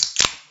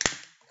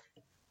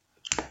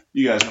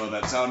You guys know what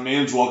that sound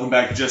means. Welcome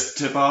back to Just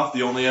Tip Off,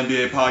 the only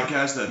NBA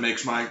podcast that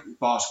makes my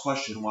boss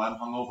question why I'm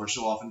hungover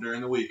so often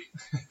during the week.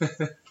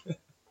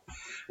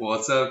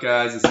 What's up,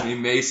 guys? It's me,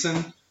 Mason.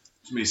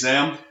 It's me,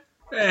 Sam.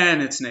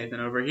 And it's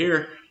Nathan over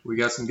here. We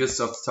got some good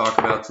stuff to talk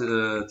about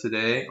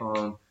today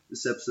on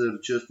this episode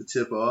of Just the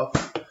Tip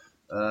Off.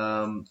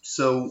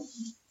 So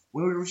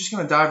we're just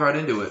going to dive right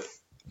into it.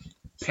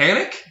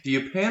 Panic? Do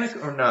you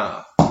panic or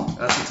nah?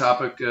 That's the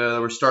topic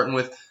we're starting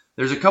with.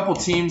 There's a couple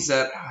teams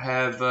that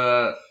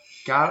have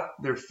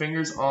got their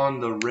fingers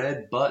on the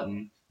red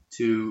button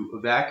to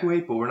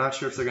evacuate, but we're not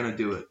sure if they're going to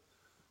do it.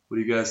 What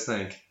do you guys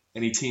think?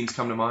 Any teams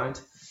come to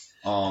mind?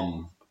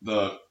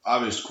 The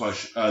obvious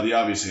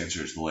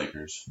answer is the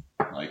Lakers.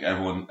 Like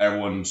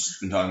everyone's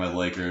been talking about the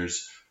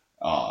Lakers.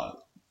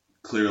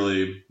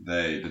 Clearly,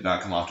 they did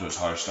not come off to as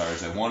hard a start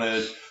as they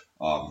wanted.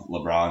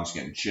 LeBron's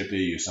getting chippy.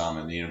 You saw him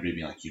in the interview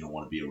being like, "You don't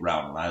want to be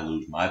around when I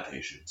lose my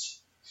patience."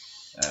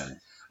 And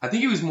I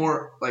think he was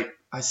more like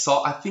I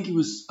think he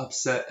was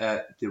upset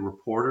at the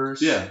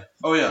reporters. yeah,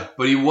 oh yeah.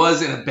 But he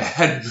was in a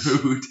bad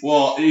mood.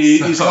 Well,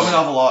 he's coming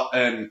off a lot.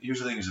 And here's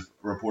the thing: is if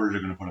reporters are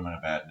going to put him in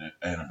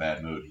a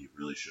bad mood, he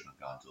really shouldn't have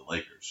gone to the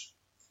Lakers.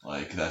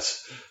 Like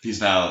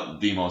he's now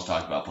the most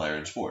talked about player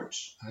in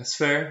sports. That's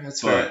fair. That's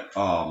fair.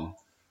 But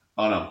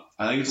I don't know.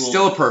 I think it's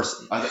still a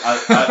person.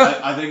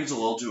 I think it's a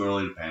little too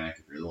early to panic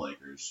if you're the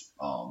Lakers.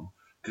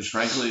 Because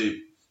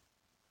frankly,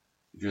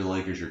 if you're the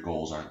Lakers, your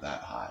goals aren't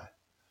that high.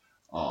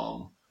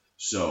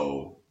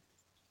 So,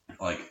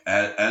 like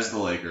as the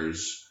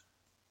Lakers,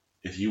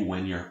 if you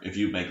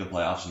make the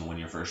playoffs and win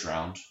your first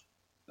round,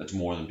 that's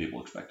more than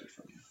people expected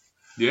from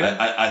you. Yeah,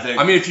 I think.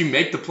 I mean, if you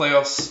make the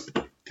playoffs,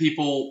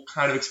 people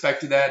kind of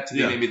expected that to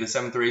be maybe the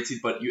 7th or 8th seed,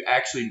 but you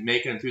actually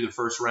making it through the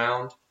first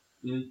round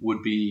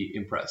would be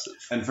impressive.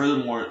 And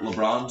furthermore,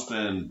 LeBron's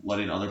been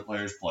letting other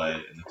players play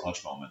in the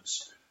clutch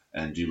moments.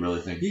 And do you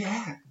really think?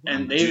 Yeah.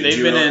 And they've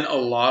been in a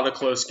lot of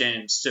close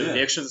games too. Yeah.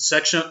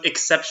 The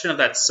exception of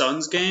that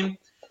Suns game,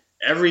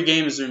 every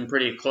game has been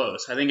pretty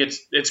close. I think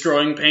it's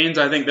growing pains.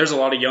 I think there's a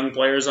lot of young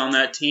players on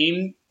that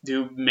team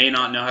who may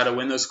not know how to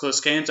win those close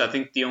games. I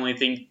think the only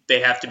thing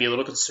they have to be a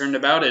little concerned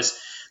about is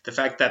the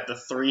fact that the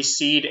 3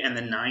 seed and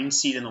the 9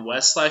 seed in the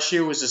West last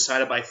year was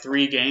decided by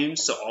 3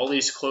 games. So all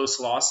these close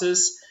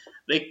losses,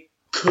 they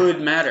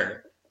could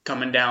matter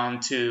coming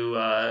down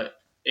to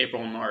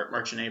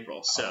March and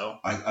April. So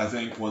I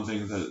think one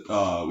thing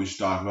that we should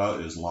talk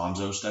about is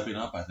Lonzo stepping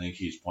up. I think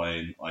he's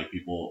playing like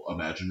people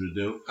imagine him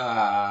to do.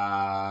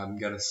 I'm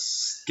going to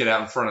get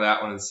out in front of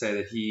that one and say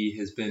that he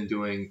has been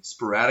doing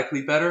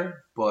sporadically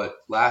better, but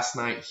last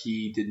night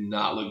he did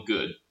not look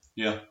good.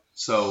 Yeah.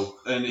 So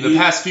in the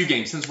past few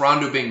games, since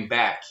Rondo being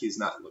back, he's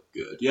not looked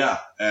good. Yeah,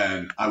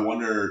 and I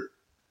wonder,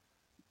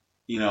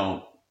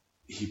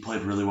 he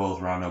played really well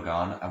with Rondo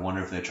gone. I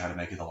wonder if they try to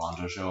make it the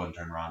Lonzo show and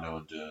turn Rondo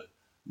into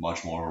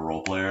much more of a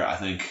role player. I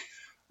think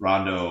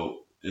Rondo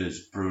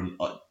is proven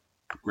a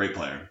great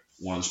player,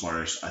 one of the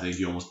smartest. I think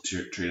you almost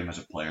treat him as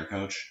a player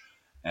coach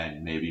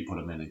and maybe put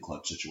him in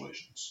clutch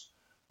situations.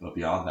 But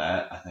beyond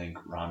that, I think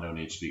Rondo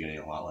needs to be getting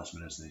a lot less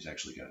minutes than he's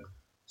actually getting.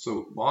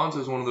 So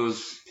Lonzo is one of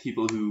those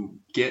people who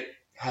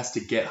has to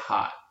get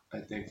hot, I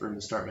think, for him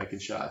to start making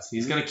shots.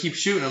 He's going to keep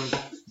shooting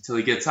them until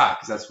he gets hot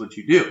because that's what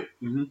you do.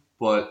 Mm-hmm.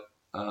 But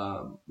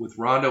with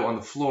Rondo on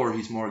the floor,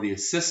 he's more of the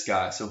assist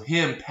guy. So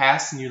him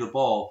passing you the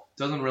ball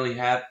doesn't really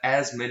have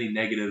as many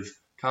negative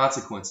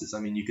consequences. I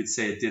mean, you could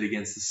say it did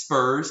against the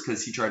Spurs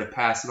because he tried to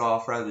pass it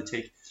off rather than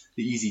take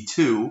the easy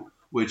 2,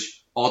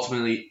 which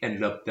ultimately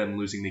ended up them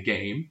losing the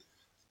game.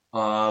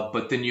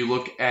 But then you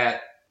look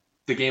at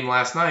the game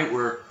last night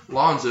where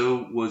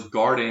Lonzo was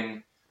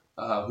guarding,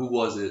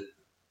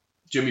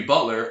 Jimmy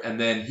Butler, and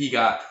then he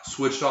got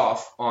switched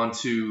off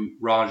onto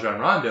Rajon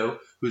Rondo,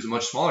 who's a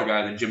much smaller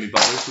guy than Jimmy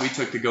Butler, so he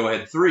took the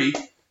go-ahead 3,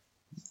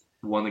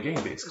 won the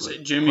game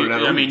basically. Jimmy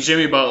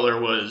Butler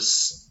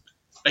was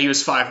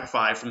 5 for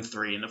 5 from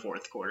 3 in the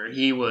fourth quarter.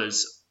 He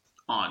was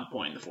on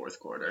point in the fourth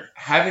quarter.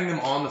 Having them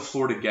on the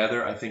floor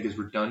together, I think, is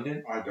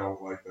redundant. I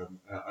don't like them.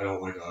 I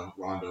don't like a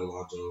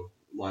Rondo-Lonzo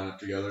lineup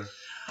together.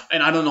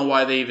 And I don't know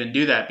why they even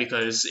do that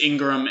because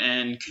Ingram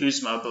and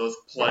Kuzma both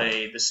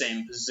play the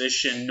same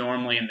position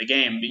normally in the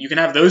game. But you can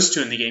have those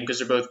two in the game because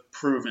they're both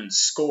proven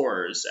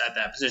scorers at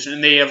that position.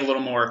 And they have a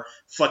little more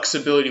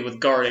flexibility with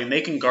guarding.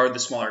 They can guard the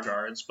smaller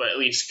guards, but at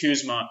least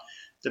Kuzma,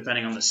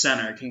 depending on the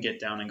center, can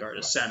get down and guard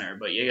a center.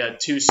 But you got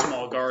 2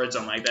 small guards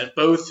on like that,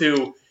 both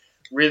who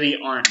really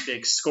aren't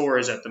big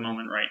scorers at the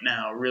moment right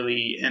now,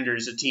 really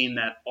hinders a team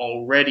that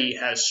already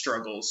has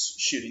struggles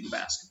shooting the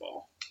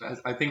basketball.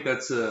 I think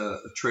that's a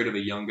trait of a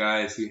young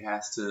guy is he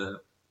has to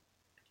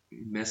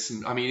miss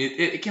some. I mean,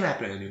 it can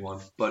happen to anyone,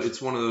 but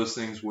it's one of those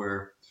things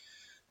where,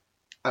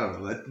 I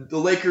don't know, the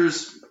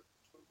Lakers'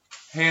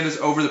 hand is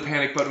over the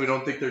panic button. We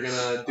don't think they're going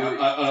to do it.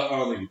 I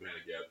don't think you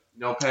panic yet.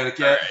 No panic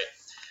yet? All right.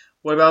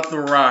 What about the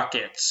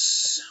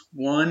Rockets?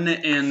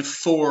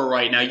 1-4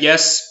 right now.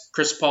 Yes,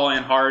 Chris Paul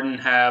and Harden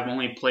have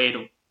only played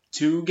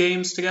 2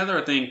 games together.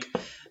 I think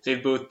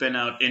they've both been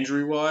out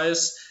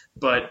injury-wise.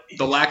 But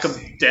the lack of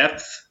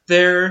depth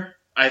there,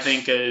 I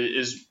think,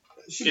 is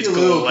is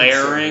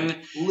glaring.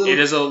 It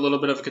is a little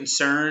bit of a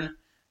concern.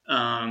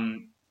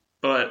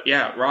 But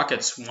yeah,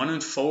 Rockets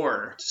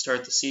 1-4 to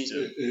start the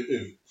season.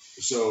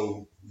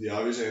 So the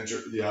obvious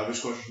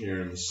question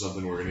here, and this is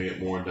something we're going to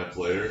get more in depth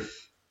later,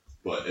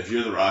 but if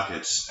you're the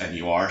Rockets and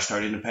you are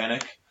starting to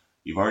panic,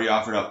 you've already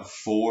offered up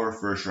 4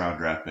 first-round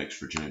draft picks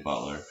for Jimmy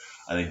Butler.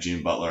 I think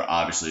Jimmy Butler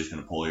obviously is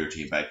going to pull your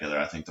team back together.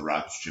 I think the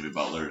Rockets, Jimmy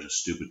Butler, is a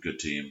stupid good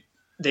team.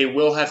 They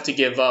will have to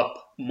give up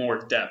more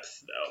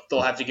depth, though.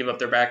 They'll have to give up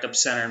their backup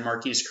center,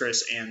 Marquise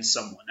Chris, and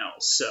someone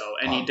else. So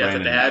any depth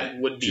that they had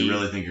would be... Do you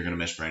really think you're going to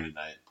miss Brandon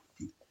Knight?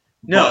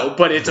 No,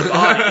 but it's a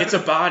body. It's a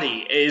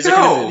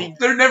body.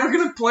 They're never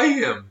going to play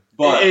him.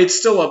 But it's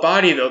still a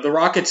body, though. The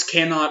Rockets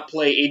cannot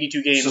play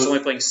 82 games, only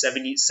playing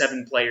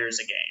 77 players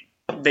a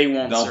game. They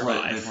won't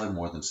survive. They play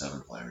more than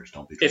 7 players.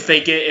 Don't be. If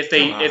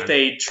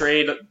they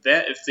trade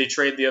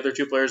the other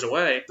 2 players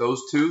away,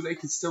 those 2 they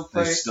can still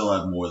play. They still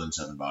have more than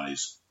 7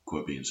 bodies.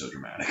 Quit being so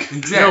dramatic.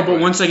 Exactly. No, but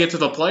once they get to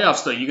the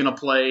playoffs, though, you're going to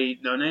play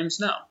no names.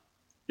 No.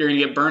 You're going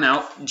to get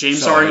burnout.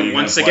 James Harden,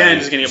 once again,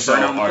 is going to get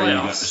burnt out in the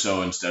playoffs.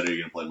 So instead, are you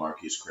going to play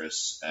Marquise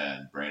Chris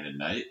and Brandon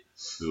Knight,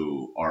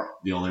 who are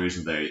the only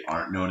reason they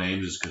aren't no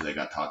names is because they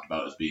got talked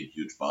about as being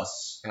huge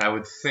busts? And I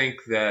would think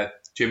that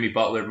Jimmy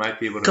Butler might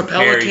be able to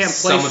Capella carry can't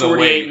some play of the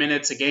 48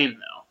 minutes a game,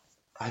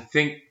 though. I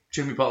think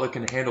Jimmy Butler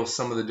can handle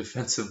some of the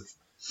defensive.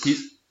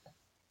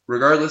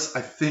 Regardless,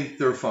 I think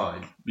they're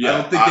fine. Yeah,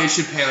 I don't think they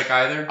should panic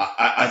either.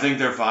 I think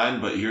they're fine,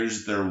 but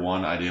here's their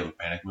one idea of a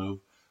panic move.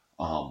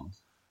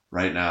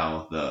 Right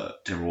now, the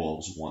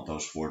Timberwolves want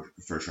those 4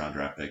 first-round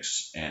draft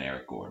picks and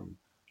Eric Gordon.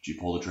 Do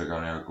you pull the trigger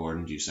on Eric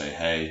Gordon? Do you say,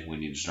 hey, we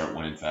need to start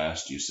winning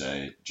fast? Do you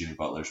say Jimmy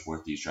Butler's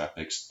worth these draft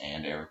picks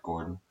and Eric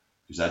Gordon?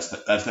 Because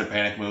that's their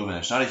panic move, and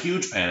it's not a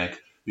huge panic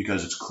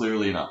because it's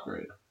clearly an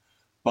upgrade.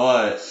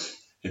 But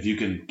if you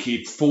can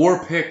keep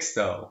 4 picks,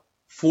 though.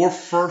 4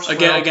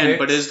 first-round picks.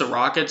 But is the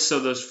Rockets, so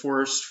those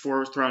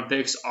fourth-round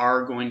picks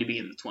are going to be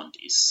in the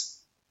 20s.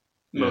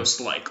 Most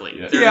likely.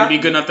 Yeah. They're going to be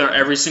good enough there.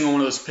 Every single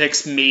one of those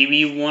picks,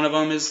 maybe one of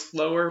them is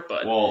lower,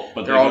 but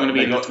they're all going to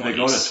be in the 20s. They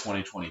go to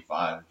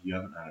 2025. If you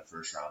haven't had a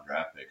first-round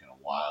draft pick in a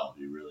while,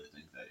 do you really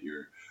think that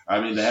you're... I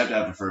mean, they have to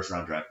have a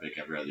first-round draft pick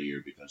every other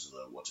year because of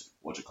the,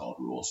 what's it called,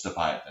 rules, the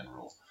Pyatt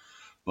rule.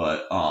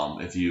 But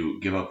if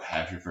you give up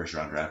half your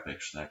first-round draft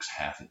picks for the next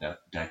half a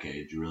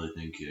decade, do you really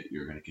think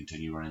you're going to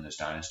continue running this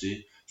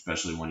dynasty,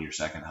 especially when your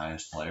second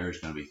highest player is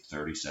going to be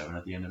 37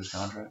 at the end of his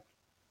contract?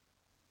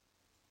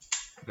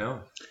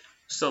 No.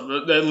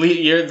 So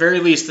the very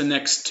least the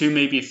next 2,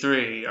 maybe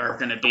 3 are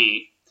going to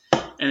be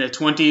in the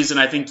 20s, and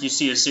I think you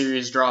see a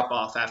serious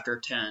drop-off after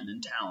 10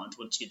 in talent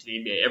once you get to the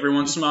NBA. Every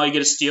once in a while you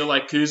get a steal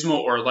like Kuzma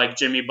or like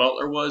Jimmy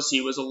Butler was.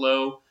 He was a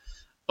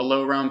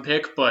low-round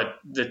pick, but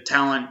the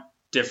talent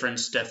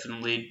difference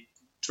definitely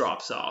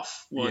drops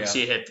off once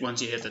you hit the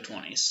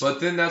 20s. But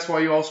then that's why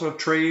you also have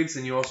trades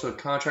and you also have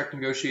contract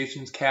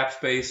negotiations, cap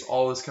space,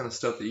 all this kind of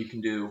stuff that you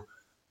can do.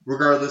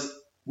 Regardless,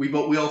 we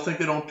all think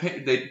they aren't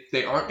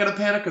going to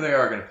panic or they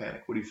are going to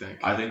panic. What do you think?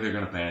 I think they're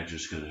going to panic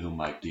just because of who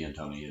Mike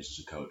D'Antoni is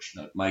as a coach.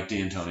 Mike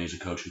D'Antoni is a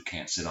coach who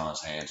can't sit on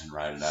his hands and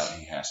ride it out.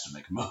 He has to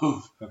make a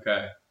move.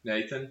 Okay.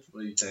 Nathan,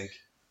 what do you think?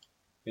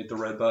 Hit the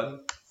red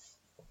button?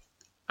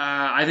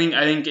 I think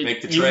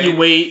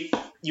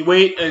you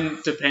wait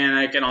to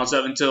panic and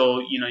also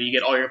until you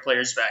get all your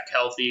players back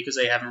healthy because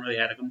they haven't really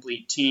had a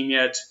complete team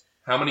yet.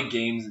 How many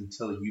games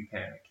until you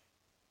panic?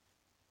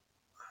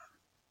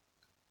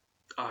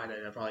 I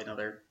don't know, probably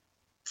another.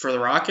 For the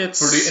Rockets?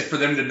 For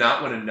them to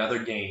not win another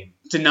game.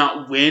 To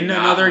not win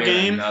another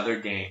game? Another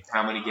game.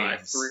 How many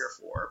games? 3 or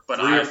 4.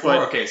 3 or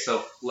 4? Okay,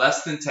 so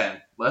less than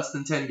 10. Less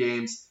than 10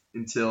 games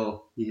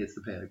until he hits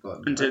the panic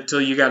button.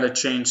 Until you got to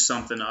change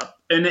something up.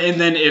 And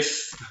then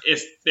if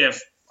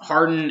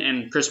Harden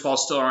and Chris Paul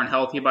still aren't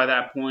healthy by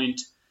that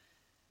point,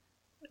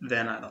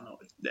 then I don't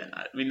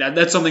know.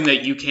 That's something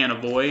that you can't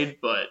avoid,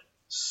 but...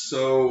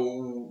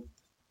 So...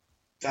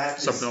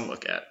 That's something to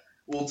look at.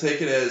 We'll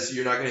take it as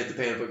you're not going to hit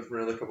the panic button for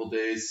another couple of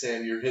days.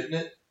 Sam, you're hitting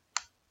it?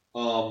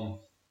 I'm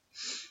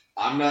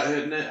not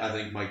hitting it. I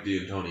think Mike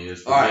D'Antoni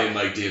is. But me and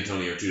Mike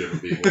D'Antoni are 2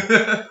 different people.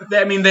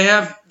 I mean,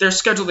 they're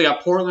scheduled. They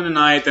got Portland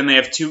tonight. Then they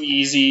have 2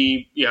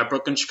 easy.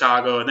 Brooklyn,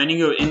 Chicago. And then you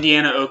go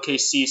Indiana,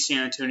 OKC,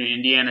 San Antonio,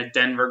 Indiana,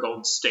 Denver,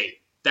 Golden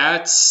State.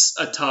 That's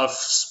a tough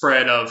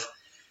spread of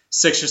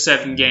 6 or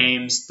 7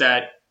 games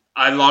that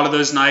a lot of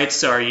those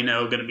nights are,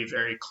 going to be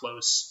very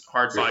close,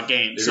 hard-fought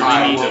games. If you're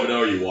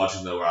Thibodeau, are you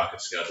watching the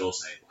Rockets schedule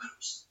saying,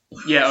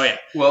 yeah, oh yeah.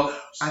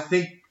 Well, I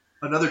think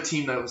another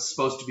team that was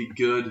supposed to be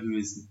good who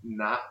is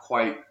not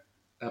quite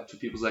up to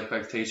people's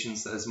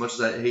expectations, as much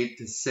as I hate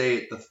to say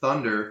it, the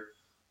Thunder,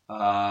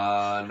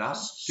 not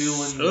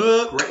doing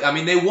great. I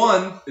mean, they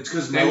won. It's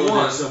because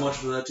Melo did so much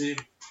for that team.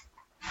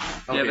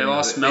 Okay, they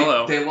lost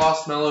Melo. They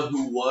lost Melo,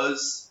 who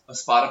was a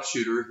spot-up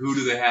shooter. Who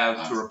do they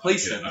have to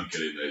replace him? I'm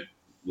kidding.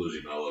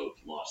 Losing Melo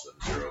lost them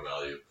 0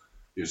 value.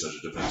 He was such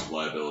a defensive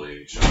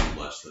liability. He shot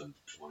less than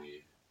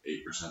 28%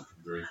 from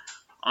 3.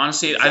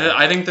 Honestly,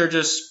 I think they're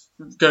just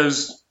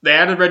because they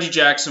added Reggie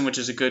Jackson, which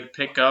is a good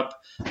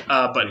pickup,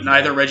 but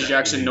neither Reggie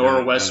Jackson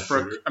nor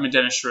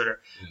Dennis Schroeder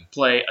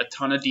play a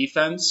ton of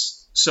defense.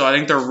 So I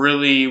think they're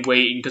really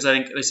waiting because I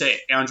think they say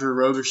Andrew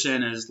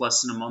Roberson is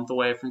less than a month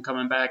away from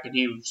coming back, and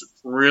him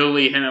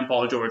and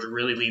Paul George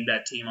really lead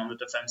that team on the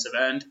defensive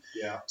end.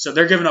 Yeah. So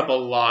they're giving up a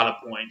lot of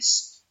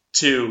points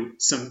to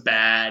some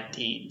bad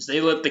teams.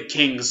 They let the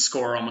Kings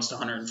score almost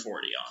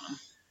 140 on them.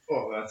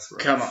 Oh, that's right.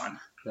 Come on.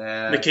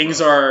 That's the Kings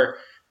are...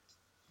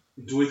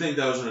 Do we think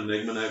that was an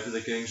enigma night for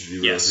the Kings, or do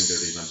you really think their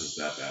defense is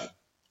that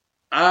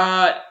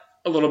bad?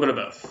 A little bit of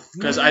both,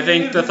 because I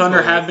think the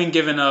Thunder have been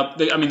giving up.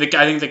 I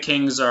think the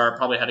Kings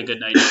probably had a good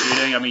night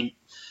shooting. I mean,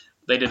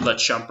 they did let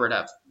Shumpert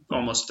have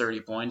almost 30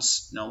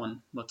 points. No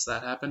one lets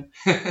that happen.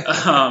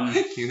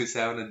 He was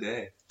having a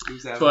day.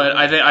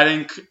 I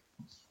think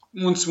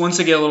once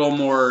they get a little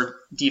more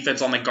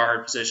defense on the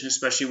guard position,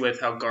 especially with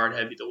how guard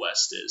heavy the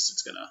West is,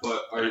 it's gonna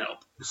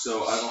help.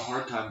 So I have a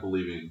hard time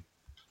believing,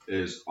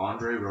 is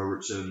Andre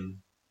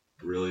Robertson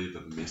really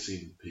the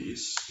missing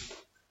piece?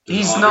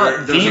 He's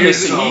not the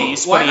missing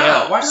piece. Why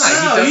not? He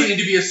doesn't need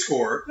to be a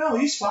scorer. No,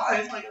 he's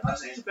fine. I'm not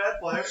saying he's a bad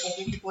player. I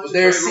think he plays.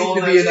 There seemed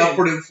to be an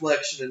upward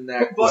inflection in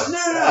that. But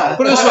no.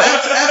 Put it this way.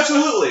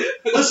 Absolutely.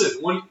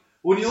 Listen,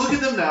 when you look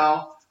at them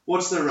now,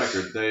 what's their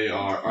record? They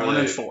are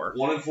 1-4.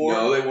 1-4.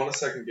 No, they won a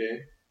second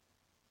game.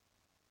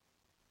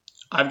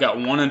 I've got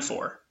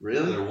 1-4.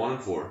 Really? They're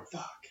 1-4.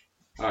 Fuck.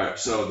 All right,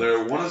 so they're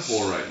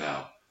 1-4 right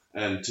now,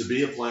 and to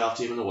be a playoff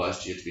team in the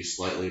West, you have to be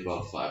slightly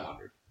above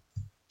 500.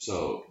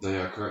 So they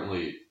are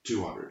currently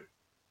 200.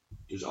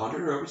 Does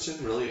Andre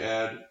Robertson really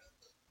add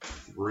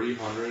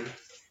 300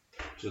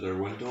 to their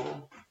win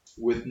total?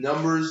 With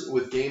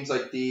games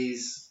like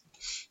these,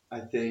 I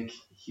think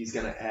he's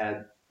going to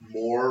add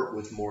more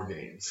with more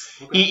games.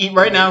 Okay.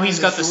 Right now, he's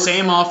got the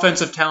same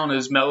offensive talent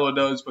as Melo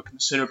does, but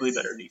considerably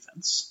better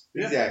defense.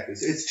 Yeah. Exactly.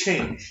 So it's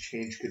change.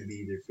 Change could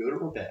be either good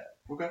or bad.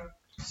 Okay.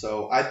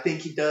 So I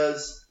think he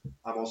does.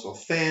 I'm also a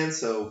fan,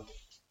 so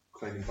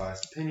claiming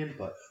biased opinion.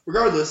 But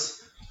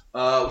regardless...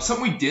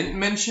 something we didn't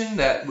mention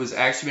that was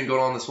actually been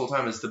going on this whole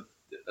time is the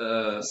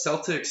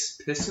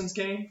Celtics-Pistons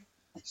game.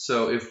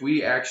 So if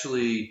we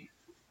actually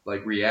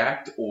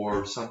react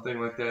or something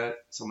like that,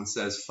 someone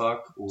says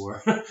fuck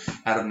or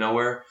out of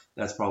nowhere,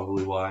 that's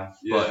probably why.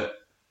 Yeah, but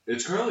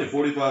it's currently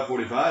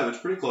 45-45. It's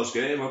a pretty close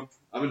game.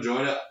 I'm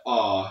enjoying it.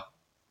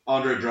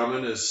 Andre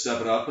Drummond is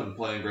stepping up and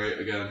playing great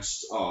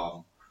against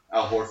Al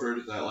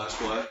Horford that last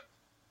play.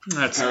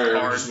 That's Harry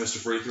hard. just missed a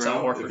free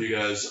throw. If you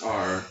guys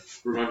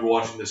remember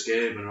watching this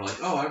game and are like,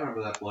 oh, I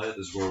remember that play.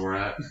 This is where we're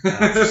at.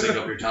 Just take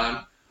up your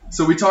time.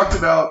 So we talked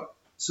about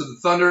the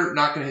Thunder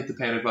not going to hit the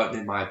panic button,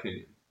 in my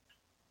opinion.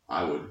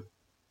 I would.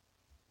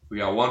 We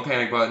got one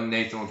panic button.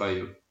 Nathan, what about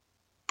you?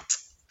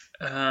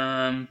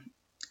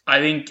 I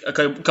think a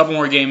couple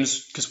more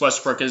games because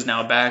Westbrook is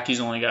now back. He's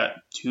only got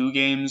 2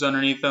 games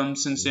underneath him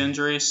since the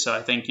injury, so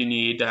I think you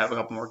need to have a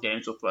couple more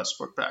games with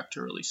Westbrook back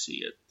to really see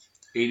it.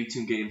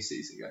 82-game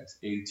season, guys.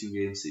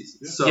 82-game season.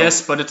 Yeah. So,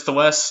 yes, but it's the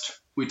West.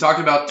 We talked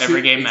about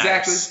every game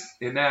exactly. matters.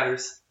 It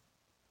matters.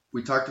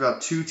 We talked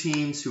about 2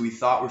 teams who we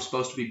thought were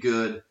supposed to be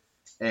good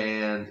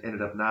and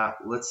ended up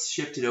not. Let's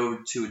shift it over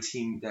to a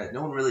team that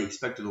no one really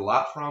expected a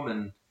lot from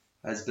and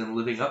has been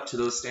living up to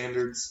those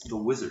standards, the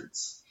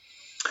Wizards.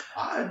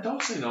 I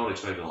don't say no one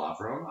expected a lot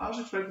from them. I was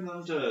expecting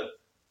them to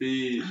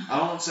be, I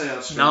don't want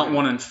to say not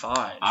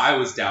 1-5. I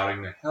was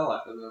doubting the hell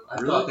out of them. I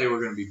thought they were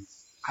going to be.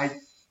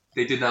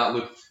 They did not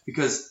look,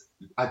 because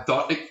I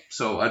thought,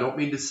 so I don't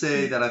mean to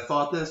say that I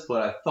thought this,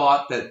 but I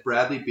thought that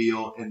Bradley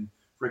Beal and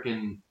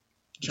freaking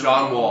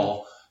John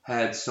Wall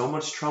had so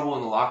much trouble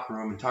in the locker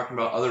room and talking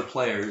about other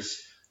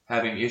players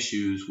having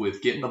issues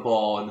with getting the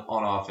ball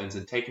on offense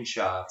and taking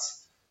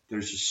shots.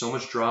 There's just so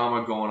much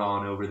drama going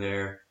on over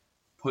there.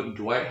 Putting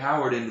Dwight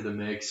Howard into the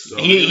mix. So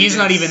he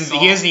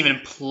hasn't even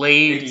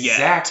played yet.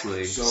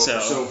 Exactly.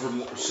 So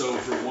from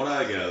what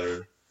I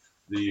gathered,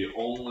 the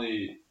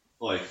only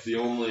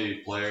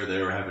player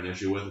they were having an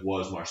issue with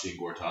was Marcin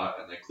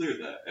Gortat, and they cleared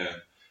that. And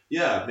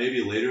yeah,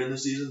 maybe later in the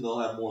season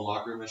they'll have more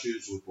locker room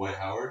issues with Dwight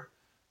Howard,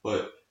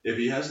 but if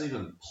he hasn't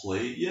even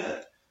played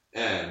yet,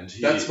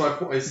 that's my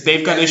point.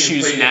 They've got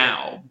issues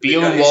now.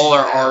 Beal and Wall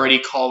are already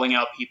calling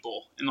out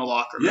people in the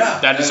locker room. Yeah,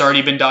 that has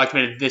already been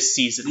documented this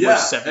season. Yeah,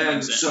 7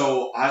 games in.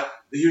 So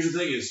here's the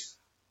thing: is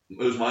it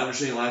was my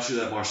understanding last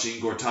year that Marcin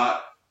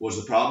Gortat was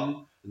the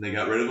problem, and they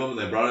got rid of him, and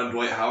they brought in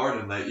Dwight Howard,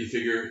 and that you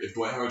figure if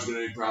Dwight Howard's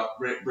going to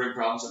bring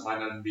problems, it might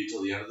not even be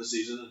till the end of the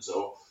season. And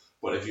so,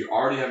 but if you're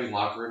already having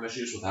locker room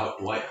issues without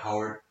Dwight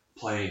Howard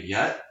playing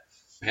yet,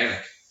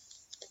 panic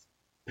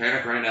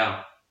right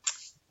now.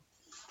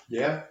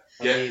 Yeah.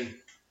 I mean,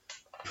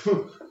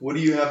 what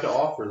do you have to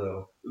offer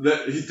though?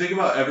 Think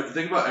about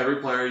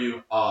every player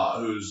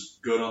who's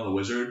good on the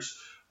Wizards,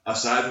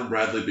 aside from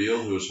Bradley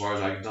Beal, who, as far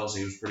as I can tell,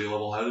 seems pretty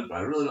level-headed, but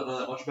I really don't know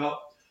that much about.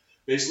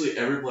 Basically,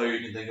 every player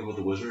you can think of with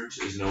the Wizards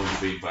is known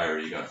for being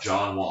fiery. You got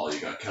John Wall, you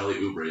got Kelly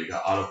Oubre, you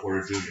got Otto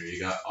Porter Jr., you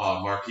got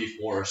Markieff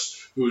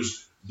Morris,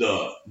 who's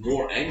the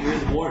more angry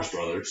of the Morris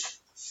brothers.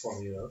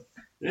 Funny enough.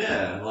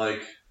 Yeah,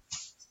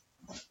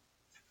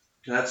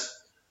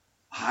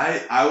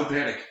 I would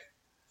panic.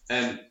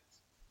 And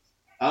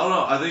I don't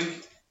know. I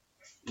think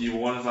you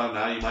 1-5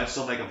 now. You might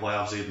still make a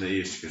playoff seed in the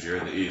East because you're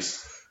in the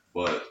East.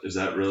 But is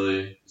that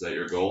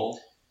your goal?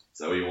 Is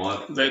that what you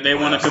want? They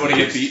want to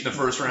get beat in the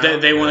first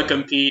round. They want to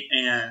compete,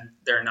 and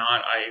they're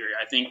not. I agree.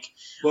 I think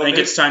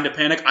it's time to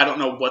panic. I don't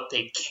know what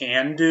they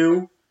can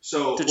do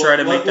to try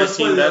to make that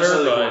team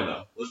better.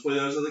 But let's play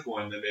the other side of the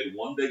coin. They made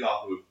one big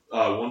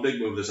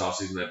move this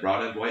offseason. They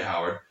brought in Dwight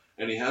Howard,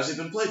 and he hasn't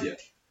even played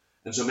yet.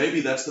 And so maybe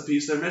that's the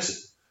piece they're missing.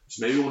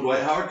 So maybe when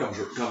Dwight Howard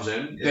comes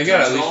in, they got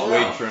to at least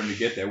wait for him to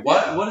get there.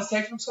 What has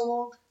taken them so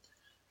long?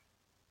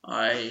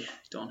 I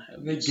don't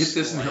have. They get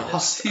this in the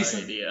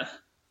offseason. Idea.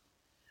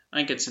 I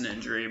think it's an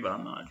injury, but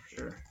I'm not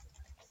sure.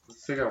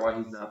 Let's figure out why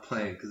he's not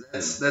playing,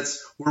 because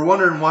that's we're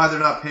wondering why they're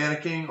not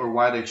panicking or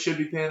why they should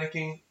be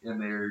panicking,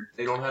 and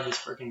they don't have this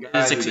freaking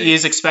guy. He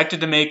is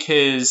expected to make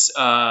his.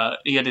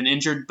 He had an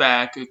injured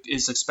back.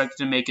 Is expected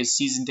to make his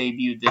season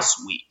debut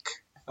this week.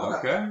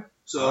 Okay.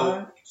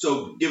 So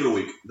give it a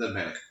week, then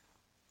panic.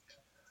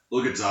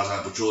 Look at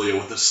Zaza Pachulia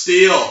with the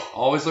steal.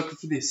 Always looking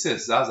for the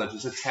assist. Zaza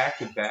just attacked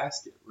the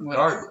basket,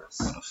 regardless.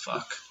 What the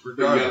fuck? You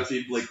gotta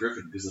feed Blake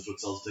Griffin because that's what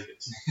sells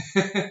tickets.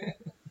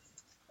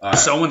 Right.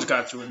 Someone's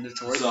got to in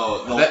Detroit.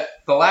 So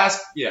the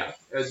last,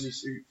 as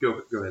you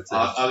go ahead.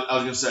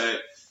 I was gonna say,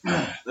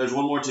 there's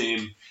one more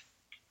team.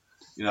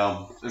 You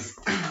know,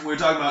 we're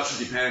talking about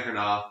should you panic or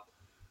not.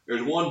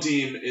 There's one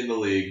team in the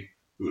league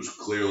who's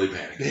clearly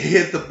panicking. They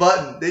hit the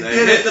button. They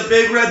hit the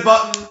big red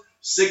button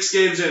 6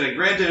 games in, and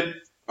granted,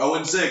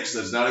 0-6.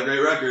 That's not a great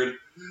record,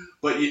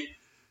 but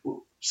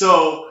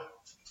so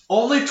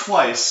only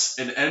twice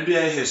in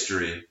NBA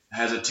history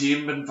has a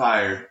team been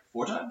fired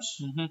 4 times.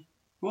 Mm-hmm.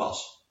 Who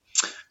else?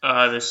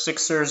 The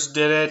Sixers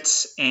did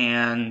it,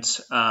 and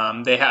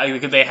they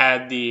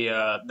had the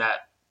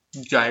that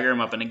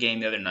diagram up in a game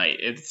the other night.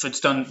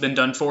 It's been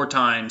done 4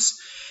 times.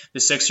 The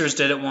Sixers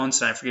did it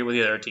once, and I forget what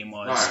the other team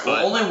was. All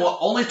right. Well,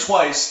 only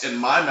twice in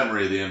my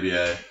memory of the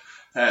NBA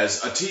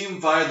has a team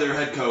fired their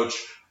head coach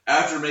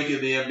after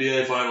making the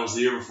NBA Finals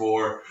the year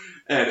before,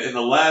 and in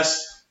the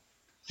last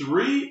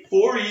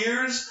 3-4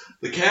 years,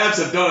 the Cavs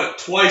have done it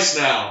twice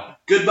now.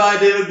 Goodbye,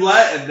 David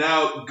Blatt, and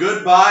now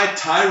goodbye,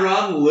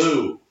 Tyronn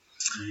Lue.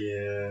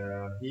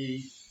 Yeah,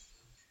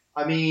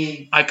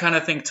 I kind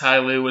of think Ty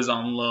Lue was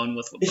on loan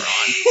with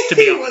LeBron, to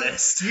be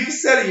honest. You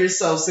said it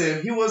yourself,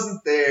 Sam. He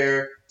wasn't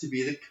there to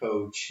be the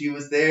coach. He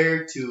was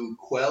there to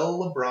quell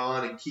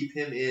LeBron and keep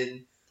him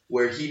in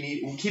where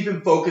keep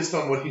him focused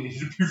on what he needed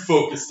to be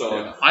focused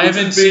on. Yeah. I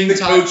haven't seen the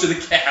coach of the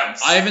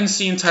Cavs. I haven't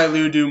seen Ty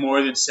Lue do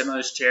more than sit on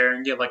his chair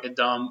and get like a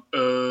dumb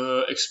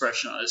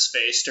expression on his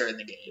face during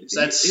the games.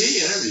 He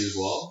interviews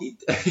well. He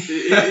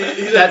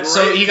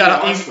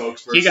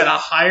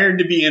got hired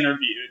to be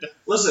interviewed.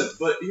 Listen,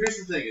 but here's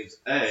the thing: is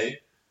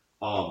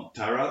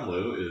Tyronn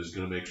Lue is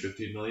going to make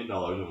 $15 million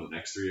over the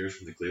next 3 years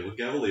from the Cleveland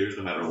Cavaliers,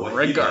 no matter what.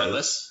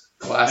 Regardless.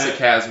 Classic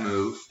Cavs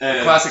move.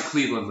 Classic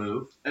Cleveland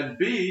move. And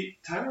B,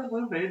 Tyronn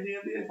Lue made the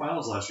NBA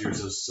Finals last year,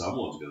 so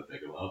someone's going to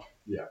pick him up.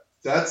 Yeah.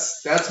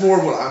 That's more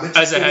what I'm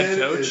interested in. As a head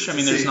coach, I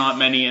mean, there's not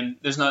many, and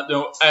there's not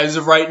as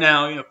of right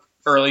now.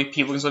 Early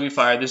people can still be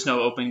fired. There's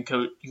no open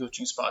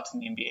coaching spots in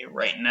the NBA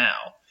right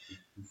now.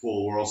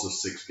 Well, we're also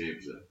 6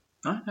 games in.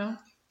 I know.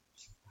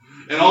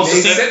 And also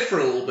sit for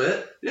a little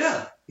bit.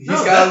 Yeah. He's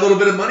got a little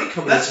bit of money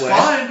coming his way.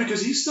 That's fine,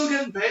 because he's still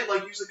getting paid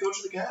like he's the coach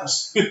of the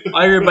Cavs.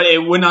 I agree, but it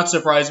would not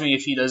surprise me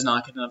if he does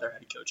not get another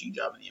head coaching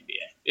job in the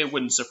NBA. It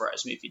wouldn't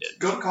surprise me if he did.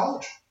 Go to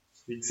college.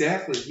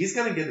 Exactly. He's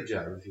going to get a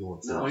job if he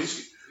wants to. No,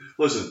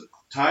 listen,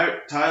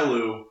 Ty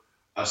Lue,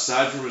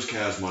 aside from his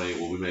Cavs money,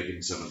 will be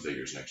making 7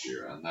 figures next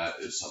year, and that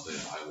is something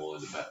I'm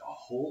willing to bet a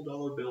whole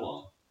dollar bill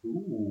on.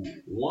 Ooh.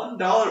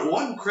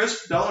 $1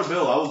 crisp dollar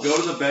bill. I will go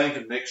to the bank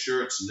and make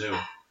sure it's new.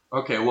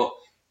 Okay, well,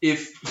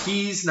 if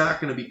he's not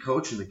going to be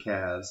coaching the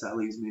Cavs, that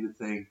leads me to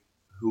think,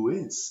 who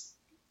is?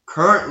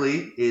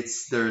 Currently,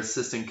 it's their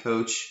assistant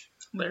coach,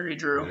 Larry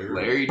Drew.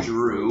 Larry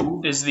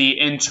Drew is the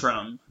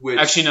interim.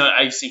 Actually, no.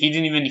 He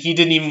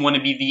didn't even want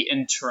to be the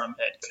interim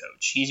head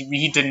coach.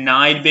 He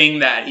denied being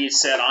that. He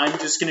said, "I'm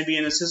just going to be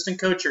an assistant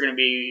coach. You're going to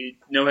be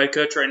no head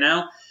coach right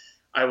now.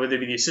 I would either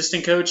be the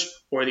assistant coach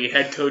or the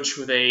head coach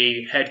with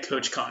a head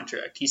coach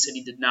contract." He said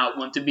he did not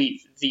want to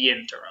be the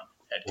interim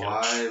head coach.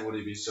 Why would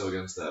he be so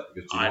against that?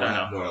 Because what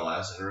happened to our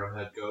last interim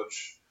head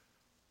coach?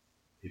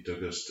 He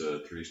took us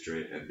to 3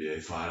 straight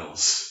NBA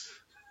Finals.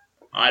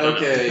 I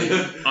don't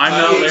know. I'm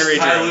not Larry Drew.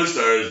 Ty Lue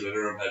started as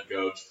interim head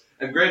coach.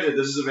 And granted,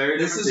 this is a very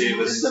different team.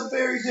 This is a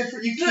very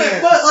different. You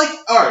can't. But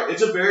alright,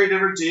 it's a very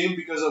different team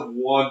because of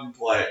one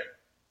player.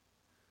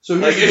 So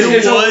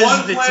it's a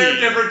one-player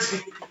different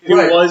team. Who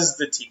was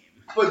the team?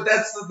 But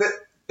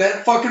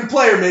that fucking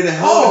player made a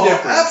hell of a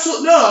difference.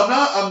 Absolutely. No,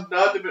 I'm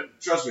not.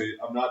 Trust me,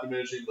 I'm not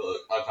diminishing the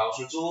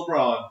accomplishments of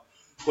LeBron.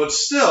 But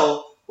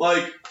still,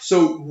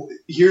 So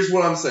here's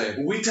what I'm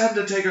saying. We tend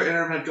to take our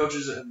interim head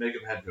coaches and make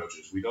them head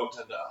coaches. We don't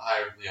tend to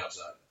hire from the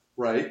outside.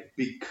 Right,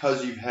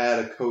 because you've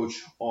had a coach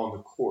on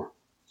the court.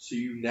 So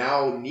you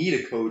now need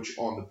a coach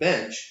on the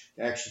bench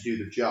to actually do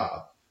the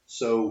job.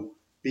 So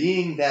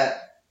being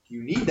that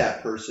you need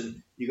that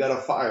person, you got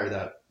to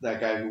fire that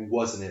guy who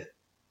wasn't it.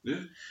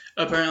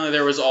 Apparently,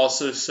 there was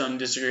also some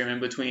disagreement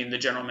between the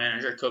general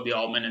manager, Kobe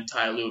Altman, and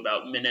Ty Lue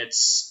about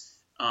minutes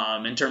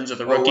in terms of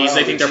the rookies.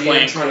 They think they're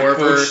playing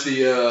Korver.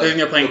 They think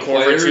they're playing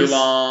Korver too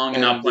long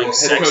and not playing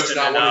Sexton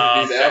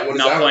enough,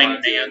 not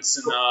playing Nance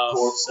enough.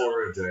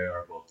 Korver and JR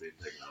are both being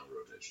taken out of the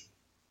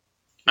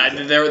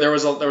rotation. There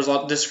was a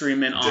lot of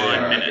disagreement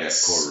on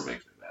minutes. Korver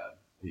makes me mad.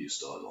 He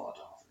still has a lot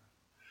to offer.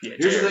 Yeah,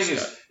 Here's the thing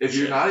is, if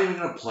you're not even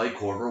going to play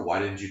Korver, why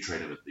didn't you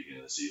trade him at the beginning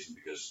of the season?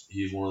 Because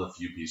he's one of the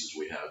few pieces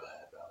we have that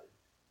have value.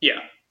 Yeah,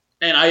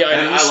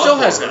 and he still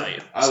has value.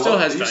 Still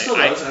has value. Still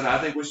does, and I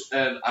think we should.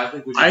 I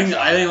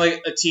think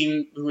like a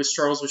team who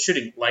struggles with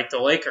shooting, like the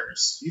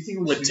Lakers,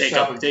 would take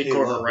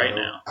Korver right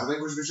now. I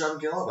think we should be shopping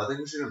Caleb. I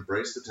think we should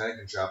embrace the tank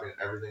and shopping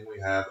everything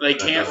we have. They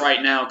can't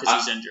right now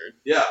because he's injured.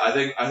 Yeah, I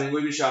think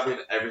we'd be shopping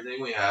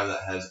everything we have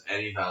that has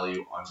any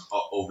value on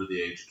over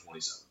the age of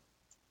 27.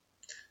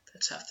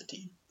 That's half the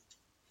team.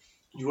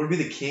 You want to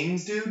be the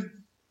Kings, dude?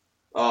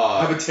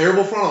 Have a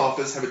terrible front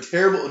office, have a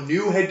terrible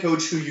new head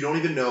coach who you don't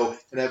even know,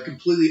 and have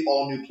completely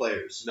all new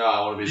players. No,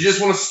 I want to be. You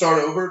just want to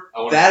start over?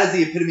 That is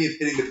the epitome of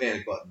hitting the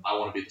panic button. I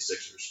want to be the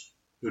Sixers,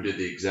 who did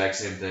the exact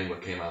same thing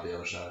but came out the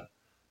other side.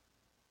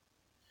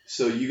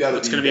 So you got to.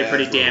 It's going to be a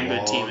pretty damn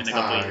good team in a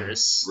couple of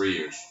years. 3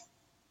 years.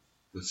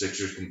 The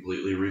Sixers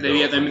completely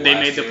rebuilt. They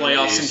made the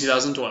playoffs in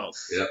 2012.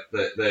 Yep,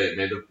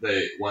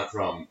 they went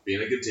from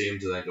being a good team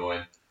to then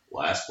going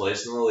last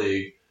place in the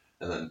league,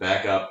 and then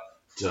back up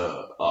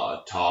to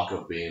talk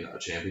of being a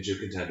championship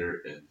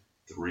contender in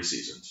 3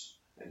 seasons,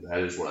 and that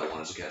is what I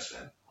want as a Cavs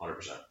fan,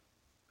 100%.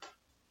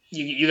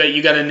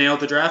 You got to nail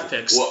the draft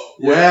picks. Well,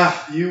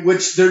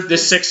 the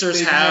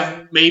Sixers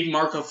have made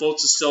Marco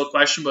Fultz is still a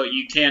question, but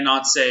you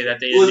cannot say that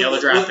they didn't nail the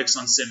draft picks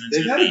on Simmons.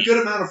 They've had a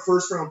good amount of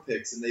first round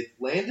picks, and they've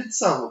landed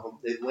some of them.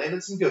 They've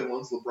landed some good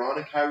ones. LeBron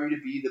and Kyrie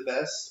to be the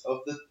best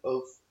of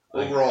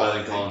overall. I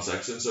think Colin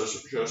Sexton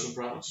shows some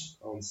promise.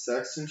 Colin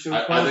Sexton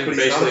shows promise,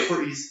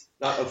 but he's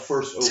not a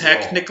first overall.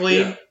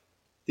 Technically,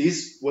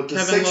 what the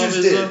Kevin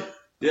Sixers Love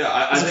did.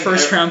 I think a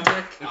first round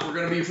pick. If we're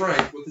gonna be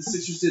frank, what the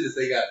Sixers did is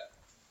they got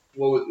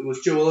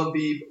was Joel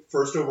Embiid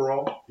first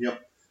overall. Yep.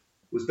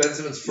 Was Ben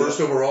Simmons first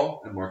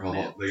overall? And Mark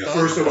Hall. They got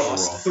first overall.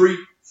 3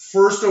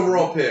 first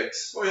overall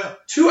picks. Oh yeah.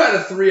 2 out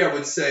of 3, I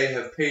would say,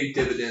 have paid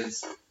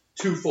dividends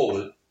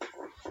twofold.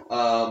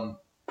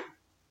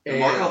 And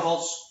Markel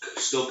Fultz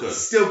still could.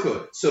 Still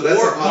could. So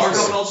that's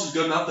Markel Fultz is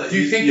good enough that do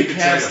you think the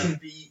Cavs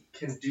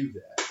can do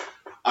that?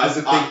 Because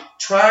if they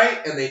try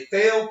and they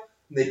fail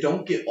and they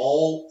don't get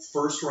all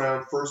first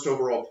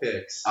overall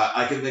picks.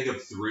 I can think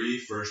of 3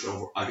 first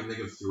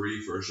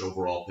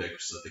overall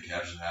picks that the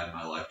Cavs have had in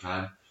my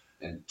lifetime,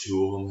 and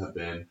 2 of them have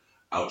been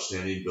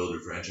outstanding build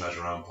your franchise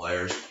around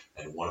players,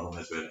 and one of them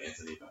has been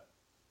Anthony Bennett.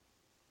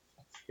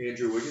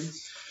 Andrew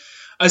Wiggins.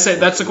 I say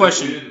that's the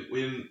question.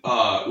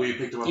 We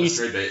picked him up as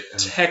trade bait.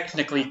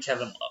 Technically,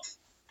 Kevin Love.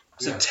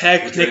 So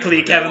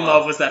technically, Kevin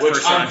Love was that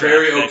first round. Which I'm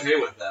very okay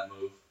with that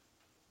move.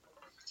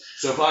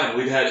 So fine,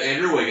 we had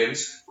Andrew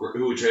Wiggins,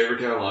 who we traded for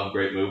Kevin Love,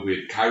 great move.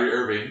 We had Kyrie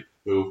Irving,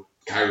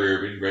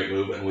 great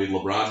move, and we had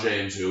LeBron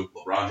James,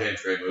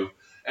 great move,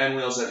 and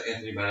we also had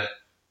Anthony Bennett.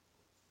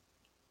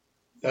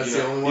 That's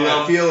the only one.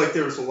 I feel like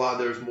there's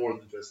more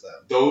than just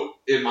that. Though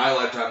in my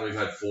lifetime, we've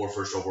had 4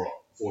 first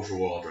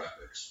overall draft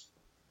picks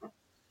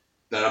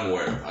that I'm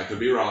aware of. I could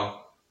be wrong,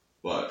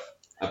 but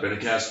I've been a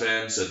Cavs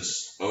fan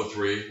since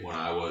 2003 when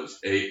I was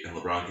 8 and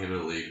LeBron came to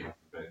the league, and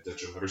I've been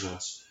attention ever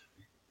since,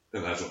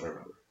 and that's what I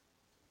remember.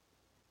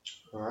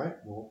 All right.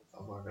 Well,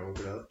 I'm not gonna look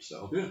it up.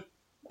 So yeah,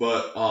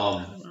 but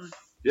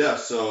yeah.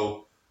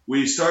 So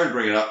we started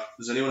bringing it up.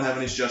 Does anyone have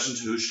any suggestions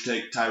who should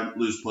take Ty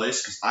Lue's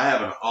place? Because I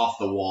have an off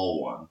the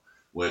wall one,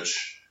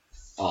 which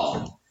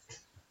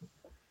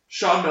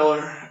Sean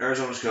Miller,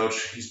 Arizona's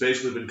coach, he's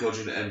basically been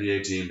coaching the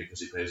NBA team because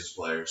he pays his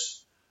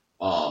players.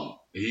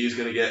 He's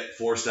gonna get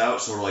forced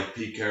out, sort of like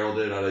Pete Carroll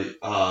did out of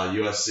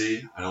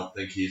USC. I don't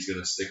think he's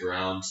gonna stick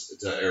around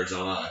to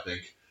Arizona. I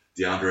think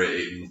DeAndre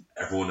Ayton,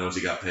 everyone knows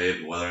he got paid,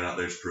 and whether or not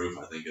there's proof,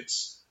 I think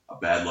it's a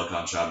bad look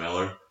on Sean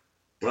Miller.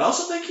 But I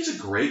also think he's a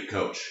great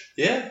coach.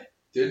 Yeah,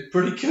 did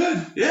pretty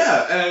good.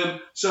 Yeah, and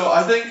so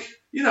I think,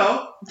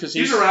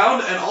 he's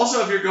around, and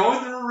also if you're going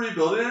through a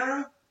rebuilding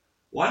era,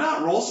 why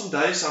not roll some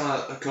dice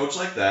on a coach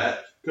like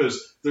that?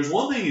 Because there's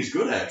one thing he's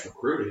good at, it's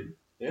recruiting.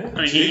 Yeah,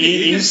 I mean,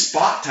 he can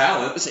spot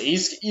talent.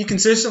 He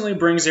consistently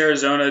brings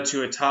Arizona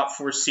to a top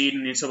 4 seed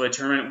in the NCAA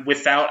tournament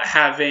without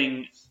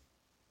having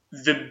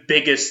the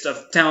biggest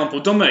of talent pool.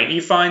 Don't matter, he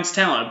finds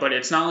talent, but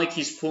it's not like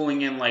he's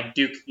pulling in like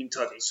Duke and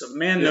Kentucky. So the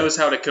man knows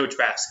how to coach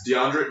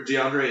basketball.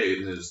 DeAndre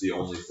Ayton is the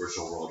only first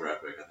overall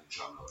draft pick I think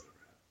Sean Miller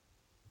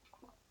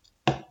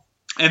ever had.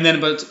 And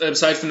then, but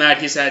aside from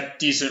that, he's had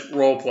decent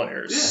role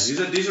players. Yeah, he's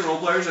had decent role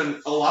players,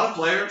 and a lot of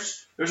players.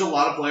 There's a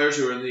lot of players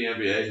who are in the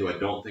NBA who I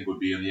don't think would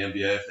be in the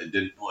NBA if they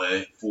didn't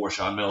play for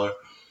Sean Miller.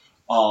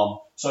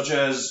 Such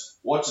as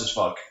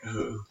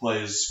who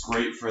plays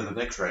great for the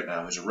Knicks right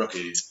now. He's a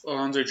rookie.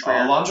 Alonzo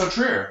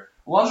Trier.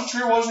 Alonzo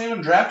Trier wasn't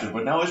even drafted,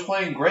 but now he's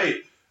playing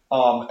great.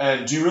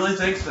 And do you really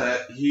think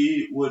that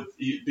he would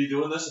be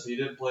doing this if he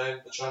didn't play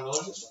the Sean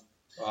Miller system?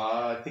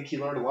 I think he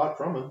learned a lot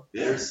from him.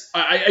 Yeah.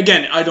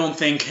 I don't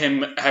think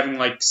him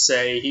having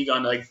say he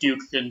gone to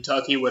Duke,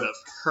 Kentucky would have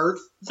hurt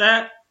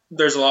that.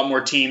 There's a lot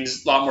more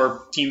teams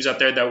out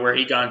there that where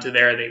he got into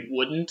there they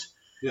wouldn't.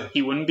 Yeah.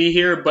 He wouldn't be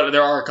here, but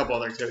there are a couple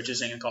other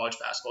coaches in college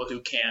basketball who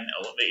can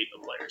elevate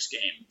a player's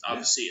game.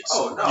 Obviously,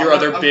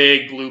 it's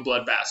big blue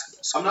blood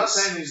basketball schools. I'm not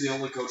saying he's the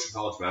only coach in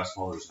college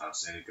basketball who's an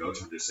outstanding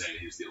coach. I'm just saying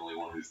he's the only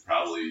one who's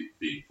probably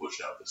being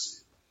pushed out this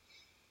season.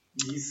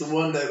 He's the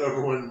one that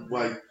everyone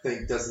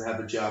think doesn't have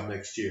a job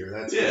next year.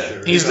 That's for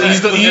sure.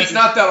 It's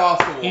not that off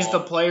the wall. He's the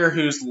player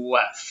who's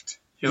left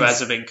who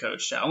hasn't been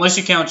coached out, unless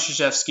you count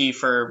Krzyzewski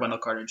for Wendell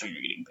Carter Jr.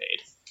 getting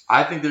paid.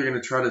 I think they're going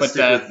to try to. But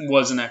that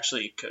wasn't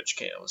actually Coach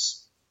K. It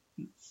was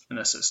an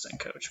assistant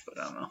coach, but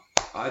I don't know.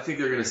 I think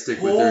they're going to stick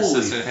with their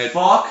assistant head.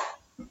 Fuck!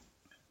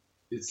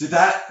 Did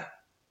that?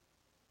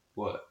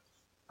 What?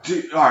 All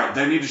right,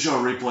 they need to show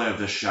a replay of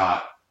this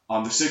shot.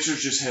 The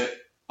Sixers just hit.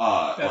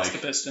 That's the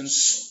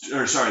Pistons.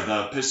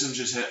 The Pistons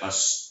just hit a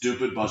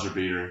stupid buzzer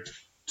beater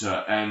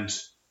to end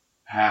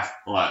half,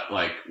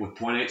 with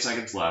 0.8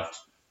 seconds left.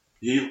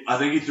 I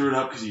think he threw it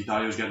up because he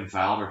thought he was getting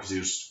fouled or because he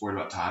was worried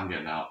about time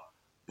getting out.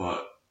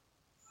 But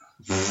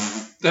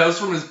that was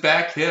from his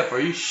back hip. Are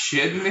you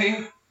shitting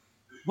me?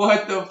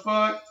 What the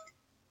fuck?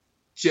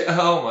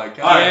 Oh my god!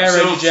 All right, yeah,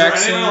 Reggie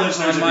Jackson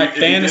on my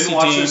fantasy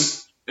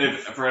team.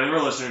 For any of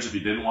our listeners, if you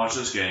didn't watch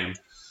this game,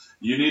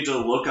 you need to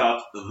look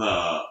up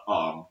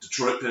the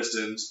Detroit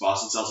Pistons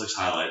Boston Celtics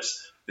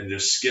highlights and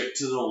just skip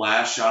to the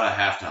last shot at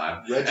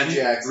halftime.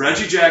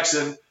 Reggie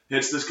Jackson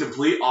hits this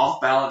complete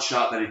off-balance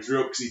shot that he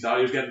threw up because he thought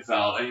he was getting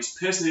fouled, and he's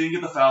pissed that he didn't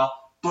get the foul,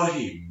 but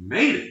he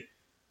made it.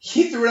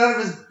 He threw it out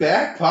of his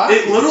back pocket.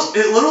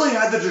 It literally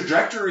had the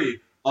trajectory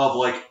of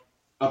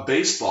a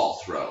baseball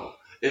throw.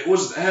 It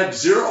had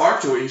zero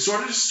arc to it. He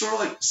sort of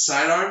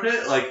sidearmed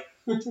it.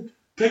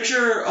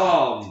 Picture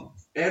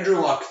Andrew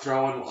Luck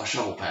throwing a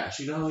shovel pass.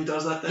 You know how he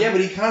does that thing? Yeah,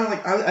 but he kind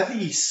of I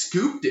think he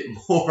scooped it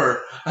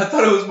more. I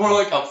thought it was more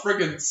like a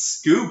freaking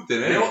scoop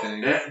than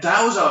anything.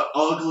 That was an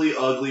ugly,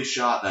 ugly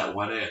shot that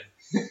went in.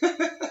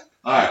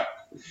 All right.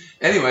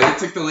 Anyway, they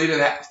took the lead at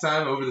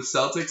halftime over the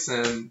Celtics,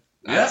 and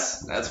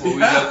that's what we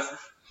got.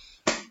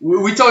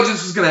 We told you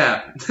this was going to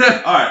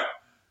happen. All right.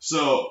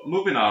 So,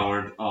 moving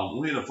onward,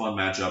 we had a fun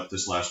matchup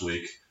this last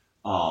week.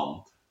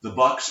 The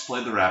Bucks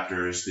played the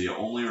Raptors, the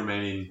only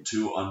remaining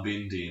two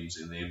unbeaten teams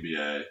in the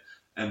NBA,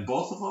 and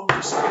both of them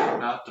decided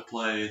not to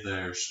play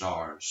their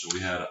stars. So we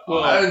had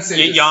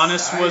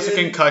Giannis was a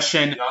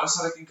concussion.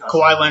 Giannis had a concussion.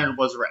 Kawhi Leonard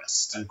was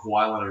rest. And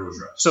Kawhi Leonard was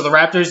rest. So the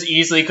Raptors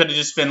easily could have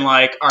just been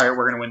like, all right,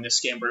 we're going to win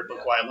this game, but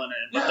Kawhi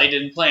Leonard, but they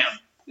didn't play him.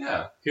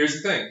 Yeah.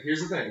 Here's the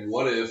thing.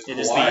 What if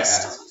Kawhi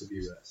asked to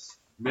be rest?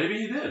 Maybe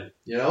he did.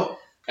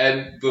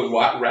 And the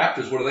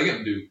Raptors, what are they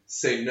going to do?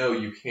 Say, no,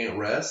 you can't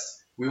rest?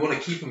 We want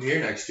to keep him here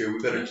next year. We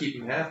better keep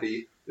him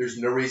happy. There's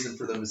no reason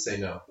for them to say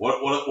no.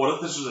 What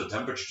if this was a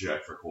temperature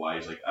check for Kawhi?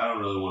 He's like, I don't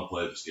really want to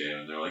play this game.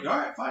 And they're like, all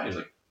right, fine. He's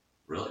like,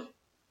 really?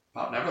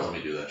 Pop never let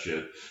me do that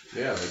shit.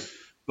 Yeah.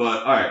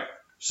 But, all right.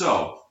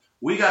 So,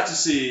 we got to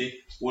see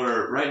what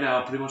are right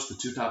now pretty much the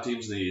two top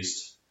teams in the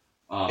East.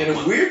 In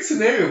a weird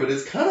scenario, but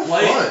it's kind of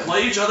fun.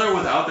 Play each other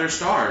without their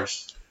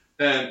stars.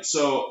 And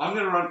so I'm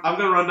gonna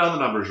run down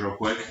the numbers real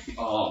quick.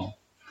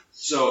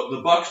 So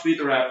the Bucks beat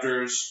the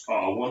Raptors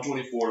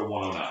 124 to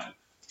 109.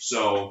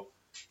 So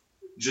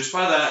just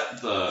by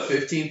that, the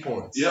 15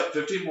 points. Yep,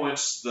 15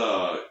 points.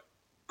 The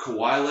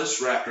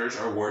Kawhi-less Raptors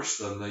are worse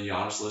than the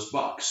Giannis-less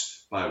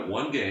Bucks by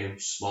one game,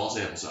 small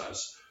sample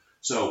size.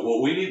 So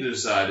what we need to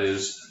decide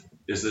is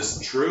this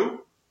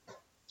true?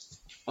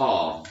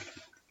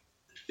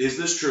 Is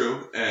this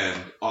true?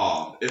 And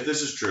if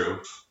this is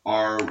true,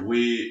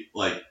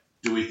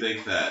 do we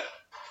think that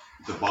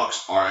the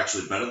Bucks are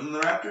actually better than the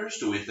Raptors?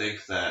 Do we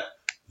think that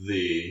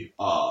the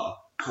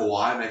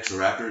Kawhi makes the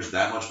Raptors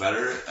that much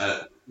better?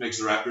 Makes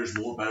the Raptors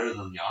more better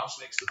than Giannis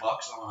makes the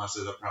Bucks? I don't know how to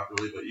say that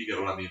properly, but you get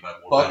what I mean by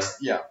more better.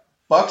 Yeah.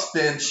 Bucks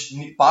bench,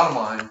 bottom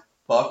line,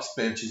 Bucks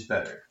bench is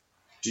better.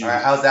 All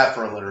right, how's that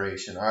for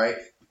alliteration? All right.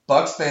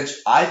 Bucks bench,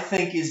 I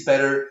think, is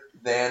better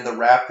than the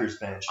Raptors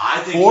bench.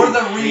 I think you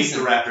hate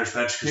the Raptors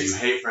bench because you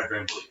hate Fred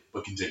VanVleet,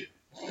 but continue.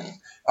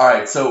 All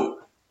right, so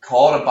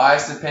call it a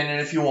biased opinion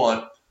if you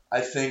want.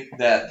 I think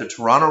that the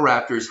Toronto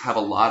Raptors have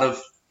a lot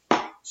of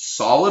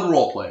solid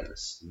role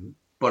players,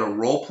 but a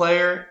role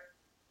player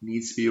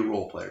needs to be a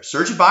role player.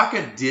 Serge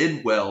Ibaka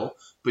did well,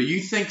 but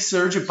you think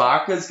Serge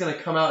Ibaka is going to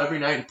come out every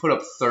night and put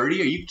up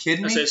 30? Are you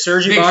kidding me?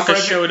 Serge Ibaka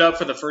showed up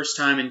for the first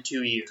time in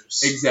 2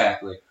 years.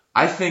 Exactly.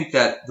 I think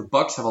that the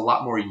Bucks have a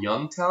lot more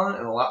young talent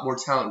and a lot more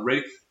talent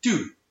ready.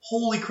 Dude,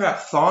 holy crap,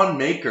 Thon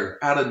Maker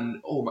I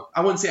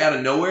wouldn't say out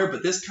of nowhere,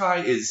 but this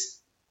guy is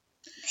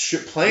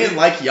playing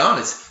like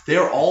Giannis.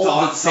 They're all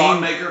the same.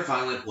 Thon Maker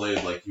finally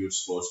played like he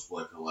was supposed to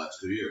play for the last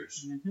 2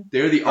 years. Mm-hmm.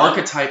 They're the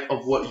archetype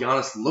of what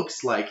Giannis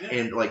looks like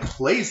and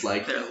plays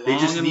like. They're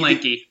long and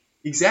lanky.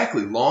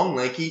 Exactly, long,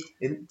 lanky,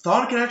 and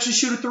Thon can actually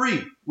shoot a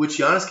three, which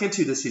Giannis can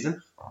too this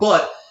season.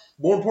 But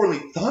more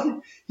importantly,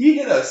 he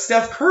hit a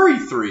Steph Curry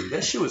 3.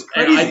 That shit was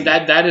crazy. And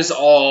that is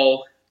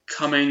all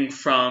coming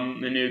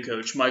from the new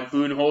coach, Mike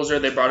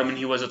Budenholzer. They brought him in.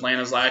 He was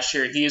Atlanta's last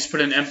year. He has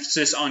put an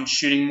emphasis on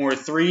shooting more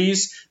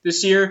threes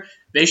this year.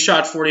 They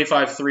shot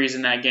 45 threes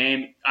in that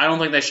game. I don't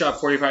think they shot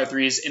 45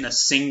 threes in a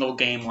single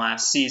game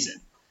last season.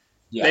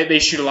 Yeah. They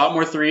shoot a lot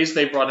more threes.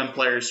 They brought in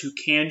players who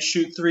can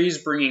shoot threes,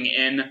 bringing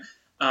in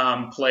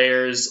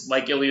players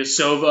like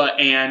Ilyasova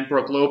and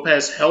Brook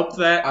Lopez helped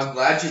that. I'm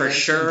glad you for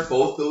mentioned sure.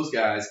 both those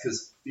guys,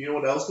 because you know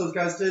what else those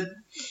guys did?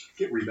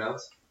 Get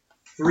rebounds.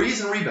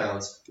 Threes and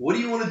rebounds. What do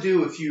you want to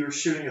do if you're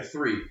shooting a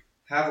three?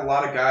 Have a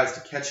lot of guys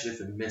to catch it if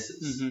it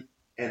misses. Mm-hmm.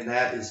 And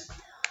that is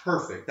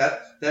perfect.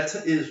 That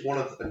is one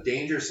of a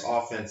dangerous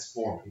offense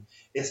for me,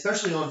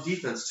 especially on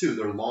defense too.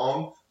 They're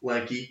long,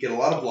 lanky, get a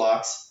lot of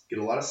blocks, get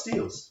a lot of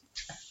steals.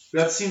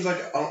 That seems like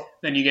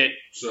then you get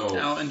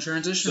out in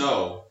transition.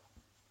 So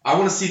I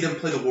want to see them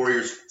play the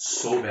Warriors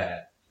so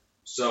bad.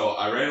 So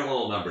I ran a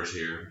little numbers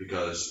here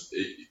because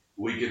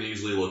we can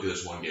easily look at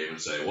this one game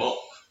and say,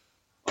 well,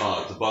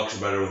 the Bucks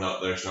are better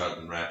without their star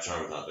than Raps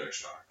are without their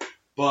star.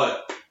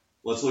 But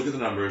let's look at the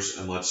numbers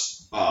and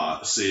let's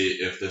see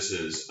if this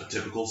is a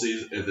typical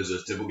season, if this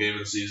is a typical game of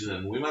the season,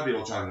 and we might be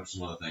able to talk about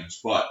some other things.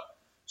 But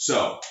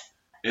so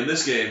in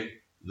this game,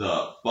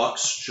 the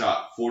Bucks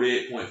shot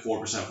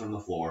 48.4% from the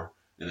floor,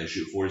 and they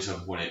shoot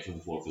 47.8% from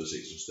the floor for the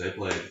season. So they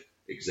played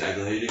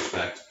exactly how you'd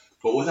expect.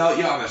 But without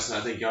Giannis, and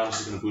I think Giannis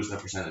is going to boost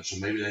that percentage, so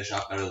maybe they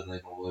shot better than they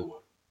normally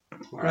would.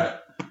 All right.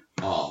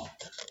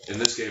 In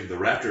this game, the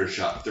Raptors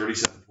shot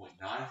 37.9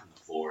 from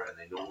the floor, and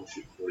they normally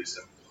shoot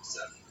 47.7.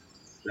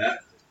 That.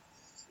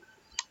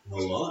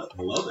 Hello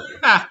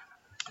there.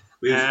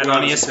 We have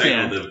on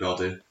technical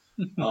difficulty.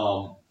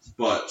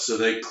 But so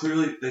they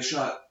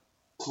shot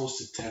close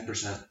to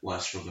 10%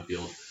 less from the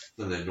field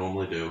than they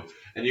normally do,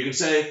 and you can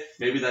say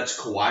maybe that's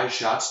Kawhi's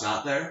shots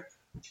not there,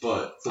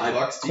 but I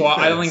don't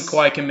think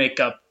Kawhi can make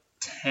up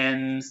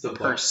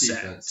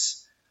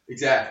 10%.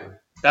 Exactly.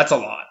 That's a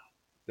lot.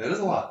 That is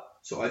a lot.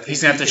 So I think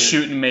he's gonna have to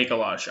shoot and make a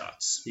lot of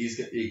shots.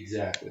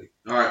 Exactly.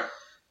 All right,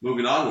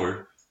 moving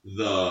onward.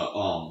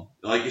 The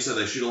like you said,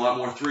 they shoot a lot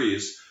more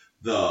threes.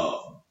 The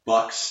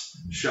Bucks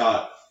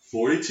shot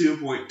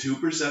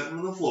 42.2%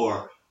 from the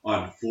floor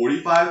on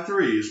 45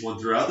 threes, when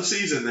throughout the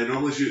season they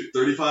normally shoot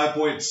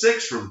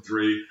 35.6 from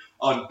three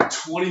on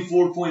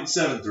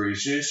 24.7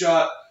 threes. They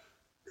shot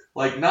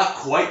not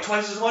quite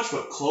twice as much,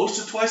 but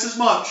close to twice as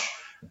much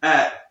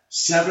at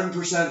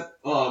 7%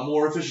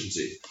 more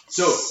efficiency.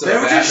 So they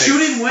were just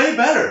shooting way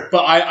better.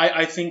 But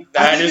I think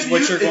that is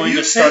what you're going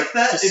to start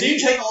to see. If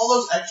you take all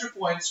those extra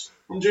points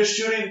from just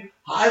shooting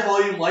high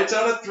volume lights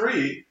out at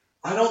three,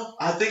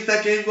 I think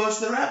that game goes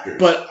to the Raptors.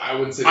 But I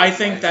wouldn't say I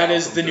think that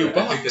is the new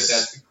Bucks. I think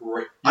that's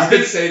great.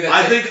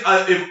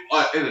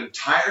 If an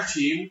entire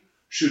team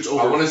shoots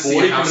over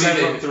 40%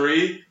 from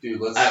three,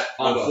 dude,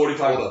 on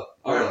 45.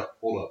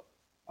 Hold up.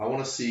 I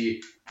want to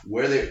see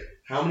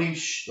how many.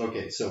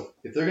 Okay, so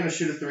if they're going to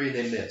shoot a three and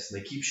they miss, and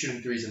they keep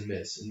shooting threes and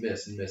miss,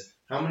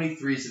 how many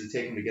threes did it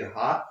take them to get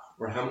hot,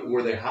 or how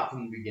were they hot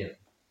from the beginning?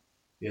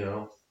 You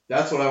know,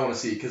 that's what I want to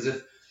see. Because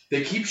if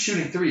they keep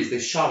shooting threes, they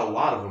shot a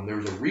lot of them. There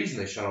was a reason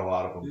they shot a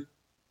lot of them,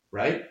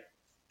 right?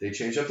 They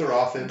changed up their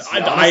offense.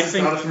 I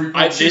think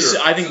this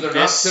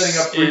not setting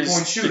up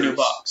 3-point shooters the new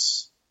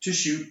Bucks to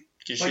shoot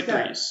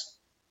threes.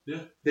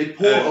 Yeah, they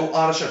pull a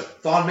lot of shots.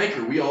 Thon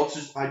Maker,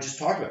 I just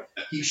talked about.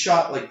 He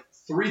shot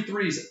 3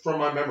 threes from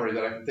my memory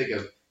that I can think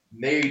of.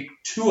 Made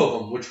 2 of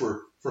them, which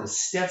were from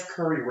Steph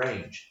Curry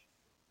range.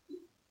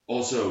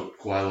 Also,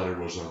 Kawhi Leonard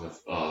was on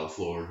the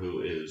floor,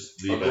 who is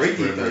the best great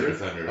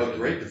defender. A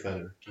great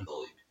defender in the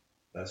league.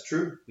 That's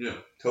true. Yeah,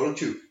 totally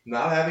true.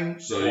 Not having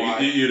so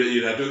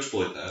you'd have to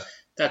exploit that.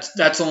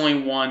 That's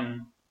only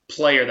one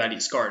player that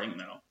he's guarding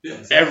though. Yeah,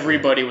 exactly.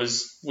 Everybody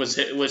was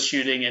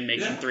shooting and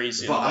making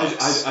threes.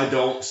 But I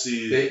don't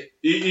see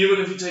even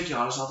if you take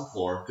Giannis off the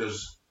floor,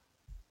 because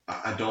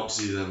I don't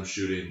see them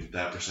shooting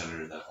that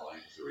percentage of that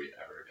volume three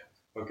ever again.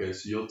 Okay,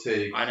 so you'll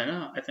take. I don't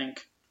know. I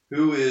think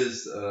who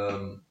is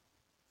the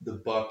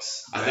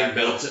Bucks? I think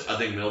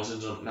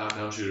Middleton's a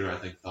knockdown shooter. I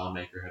think Thon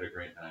Maker had a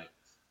great night.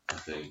 I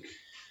think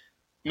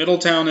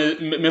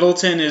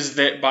Middleton is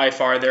by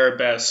far their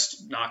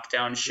best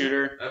knockdown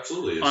shooter.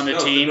 Absolutely on the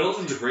team.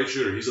 Middleton's a great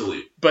shooter. He's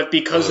elite. But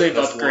because they've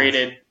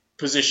upgraded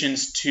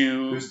positions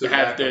to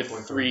have the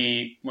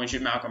three, when you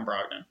shoot Malcolm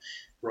Brogdon.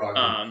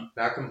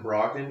 Malcolm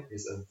Brogdon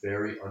is a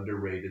very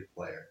underrated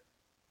player.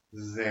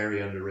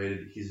 Very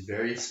underrated. He's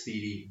very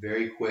speedy,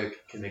 very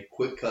quick, can make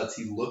quick cuts.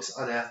 He looks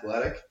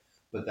unathletic,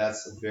 but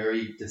that's a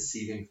very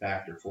deceiving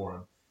factor for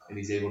him. And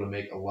he's able to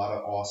make a lot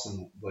of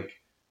awesome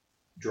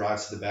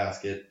drives to the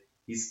basket.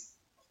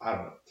 I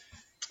don't know.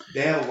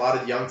 They have a lot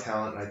of young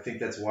talent, and I think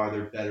that's why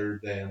they're better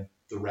than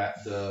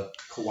the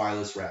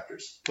Kawhi-less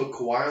Raptors. Put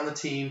Kawhi on the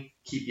team,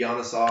 keep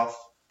Giannis off.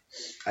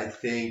 I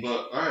think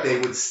they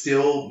would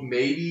still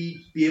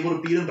maybe be able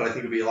to beat them, but I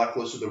think it would be a lot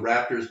closer. The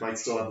Raptors might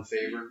still have the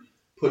favor.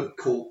 Put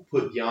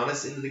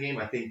Giannis into the game.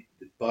 I think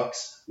the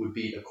Bucks would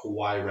beat a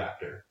Kawhi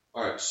Raptor.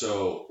 All right,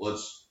 so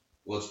let's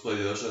play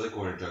the other side of the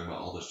coin. Talking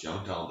about all this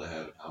young talent they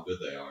have and how good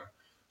they are.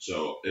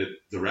 So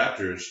the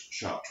Raptors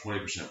shot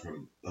 20%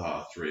 from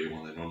 3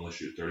 when they normally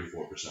shoot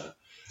 34%.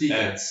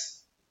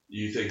 Defense. And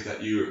you think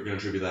that you're going to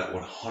attribute that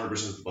 100%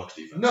 to the Bucks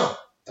defense? No.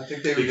 I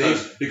think they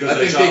because they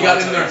shot got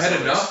one in their time head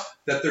against enough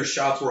that their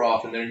shots were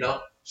off, and they're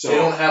not. So They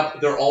don't have.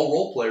 They're all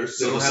role players.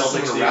 So they don't have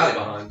someone to rally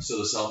behind. So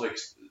the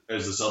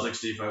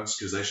Celtics defense,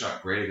 because they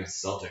shot great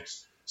against the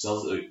Celtics.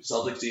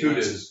 Celtics defense. Who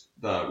did?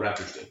 The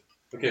Raptors did.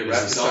 Okay, Is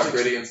Raptors the shot Celtics-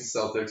 great against the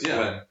Celtics.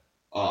 Yeah.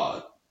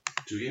 When?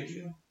 2 games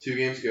ago. 2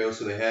 games ago,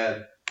 so they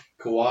had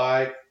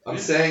Kawhi. I'm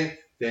Yeah. saying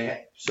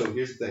so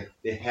here's the thing: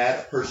 they had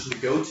a person to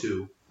go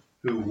to,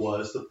 who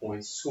was the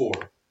points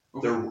scorer.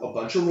 Okay. They're a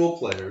bunch of role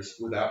players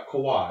without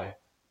Kawhi.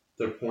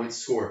 They're points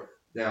scorer.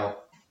 Now,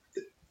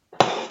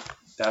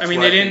 that's I mean,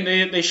 what they think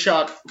didn't. They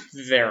shot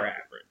their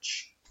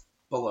average.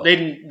 below. They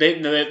didn't.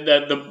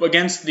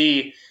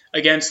 The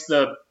against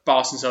the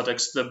Boston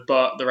Celtics, the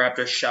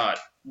Raptors shot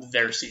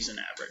their season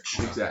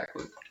average.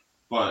 Exactly.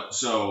 But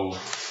so,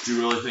 do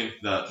you really think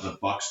that the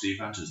Bucks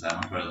defense is that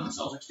much better than the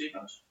Celtics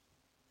defense?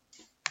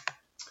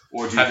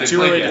 Or do you Have they think,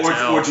 played really yet? to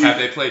tell. or do you, Have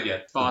they played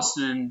yet?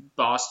 Boston,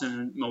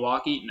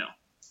 Milwaukee,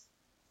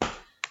 no,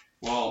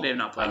 well, they have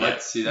not played I'd yet. like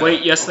to see that.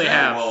 Wait, yes, they Okay,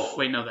 have. well-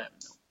 Wait, no, they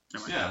haven't. No.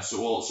 Never mind. yeah.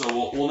 So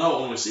we'll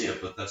know when we see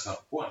it, but that's not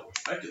the point. We're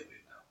speculating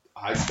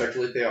now. I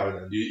speculate they are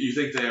then. You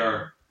think they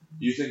are?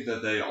 You think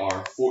that they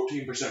are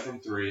 14% from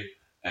 3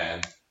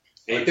 and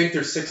I think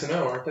they're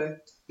 6-0, aren't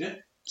they?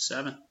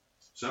 7.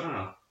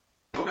 7-0.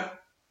 Okay.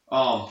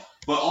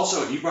 But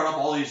also you brought up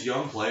all these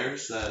young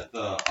players that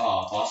the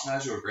Boston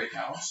has who are great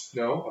talents.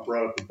 No, I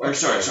brought up the Or Bucks.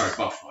 sorry,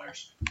 Bucks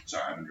players.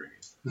 Sorry, I've been drinking.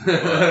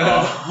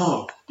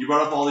 But, you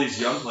brought up all these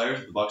young players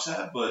that the Bucks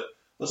have, but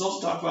let's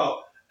also talk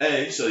about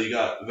so you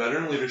got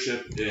veteran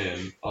leadership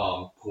in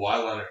Kyle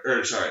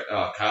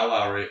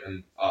Lowry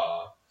and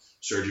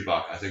Serge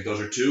Ibaka. I think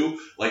those are 2,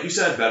 like you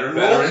said, veteran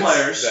role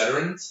players.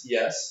 Veterans,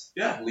 yes.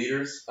 Yeah.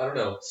 Leaders, I don't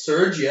know.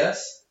 Serge,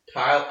 yes.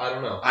 Kyle, I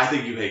don't know. I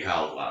think you hate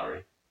Kyle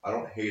Lowry. I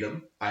don't hate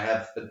him. I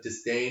have a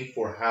disdain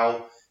for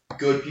how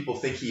good people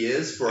think he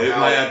is, for It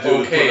how might have to do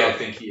with okay put I up-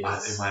 think he It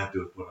is. might have to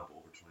have put up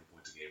over 20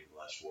 points a game for the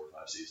last 4 or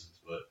 5 seasons,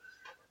 but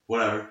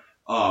whatever.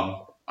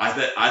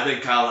 I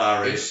think Kyle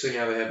Lowry. Interesting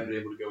how they haven't been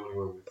able to go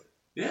anywhere with it.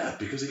 Yeah,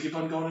 because they keep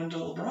on going into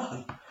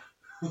LeBron.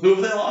 Who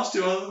have they lost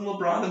to other than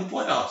LeBron in the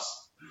playoffs?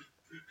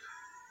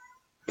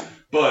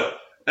 But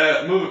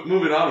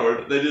moving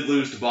onward, they did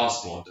lose to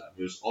Boston one time.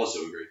 It was also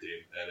a great team,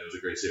 and it was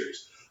a great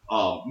series.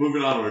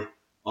 Moving onward,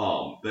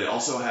 they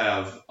also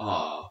have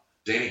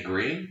Danny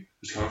Green,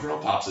 who's coming from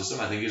a pop system.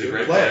 I think he's a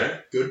great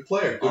player. Good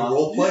player. Good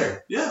role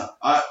player. Yeah,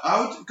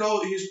 I would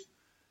go.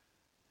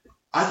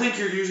 I think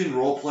you're using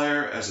role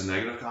player as a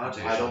negative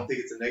connotation. I don't think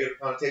it's a negative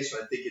connotation.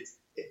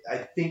 I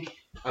think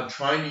I'm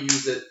trying to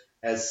use it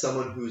as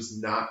someone who's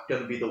not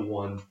going to be the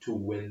one to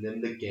win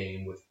them the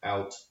game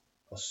without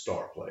a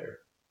star player.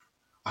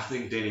 I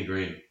think Danny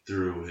Green,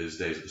 through his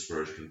days at the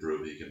Spurs, can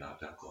prove he can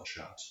knock down clutch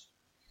shots.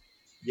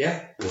 Yeah,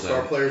 the Well, star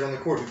then- players on the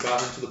court who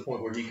got him to the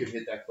point where he could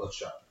hit that clutch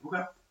shot.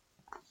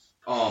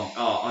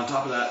 On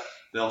top of that,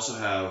 they also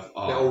have.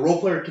 Now, a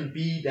role player can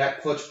be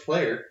that clutch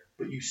player,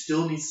 but you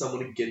still need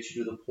someone to get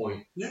you to the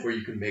point Yeah. where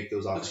you can make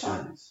those That's fine.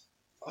 opportunities.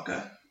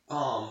 Okay.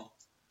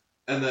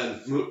 And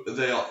then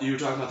you were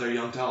talking about their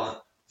young talent.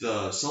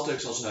 The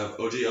Celtics also have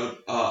OG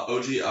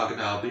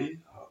Anunoby,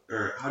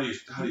 or how do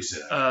you say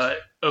that?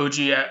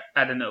 OG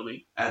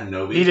Anunoby.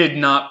 Anunoby. He did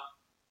not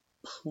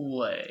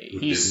play. Who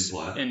He's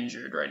didn't play.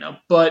 injured right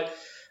now. But,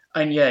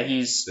 and yeah,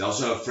 he's They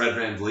also have Fred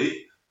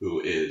VanVleet,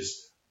 who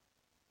is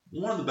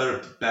one of the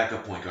better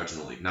backup point guards in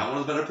the league. Not one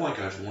of the better point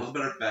guards, but one of the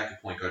better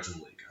backup point guards in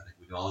the league. I think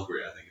we can all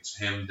agree. I think it's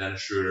him,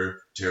 Dennis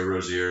Schroeder, Terry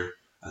Rozier.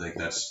 I think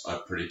that's a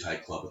pretty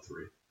tight club of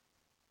 3.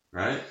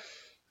 Right?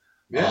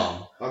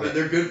 Yeah. I mean,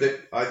 they're good.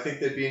 I think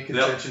they'd be in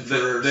contention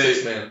for they-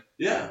 6-man.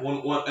 Yeah.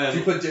 One, Did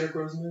you put Derrick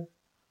Rose in there?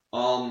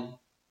 I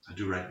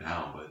do right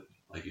now, but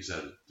like you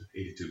said,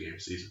 82 game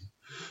season.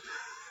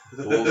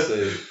 We'll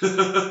see.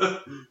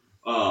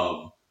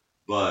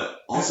 But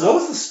also What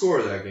was the score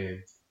of that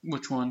game?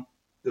 which one?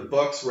 The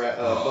Bucks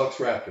Raptors.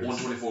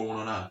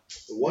 124-109.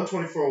 The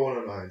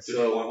 124-109. So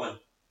 51 win.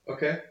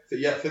 okay, so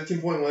yeah,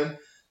 15-point win.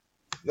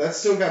 That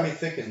still got me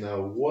thinking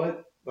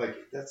though.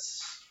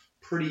 That's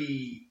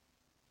pretty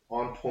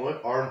on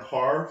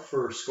par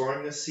for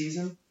scoring this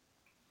season.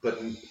 But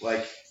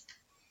like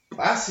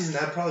last season,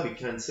 that'd probably be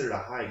considered a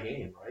high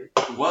game, right?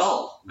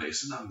 Well,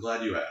 Mason, I'm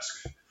glad you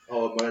asked.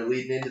 Oh, am I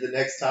leading into the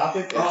next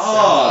topic? That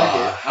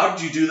sounds How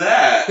did you do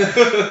that?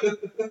 like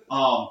it.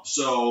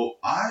 So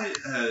I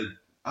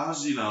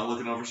was,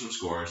 looking over some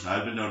scores, and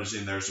I've been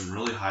noticing there's some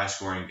really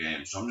high-scoring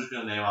games. So I'm just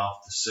gonna name off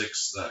the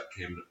 6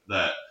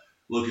 that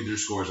looking through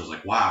scores, I was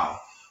like, wow.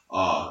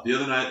 The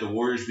other night, the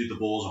Warriors beat the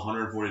Bulls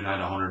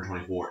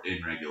 149-124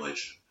 in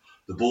regulation.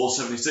 The Bulls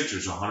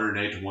 76ers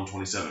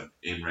 108-127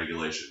 in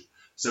regulation.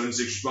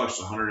 76ers Bucks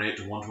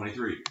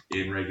 108-123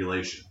 in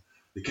regulation.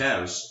 The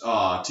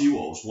Cavs,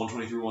 T-Wolves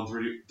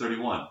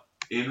 123-131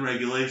 in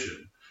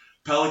regulation.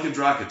 Pelicans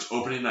Rockets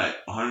opening night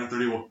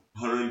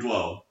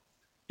 131-112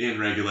 in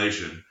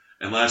regulation.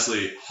 And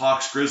lastly,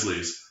 Hawks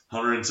Grizzlies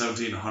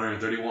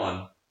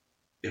 117-131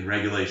 in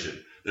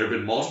regulation. There have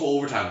been multiple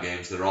overtime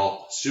games that are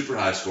all super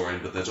high scoring,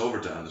 but that's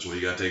overtime. That's what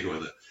you got to take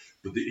with it.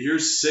 But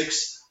here's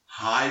 6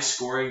 high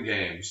scoring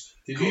games.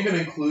 Did you even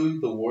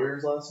include the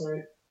Warriors last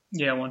night?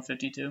 Yeah,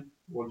 152.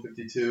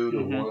 152 to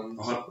Mhm.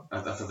 1.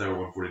 I thought they were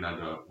 149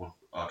 to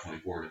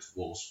 124 against the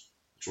Wolves.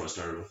 That's what I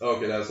started with.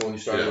 Okay, that's the one you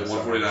started Yeah, with.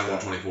 149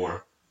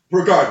 124.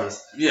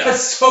 Regardless. Yeah.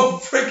 That's so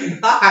freaking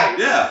high.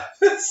 Yeah.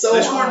 That's so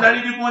They scored high.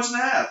 92 points and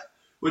a half,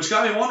 which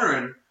got me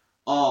wondering,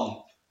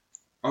 are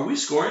we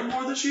scoring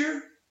more this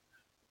year?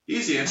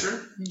 Easy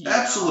answer. Yeah.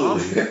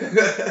 Absolutely.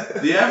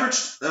 The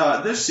average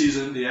this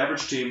season, the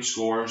average team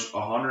scores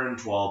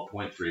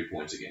 112.3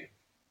 points a game.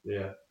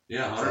 Yeah.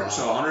 Yeah, That's a lot.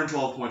 so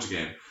 112 points a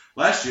game.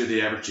 Last year,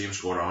 the average team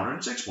scored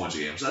 106 points a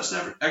game. So that's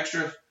an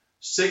extra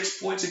 6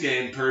 points a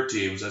game per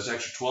team. So that's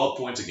extra 12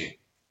 points a game.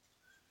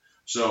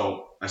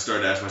 So I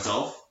started to ask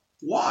myself,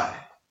 why?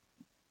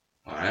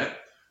 All right.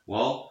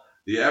 Well,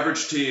 the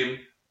average team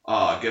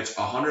gets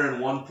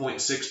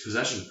 101.6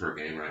 possessions per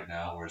game right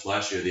now, whereas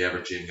last year the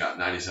average team got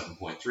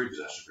 97.3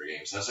 possessions per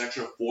game. So that's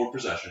extra 4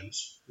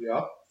 possessions.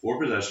 Yeah. 4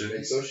 possessions.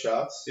 Make those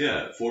shots.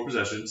 Yeah, 4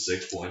 possessions,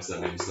 6 points.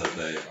 That means that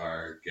they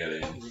are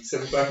getting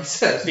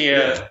 75%.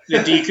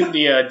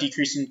 The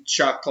decrease in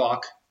shot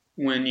clock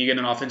when you get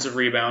an offensive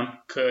rebound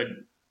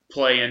could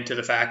play into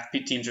the fact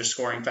that teams are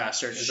scoring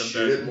faster because of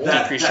Shoot it the more.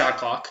 decreased shot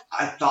clock.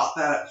 I thought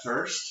that at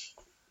first.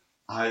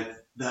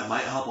 That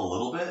might help a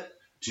little bit.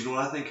 Do you know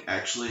what I think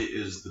actually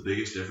is the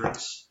biggest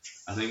difference?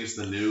 I think it's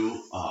the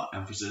new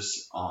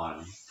emphasis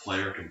on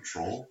player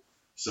control.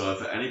 So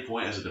if at any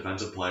point as a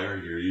defensive player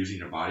you're using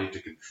your body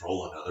to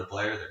control another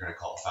player, they're going to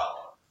call a foul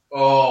on.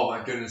 Oh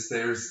my goodness,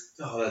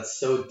 that's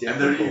so And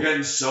difficult. you're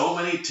getting so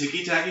many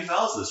ticky-tacky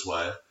fouls this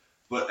way.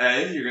 But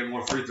A, you're getting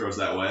more free throws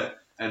that way.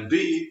 And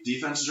B,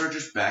 defenses are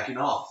just backing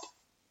off.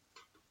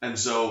 And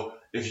so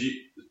if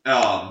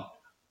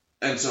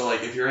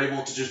you're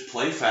able to just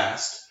play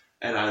fast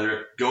and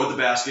either go at the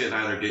basket and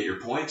either get your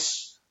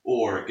points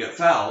or get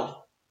fouled,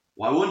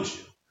 why wouldn't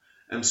you?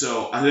 And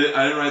so I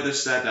didn't write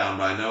this stat down,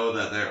 but I know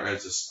that there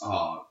is this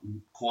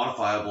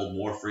quantifiable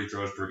more free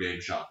throws per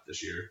game shot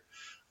this year.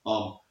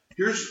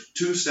 Here's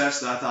 2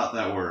 stats that I thought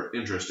that were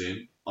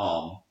interesting.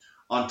 On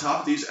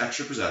top of these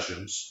extra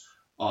possessions,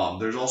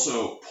 there's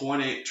also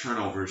 0.8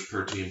 turnovers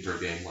per team per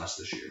game less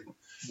this year.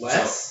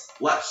 Less?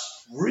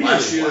 Less. Really?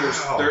 Last year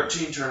Wow. there's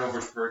 13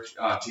 turnovers per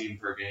team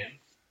per game,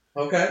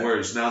 Okay.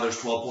 whereas now there's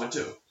 12.2.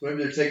 So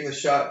maybe they're taking the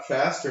shot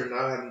faster and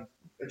not having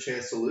a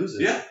chance to lose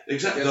it. Yeah,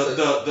 exactly. I guess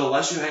The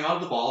less you hang on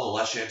to the ball, the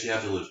less chance you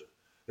have to lose it.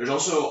 There's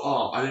also,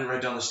 I didn't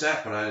write down the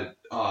stat, but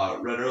I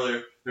read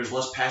earlier, there's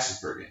less passes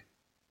per game.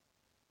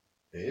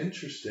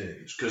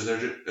 Interesting. Because they're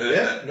just,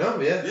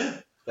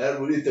 Yeah. That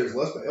would if there's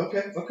less.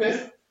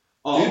 Okay.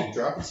 Dude,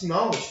 dropping some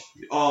knowledge.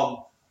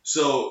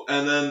 So,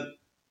 and then,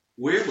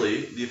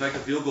 weirdly, the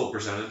effective field goal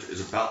percentage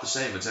is about the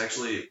same. It's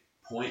actually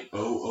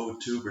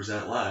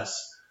 0.002%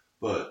 less,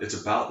 but it's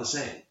about the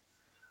same.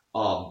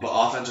 But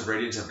offensive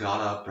ratings have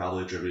gone up,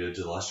 probably attributed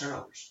to the less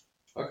turnovers.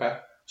 Okay.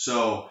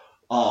 So,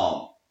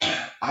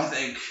 I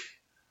think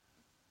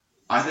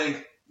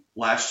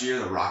last year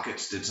the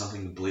Rockets did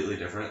something completely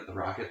different. The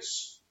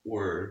Rockets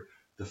were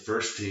the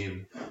first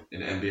team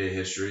in NBA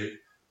history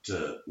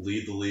to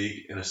lead the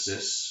league in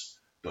assists,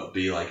 but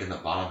be like in the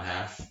bottom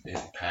half in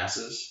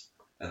passes.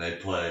 And they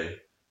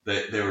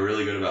were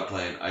really good about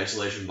playing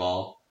isolation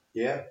ball.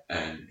 Yeah.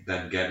 And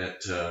then getting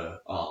it to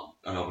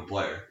an open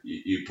player.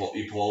 You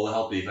pull the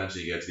help defense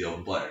and you get to the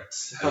open player.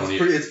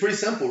 It's pretty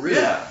simple, really.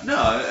 Yeah,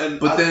 no,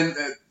 But then,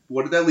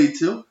 what did that lead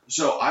to?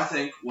 So I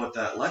think what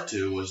that led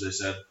to was they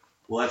said,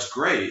 well, that's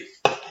great,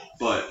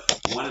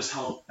 but when is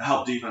help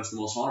defense the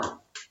most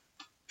vulnerable?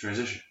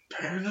 Transition.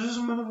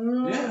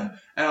 Yeah.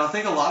 And I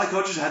think a lot of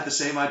coaches had the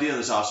same idea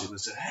this offseason. They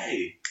said,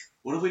 hey,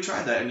 what if we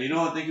tried that? And you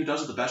know what I think who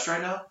does it the best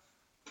right now?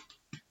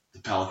 The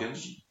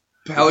Pelicans.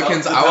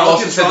 Pelicans. The I would also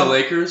Pelicans say the run-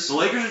 Lakers. The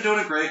Lakers are doing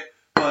it great,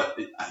 but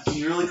can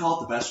you really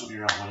call it the best when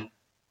you're not winning?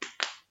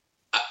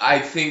 I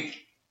think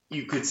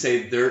you could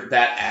say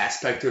that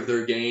aspect of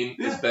their game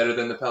is better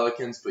than the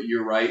Pelicans, but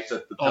you're right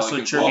that the Also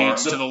Pelicans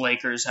attributes are. to the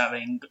Lakers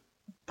having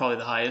probably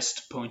the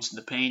highest points in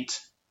the paint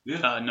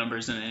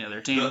numbers than any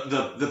other team.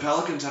 The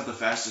Pelicans have the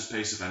fastest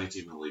pace of any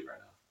team in the league right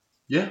now.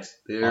 Yeah,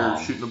 they're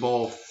shooting the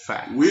ball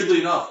fast. Weirdly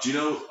enough, do you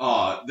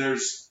know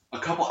there's a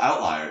couple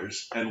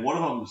outliers, and one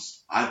of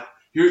them's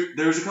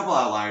there's a couple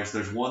outliers.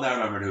 There's one that I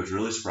remembered who was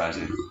really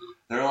surprising.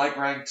 They're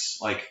ranked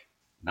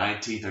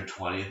 19th or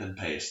 20th in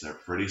pace. They're a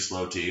pretty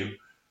slow team,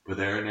 but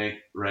they're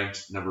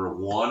ranked number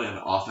 1 in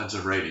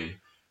offensive rating,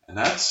 and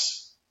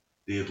that's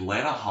the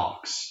Atlanta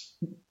Hawks.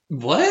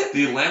 What?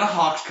 The Atlanta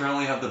Hawks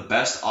currently have the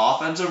best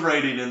offensive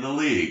rating in the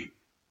league.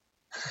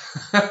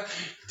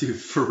 Dude,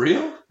 for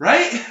real?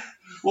 Right?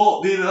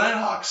 Well, the Atlanta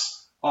Hawks.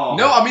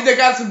 No, I mean they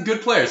got some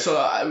good players. So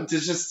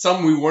there's just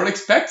some we weren't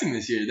expecting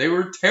this year. They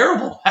were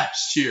terrible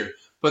last year,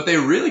 but they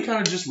really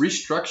kind of just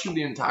restructured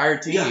the entire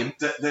team.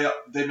 Yeah,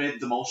 they made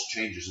the most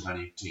changes of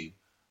any team.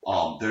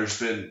 There's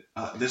been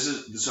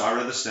so I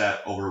read the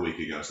stat over a week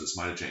ago, so this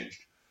might have changed.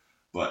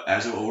 But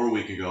as of over a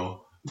week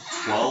ago,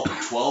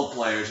 12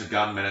 players have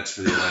gotten minutes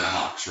for the Atlanta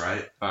Hawks,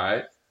 right? All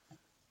right.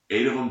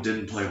 8 of them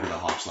didn't play for the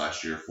Hawks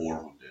last year. 4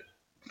 of them did.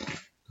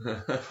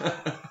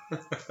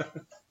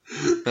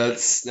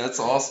 That's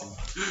awesome.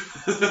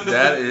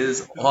 That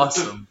is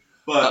awesome.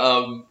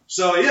 But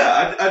so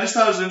yeah, I just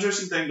thought it was an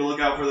interesting thing to look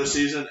out for this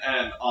season.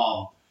 And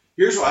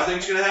here's what I think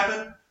is going to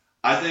happen.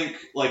 I think,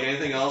 like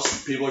anything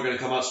else, people are going to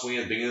come out swinging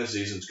at the beginning of the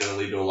season. It's going to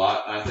lead to a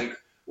lot. And I think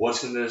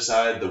what's going to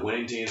decide the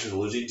winning teams from the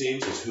losing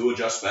teams is who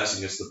adjusts best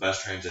and gets the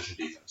best transition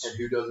defense. And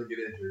who doesn't get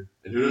injured.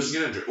 And who doesn't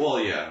get injured.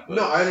 Well, yeah. But,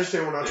 No, I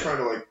understand we're not trying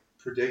to like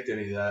predict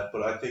any of that,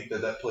 but I think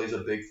that plays a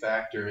big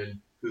factor in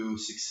who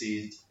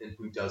succeeds and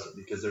who doesn't,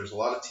 because there's a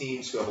lot of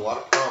teams who have a lot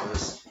of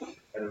promise,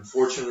 and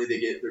unfortunately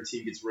their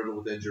team gets riddled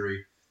with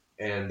injury,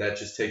 and that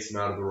just takes them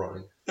out of the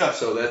running. Yeah.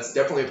 So that's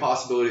definitely a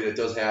possibility that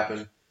does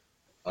happen.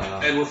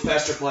 and with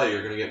faster play,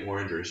 you're going to get more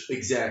injuries.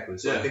 Exactly.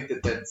 So Yeah. I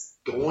think that's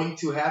going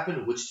to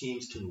happen. Which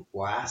teams can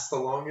last the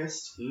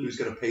longest? Mhm. Who's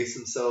going to pace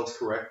themselves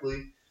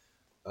correctly?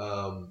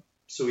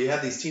 So we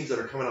have these teams that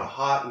are coming out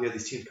hot. We have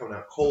these teams coming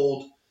out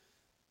cold.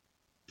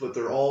 But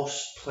they're all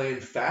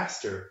playing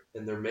faster,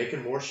 and they're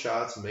making more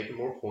shots and making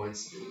more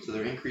points. So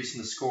they're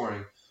increasing the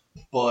scoring.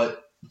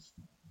 But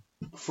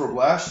for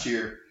last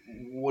year,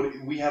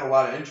 we had a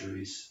lot of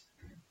injuries.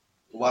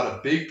 A lot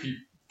of big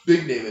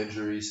name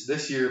injuries.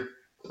 This year,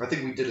 I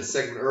think we did a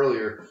segment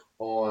earlier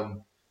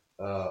on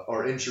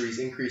our injuries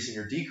increasing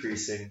or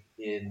decreasing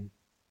in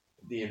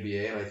the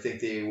NBA, and I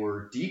think they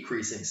were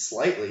decreasing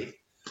slightly.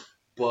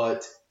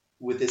 But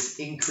with this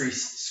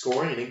increased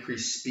scoring and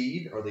increased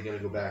speed, are they going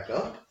to go back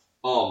up?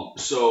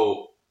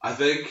 So I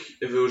think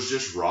if it was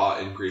just raw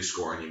increased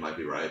scoring, you might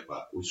be right,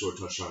 but we sort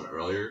of touched on it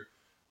earlier.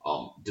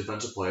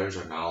 Defensive players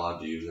are not allowed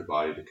to use their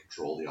body to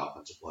control the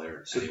offensive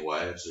player in any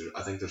way. So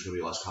I think there's going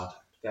to be less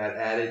contact. That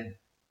added,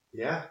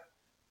 yeah,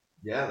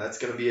 that's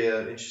going to be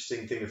an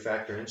interesting thing to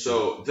factor in.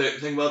 So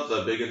think about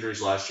the big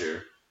injuries last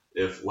year.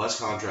 If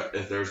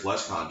there's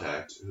less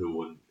contact, who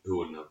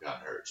wouldn't have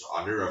gotten hurt? So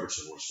Andre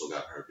Robertson would have still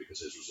gotten hurt because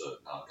his was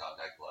a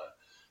non-contact play.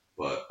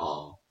 But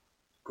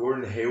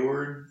Gordon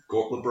Hayward,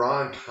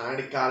 LeBron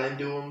kind of got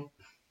into him.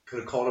 Could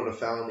have called it a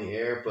foul in the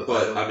air, but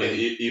I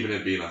mean, even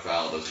it being a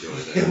foul doesn't do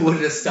anything. it would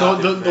have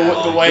stopped.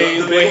 The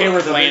way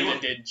Hayward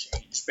landed did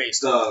change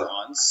based on The-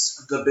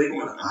 LeBron's. The big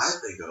one performance.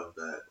 I think of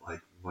that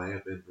might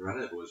have been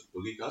prevented was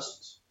Boogie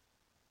Cousins.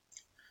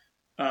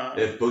 Uh,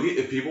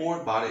 If people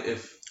weren't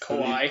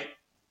Kawhi.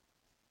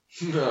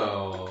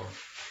 No.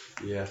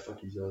 Yeah,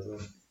 fuck you, Zaza.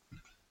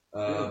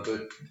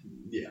 But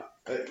yeah,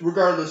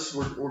 regardless,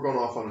 we're going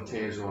off on a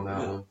tangent on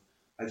that one.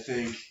 I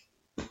think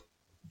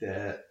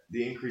that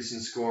the increase in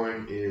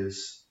scoring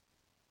it's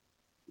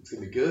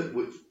gonna be good.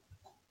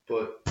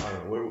 But I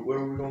don't know where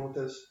are we going with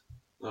this?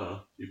 I don't know.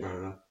 You brought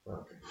it up.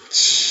 Okay.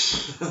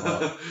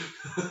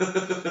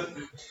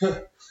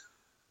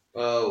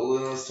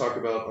 Well, let's talk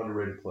about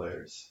underrated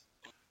players.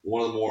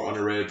 One of the more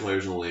underrated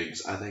players in the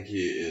leagues. I think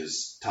he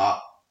is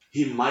top.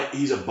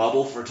 He's a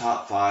bubble for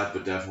top 5,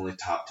 but definitely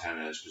top 10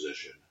 in his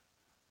position.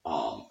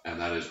 And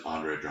that is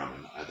Andre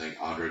Drummond. I think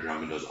Andre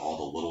Drummond does all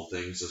the little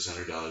things the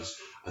center does.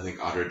 I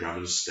think Andre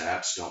Drummond's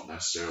stats don't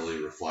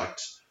necessarily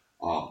reflect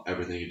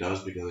everything he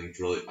does because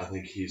I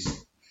think he's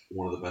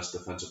one of the best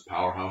defensive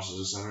powerhouses as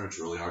a center. It's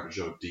really hard to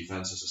show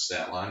defense as a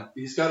stat line.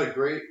 He's got a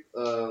great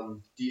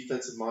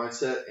defensive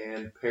mindset,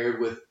 and paired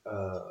with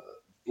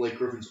Blake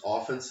Griffin's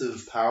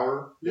offensive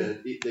power, they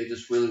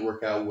just really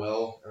work out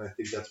well, and I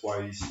think that's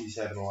why he's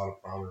having a lot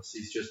of promise.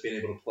 He's just being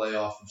able to play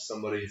off of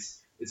somebody.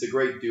 It's a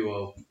great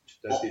duo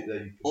that you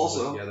can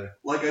Also, put together.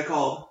 like I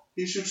called,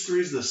 he shoots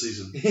threes this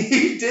season.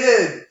 He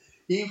did.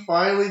 He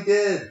finally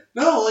did.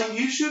 No,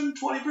 he's shooting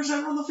 20%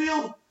 from the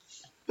field.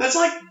 That's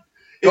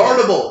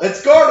Guardable.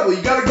 It's guardable.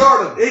 You got to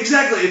guard him.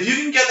 Exactly. If you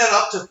can get that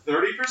up to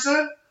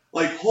 30%,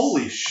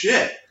 holy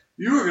shit,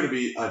 you are going to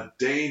be a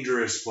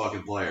dangerous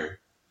fucking player.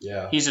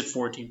 Yeah. He's at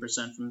 14%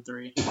 from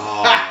 3.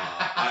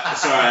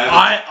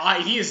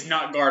 Sorry. He is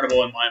not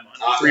guardable in my mind.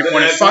 Uh, 3-point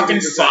that's fucking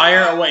 14%.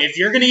 fire away. If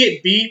you're gonna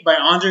get beat by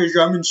Andre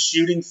Drummond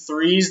shooting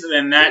threes,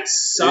 then that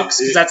sucks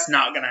because that's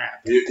not gonna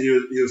happen. He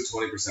was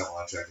 20%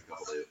 when I checked a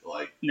couple days.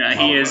 No,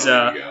 he is.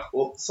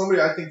 Well,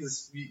 somebody I think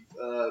has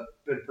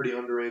been pretty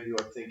underrated, who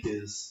I think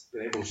has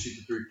been able to shoot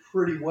the three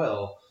pretty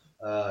well,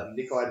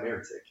 Nikolai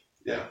Mirotic.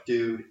 Yeah. That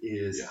dude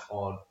is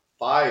on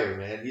fire,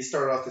 man. He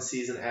started off the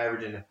season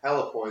averaging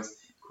hella points,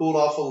 cooled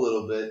off a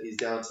little bit. He's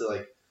down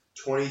to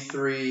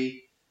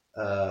 23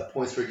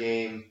 points per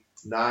game,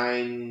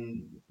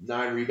 9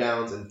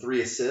 rebounds, and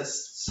 3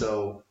 assists.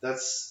 So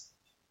that's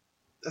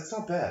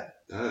not bad.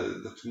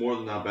 That's more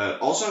than not bad.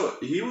 Also,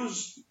 he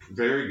was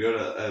very good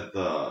at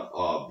the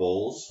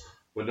Bulls,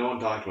 but no one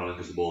talked about him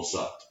because the Bulls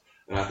sucked.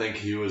 And I think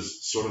he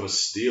was sort of a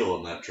steal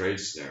in that trade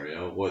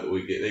scenario.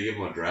 They gave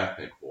him a draft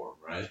pick for him,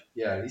 right?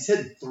 Yeah, he's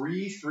hitting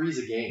 3 threes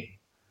a game.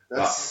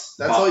 That's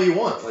all you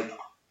want.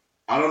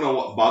 I don't know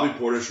what Bobby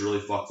Portis really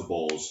fucked the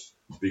Bulls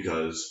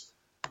because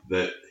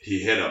that he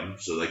hit them,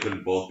 so they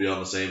couldn't both be on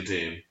the same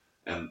team,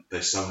 and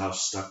they somehow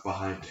stuck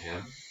behind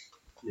him.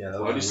 Yeah.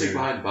 Why did you stick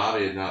behind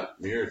Bobby and not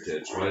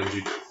Mirotic? Why did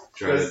you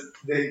try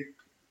to?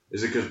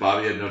 Is it because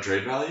Bobby had no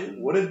trade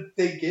value? What did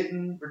they get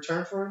in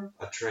return for him?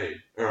 A trade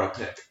or a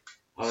pick.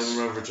 I don't even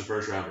remember if it's a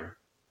first rounder.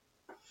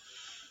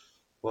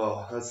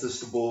 Well, that's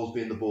just the Bulls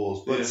being the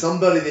Bulls. But Yeah.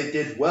 somebody that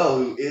did well,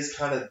 who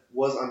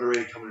was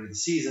underrated coming into the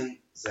season,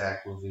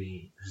 Zach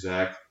LaVine.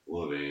 Zach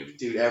LaVine.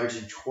 Dude,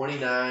 averaging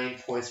 29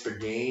 points per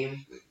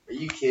game. Are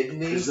you kidding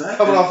me? Is that-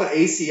 coming off an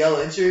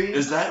ACL injury?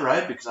 Is that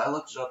right? Because I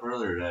looked it up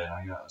earlier today and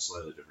I got a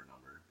slightly different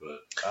number. But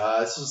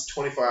This was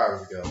 24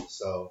 hours ago,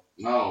 so.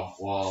 oh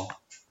well,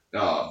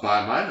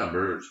 by my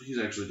numbers, he's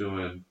actually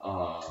doing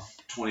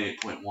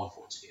 28.1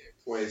 points a game.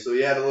 20. So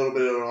he had a little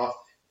bit of an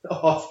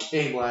off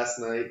game last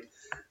night.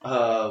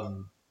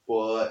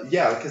 Well,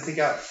 yeah, because they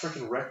got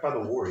freaking wrecked by the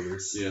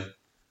Warriors. Yeah.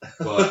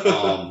 But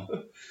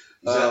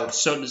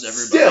So does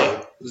everybody.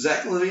 Still,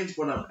 Zach LaVine's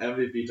putting up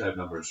MVP type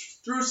numbers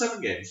through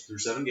 7 games.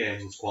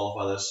 Let's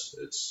qualify this.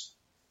 It's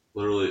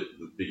literally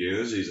the beginning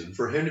of the season.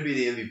 for him to be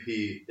the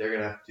MVP, they're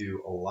going to have to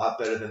do a lot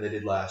better than they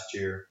did last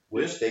year,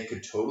 which they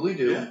could totally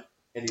do. Yeah.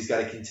 And he's got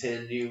to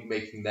continue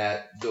making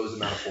those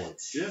amount of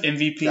points. Yeah.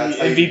 MVP That's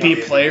how you become the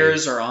MVP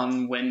players are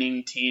on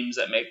winning teams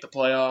that make the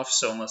playoffs.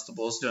 So unless the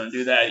Bulls don't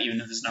do that, even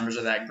if his numbers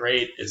are that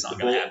great, it's not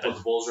going to happen. But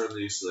the Bulls are in the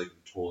East, so they can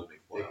totally make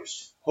They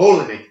playoffs.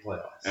 Totally make the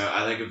playoffs. And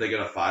I think if they get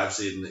a 5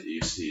 seed in the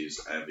East, he's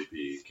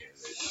MVP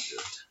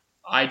candidate.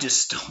 I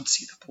just don't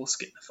see the Bulls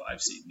getting a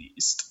 5 seed in the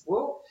East.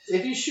 Well,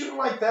 if he's shooting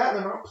like that,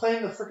 they're not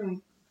playing the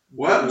freaking.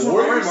 What happens when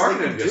Warriors, Lauri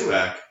they Markkanen can gets do it.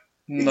 back?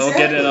 They'll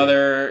get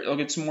Exactly. they'll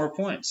get some more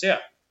points, yeah.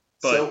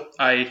 But So,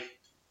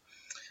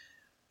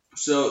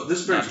 So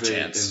this brings Not a me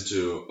chance.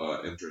 into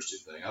an interesting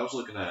thing. I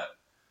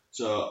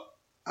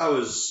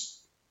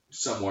was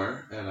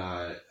somewhere and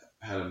I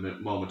had a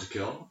moment to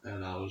kill,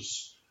 and I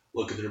was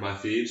looking through my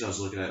feeds. I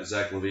was looking at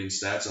Zach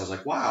LaVine's stats. I was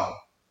like, wow,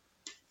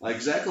 like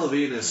Zach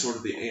LaVine is sort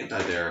of the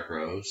anti-Derrick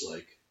Rose.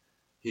 Like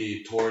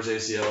he tore his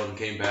ACL and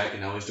came back,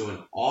 and now he's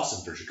doing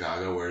awesome for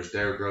Chicago, whereas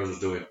Derrick Rose was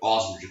doing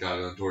awesome for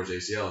Chicago and tore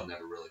his ACL and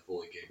never really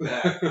fully came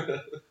back.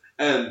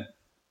 And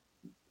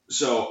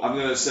so I'm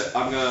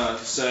gonna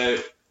say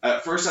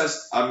at first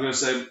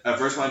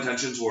my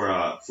intentions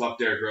were fuck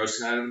Derrick Rose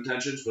kind of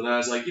intentions, but then I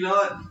was like, you know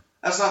what?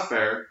 That's not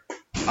fair.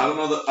 I don't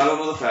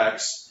know the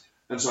facts,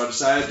 and so I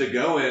decided to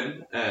go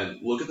in and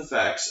look at the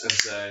facts and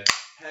say,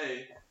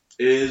 hey,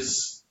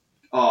 is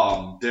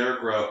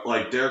Derrick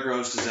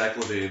Rose to Zach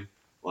LaVine?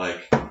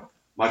 Like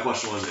my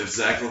question was, if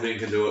Zach LaVine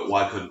can do it,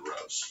 why couldn't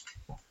Rose?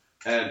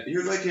 And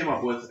here's what I came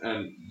up with,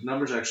 and the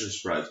numbers actually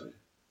surprised me.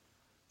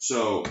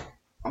 So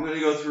I'm gonna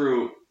go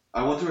through.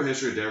 I went through a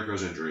history of Derrick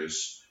Rose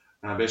injuries,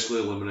 and I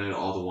basically eliminated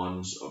all the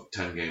ones of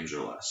 10 games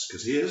or less,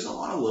 because he has a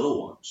lot of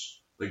little ones.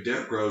 Like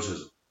Derrick Rose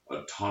has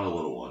a ton of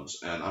little ones,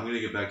 and I'm gonna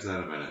get back to that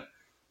in a minute.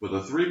 But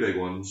the 3 big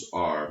ones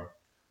are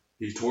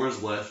he tore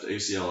his left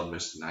ACL and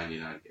missed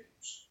 99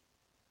 games.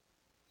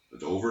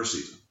 That's over a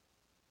season.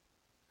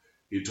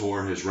 He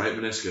tore his right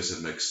meniscus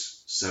and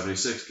missed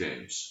 76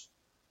 games.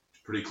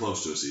 Pretty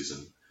close to a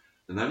season.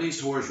 And then he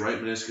tore his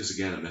right meniscus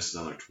again and missed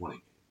another 20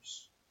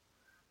 games.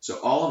 So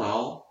all in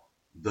all,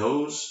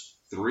 those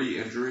 3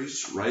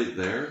 injuries right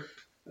there,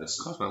 that's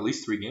Cost him at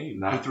least 3 games,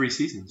 Not- 3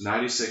 seasons.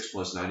 96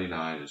 plus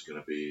 99 is going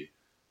to be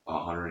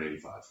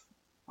 185.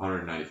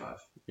 195.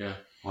 Yeah.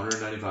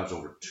 195 is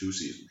over 2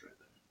 seasons right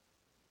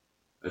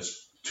there.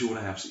 That's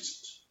 2.5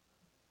 seasons.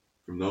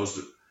 From those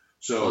two.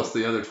 So, Plus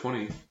the other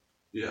 20.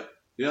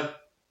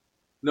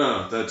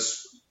 no,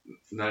 that's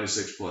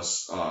 96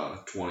 plus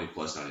 20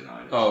 plus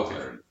 99. Oh, okay.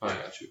 100. I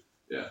got you.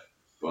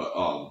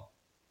 But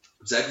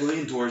Zach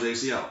LaVine tore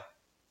his ACL.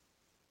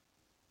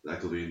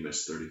 Zach LaVine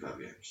missed 35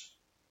 games.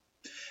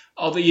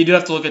 Although you do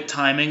have to look at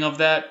timing of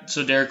that.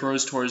 So Derrick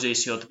Rose tore his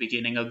ACL at the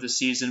beginning of the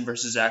season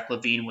versus Zach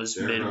LaVine was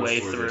Derrick midway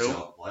Rose tore his through. ACL in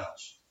the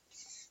playoffs.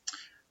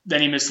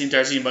 Then he missed the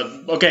entire season.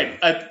 But okay,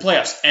 at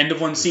playoffs, end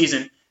of one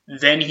season.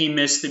 Then he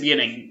missed the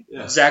beginning.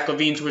 Yeah. Zach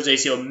LaVine tore his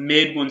ACL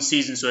mid one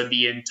season, so it'd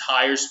be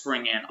entire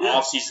spring and Yeah.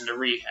 off season to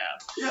rehab.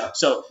 Yeah.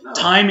 So No.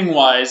 timing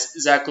wise,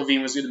 Zach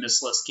LaVine was going to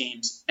miss less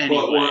games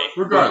anyway.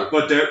 Regardless.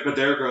 But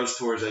Derrick Rose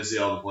tore his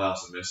ACL in the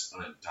playoffs and missed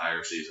an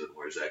entire season,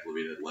 where Zach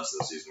LaVine had less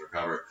than a season to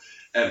recover.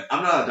 And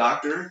I'm not a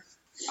doctor.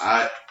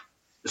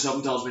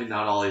 Something tells me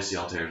not all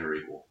ACL tears are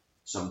equal.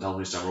 Some tell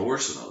me some are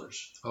worse than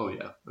others. Oh,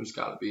 yeah. There's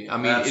got to be. I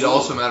mean, it Absolutely.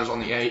 also matters on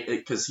the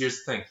because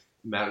here's the thing. It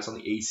matters on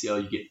the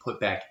ACL you get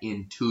put back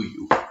into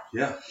you.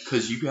 Yeah.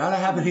 Because you got to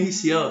have an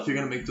ACL if you're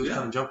going to make those Yeah.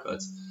 kind of jump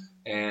cuts.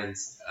 And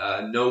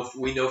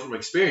we know from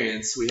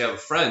experience, we have a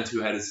friend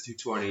who had his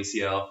torn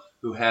ACL,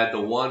 who had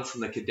the one from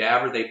the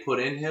cadaver they put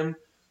in him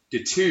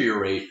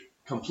deteriorate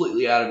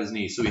completely out of his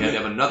knee. So he had to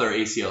have another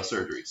ACL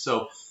surgery.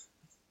 So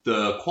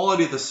the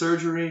quality of the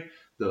surgery,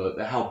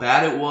 the how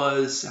bad it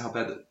was,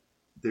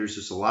 there's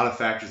just a lot of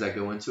factors that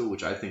go into it,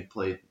 which I think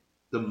played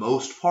the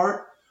most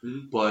part.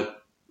 Mhm.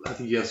 But I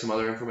think you have some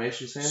other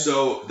information, Sam?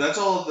 So that's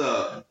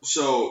all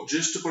so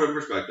just to put it in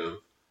perspective,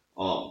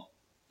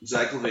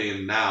 Zach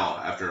LaVine now,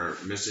 after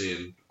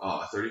missing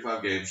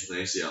 35 games with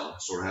an ACL,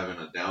 sort of having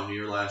a down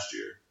year last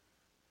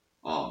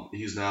year,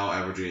 he's now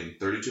averaging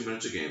 32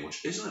 minutes a game,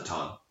 which isn't a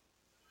ton,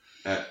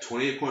 at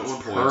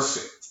 28.1 points,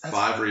 Perfect.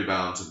 5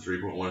 rebounds, and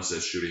 3.1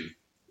 assists, shooting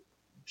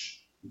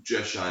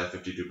just shy of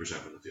 52%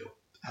 from the field.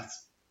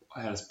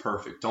 That is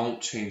perfect.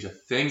 Don't change a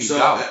thing. You So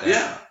got with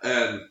that.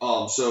 yeah,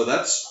 and so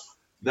that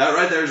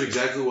right there is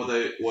exactly what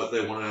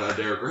they wanted out of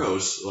Derrick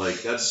Rose.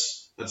 Like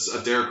that's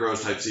a Derrick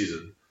Rose type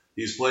season.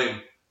 He's playing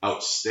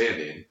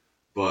outstanding,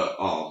 but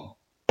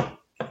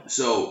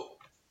so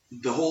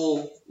the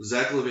whole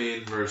Zach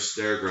LaVine versus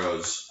Derrick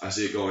Rose, I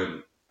see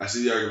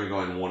the argument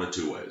going one of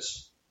two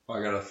ways.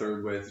 I got a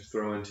third way to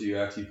throw into you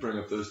after you bring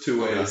up those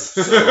two ways.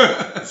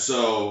 Okay.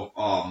 So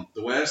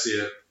the way I see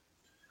it,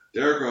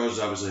 Derrick Rose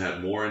obviously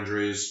had more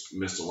injuries,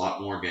 missed a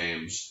lot more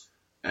games,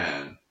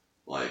 and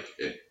like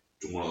it's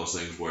one of those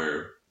things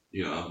where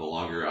the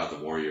longer you're out, the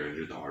more you're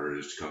injured, the harder it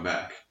is to come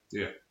back.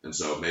 Yeah. And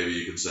so maybe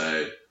you can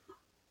say,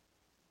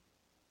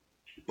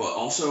 but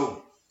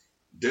also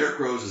Derrick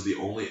Rose is the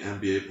only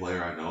NBA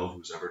player I know of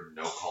who's ever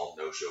no-called,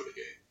 no-showed a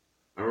game.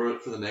 Remember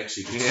for the Knicks,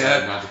 he just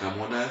decided not to come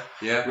one day?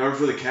 Yeah. Remember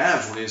for the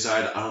Cavs when he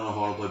decided, I don't know if I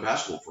want to play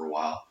basketball for a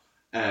while.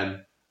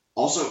 And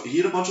also, he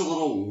had a bunch of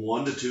little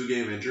 1 to 2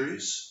 game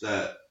injuries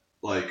that,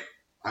 like,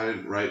 I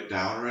didn't write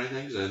down or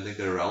anything because I didn't think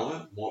they were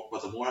relevant.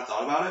 But the more I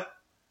thought about it,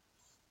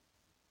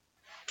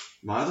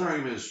 my other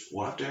argument is,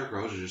 what if Derrick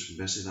Rose is just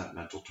missing that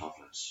mental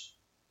toughness?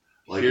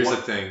 Like, here's the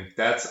thing.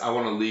 I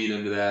want to lead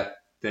into that.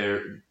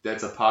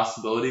 That's a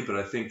possibility, but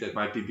I think that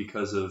might be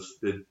because of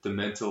the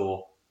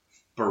mental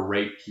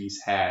berate he's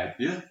had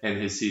in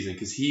his season,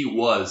 because he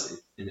was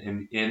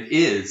and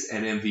is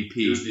an MVP.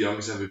 He was the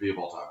youngest MVP of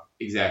all time.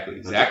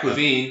 Exactly. Zach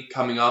LaVine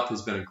coming up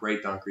has been a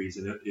great dunker. He's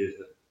a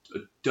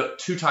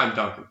two-time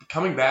dunker.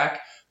 Coming back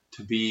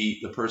to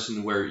be the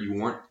person where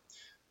Derrick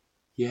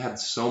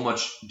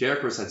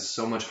Rose had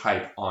so much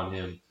hype on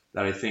him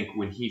that I think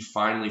when he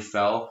finally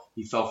fell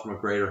from a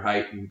greater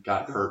height and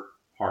got hurt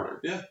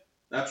harder. Yeah,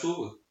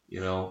 absolutely.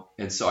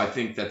 And so I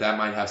think that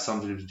might have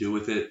something to do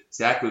with it.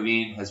 Zach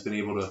LaVine has been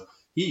able to.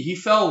 He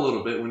fell a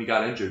little bit when he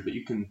got injured, but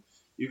you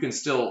can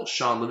still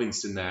Sean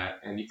Livingston that,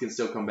 and you can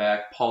still come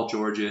back, Paul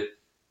George it,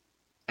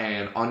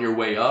 and on your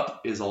way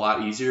up is a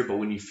lot easier. But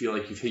when you feel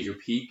like you've hit your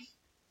peak,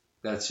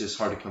 that's just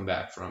hard to come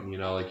back from.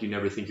 Like you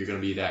never think you're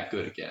going to be that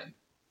good again.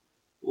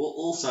 Well,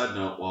 little side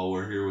note while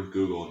we're here with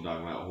Google and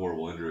talking about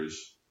horrible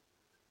injuries.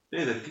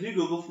 Nathan, can you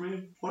Google for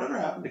me whatever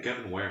happened to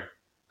Kevin Ware?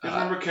 You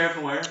remember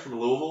Kevin Ware from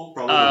Louisville?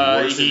 Probably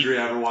the worst injury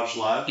I ever watched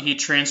live. He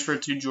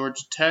transferred to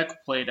Georgia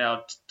Tech, played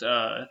out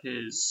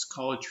his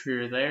college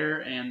career there,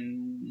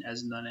 and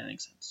hasn't done anything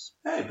since.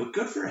 Hey, but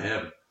good for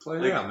him. Play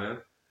it out, man.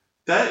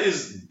 That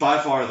is by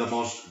far the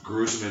most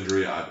gruesome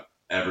injury I've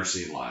ever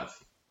seen live.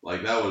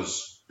 Like, that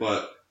was...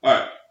 But, all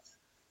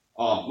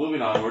right.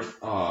 Moving onward.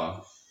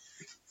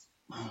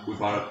 We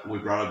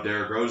brought up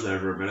Derrick Rose there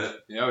for a minute.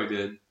 Yeah, we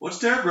did. What's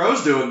Derrick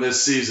Rose doing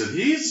this season?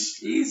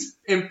 He's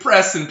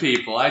impressing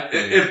people, I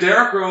think. If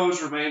Derrick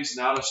Rose remains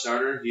not a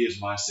starter, he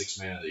is my 6th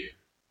man of the year.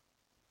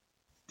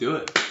 Do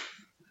it.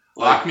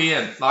 Lock me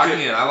in.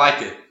 I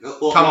like it.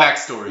 Comeback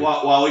story.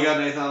 While we got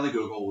Nathan on the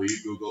Google,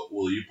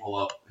 will you pull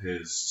up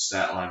his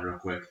stat line real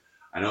quick?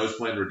 I know he's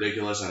playing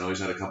ridiculous. I know he's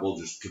had a couple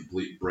of just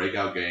complete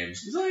breakout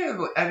games.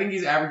 I think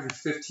he's averaging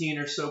 15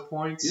 or so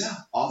points. Yeah,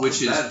 off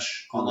the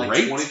bench on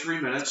like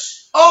 23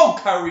 minutes. Oh,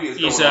 Kyrie is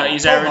He's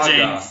he's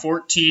averaging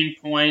 14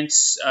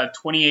 points,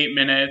 28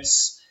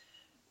 minutes.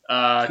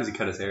 Because he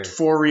cut his hair.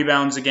 4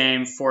 rebounds a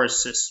game, 4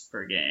 assists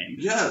per game.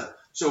 Yeah,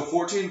 so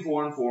 14,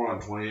 4, and 4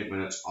 on 28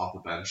 minutes off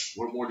the bench.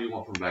 What more do you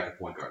want from a backup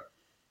point guard?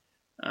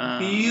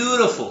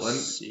 Beautiful.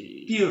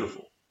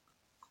 Beautiful.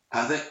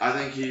 I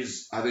think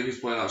he's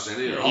playing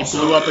outstanding. He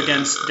blew up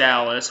against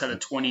Dallas, had a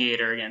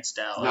 28er against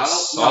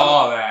Dallas.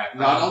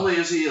 Not only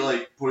is he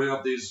like putting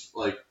up these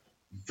like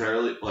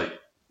fairly like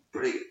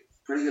pretty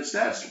good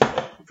stats,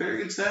 very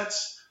good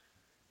stats,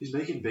 he's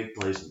making big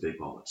plays in big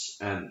moments.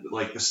 And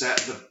like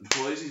the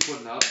plays he's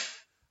putting up,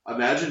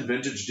 imagine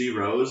vintage D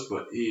Rose,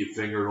 but he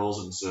finger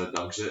rolls instead of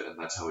dunks it, and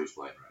that's how he's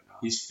playing right now.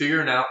 He's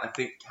figuring out, I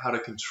think, how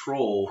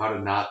to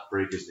not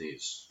break his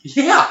knees.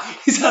 Yeah,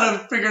 he's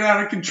figuring out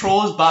how to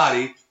control his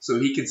body so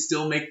he can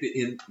still make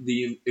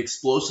the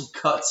explosive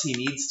cuts he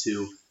needs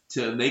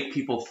to make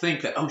people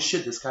think that, oh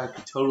shit, this guy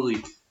could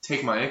totally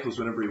take my ankles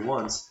whenever he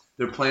wants.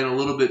 They're playing a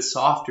little bit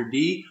softer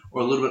D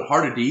or a little bit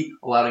harder D,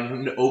 allowing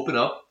him to open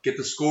up, get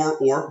the score,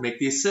 or make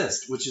the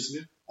assist, which is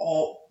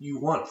all you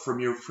want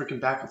from your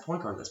freaking backup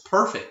point guard. That's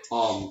perfect.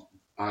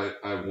 I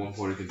have one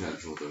point of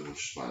contention with him,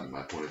 which is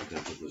my point of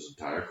contention with his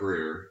entire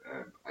career,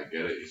 and I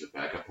get it. He's a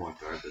backup point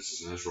guard. This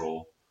isn't his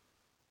role.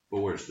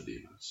 But where's the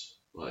defense?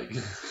 Like,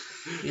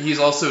 he's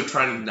also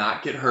trying to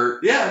not get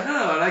hurt. Yeah,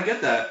 no, and I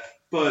get that.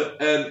 But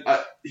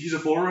he's a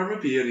former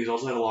MVP, and he's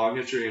also had a long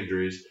history of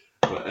injuries.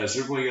 But at a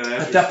certain point,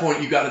 at that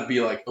point, you got to be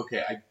like,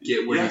 okay, I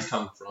get where he's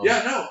coming from.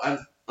 Yeah, no,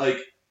 I'm like.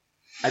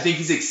 I think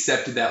he's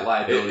accepted that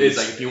liability. It's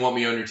like, if you want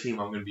me on your team,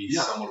 I'm going to be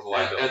somewhat of a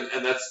liability.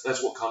 And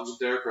that's what comes with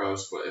Derrick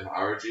Rose. But if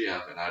I were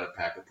GM and I had a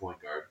backup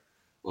point guard,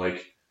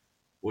 like,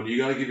 when you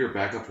got to give your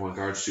backup point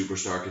guard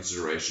superstar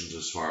considerations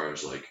as far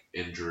as, like,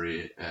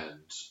 injury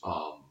and,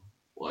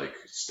 like,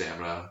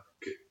 stamina,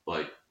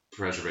 like,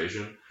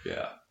 preservation.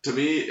 Yeah. To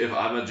me, if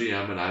I'm a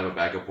GM and I have a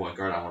backup point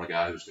guard, I want a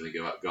guy who's going to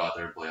go out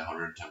there and play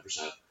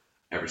 110%.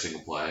 every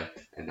single play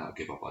and not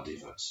give up on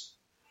defense.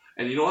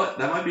 And you know what?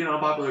 That might be an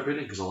unpopular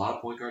opinion because a lot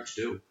of point guards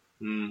do.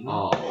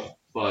 Mm-hmm.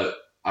 But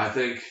I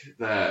think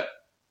that,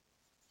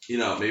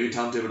 maybe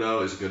Tom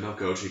Thibodeau is a good enough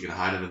coach. He can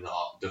hide him in the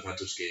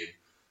defensive scheme.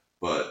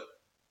 But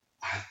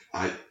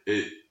I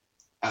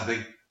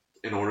think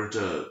in order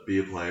to be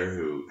a player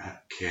who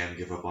can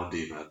give up on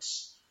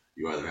defense,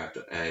 you either have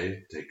to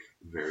A, take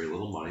very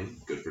little money,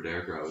 good for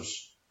Derrick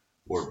Rose,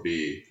 or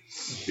B,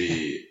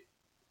 be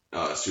a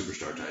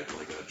superstar type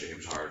like a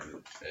James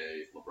Harden,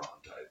 a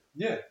LeBron type.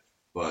 Yeah.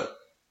 But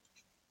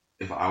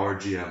if I were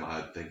GM,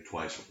 I'd think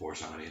twice before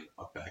signing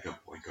a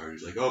backup point guard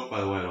who's like, oh,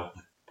 by the way, I don't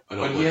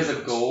But he has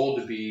a goal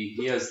to be.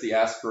 He has the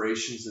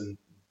aspirations and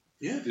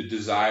the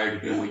desire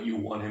to be what you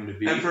want him to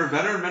be. And for a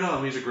veteran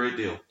minimum, he's a great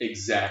deal.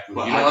 Exactly.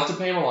 But you don't have to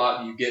pay him a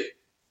lot. You get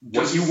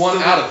what you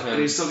want out of him.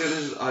 And he's still getting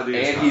his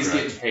ideas. And he's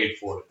getting paid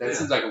for it. That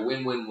seems like a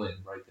win-win-win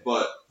right there.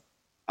 But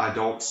I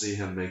don't see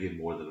him making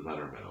more than a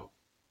veteran minimum.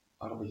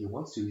 I don't think he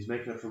wants to. He's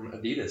making it from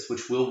Adidas,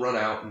 which will run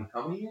out in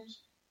how many years?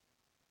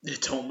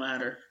 It don't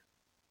matter.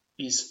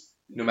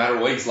 No matter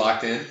what, he's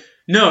locked in.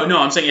 No,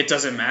 I'm saying it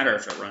doesn't matter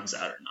if it runs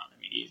out or not. I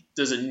mean, he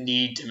doesn't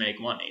need to make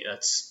money.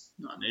 That's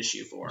not an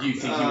issue for him. Do you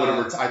think he would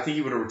have? I think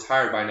he would have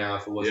retired by now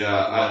if it wasn't.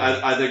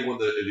 I think when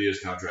the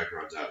Adidas contract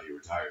runs out, he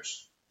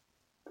retires.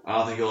 I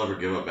don't think he'll ever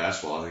give up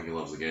basketball. I think he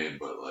loves the game,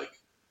 but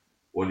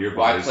when your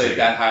body's taking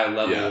that high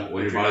level,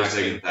 when your body's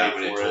taking that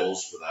many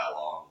tolls for that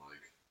long,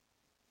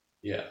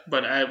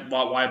 But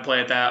why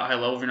play at that high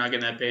level if you're not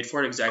getting that paid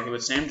for it? Exactly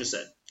what Sam just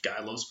said. Guy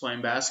loves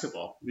playing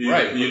basketball.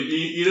 Right.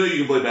 You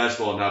can play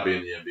basketball and not be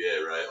in the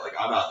NBA, right?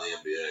 I'm not in the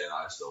NBA and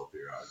I still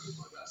figure out how to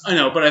play basketball. I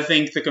know, but I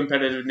think the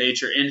competitive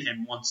nature in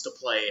him wants to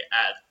play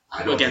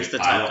against the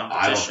top competition.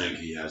 I don't think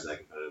he has that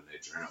competitive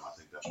nature in him. I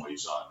think that's why you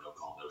saw him no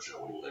call, no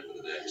show when he played with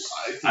the Knicks.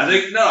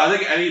 I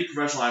think any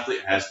professional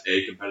athlete has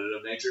a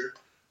competitive nature,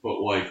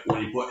 but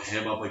when you put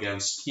him up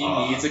against, he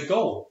needs a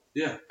goal.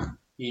 Yeah.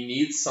 He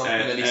needs something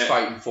that he's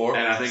fighting for.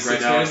 And I think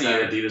right now it's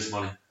that Adidas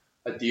money.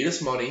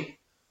 Adidas money.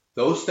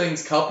 Those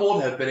things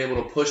coupled have been able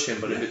to push him,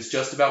 but if it's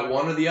just about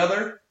one or the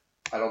other,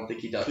 I don't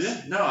think he does.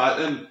 Yeah, no,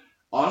 and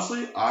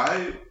honestly,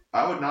 I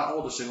would not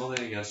hold a single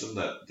thing against him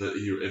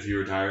if he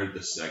retired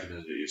the second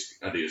his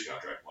Adidas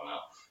contract went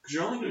out. Because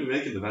you're only going to be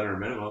making the veteran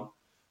minimum.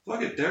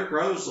 Fuck it, Derrick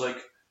Rose,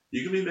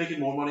 you can be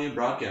making more money in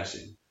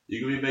broadcasting.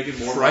 You can be making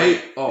more money.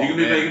 Oh, you can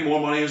be making more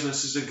money as an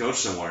assistant coach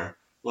somewhere.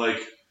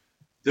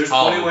 There's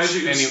plenty of ways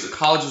you can.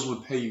 Colleges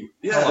would pay you.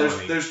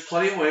 There's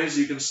plenty of ways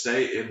you can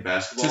stay in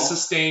basketball to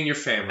sustain your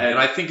family, and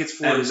I think it's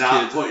for his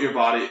not kids. put your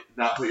body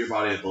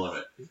at the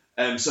limit.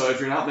 And so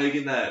if you're not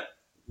making that,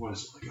 what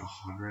is it,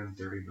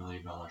 $130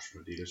 million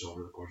from Adidas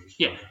over the course of his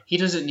contract? He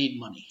doesn't need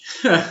money.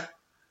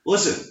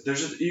 Listen,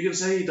 you can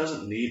say he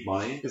doesn't need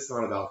money. It's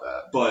not about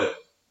that, but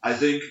I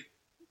think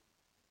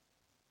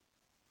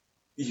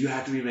you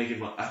have to be making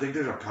money. I think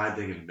there's a pride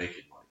thing in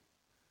making money.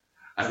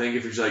 I think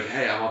if you're just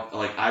hey,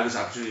 I have this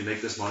opportunity to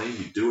make this money,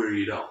 you do it or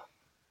you don't.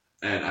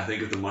 And I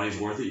think if the money's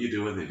worth it, you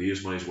do it, and the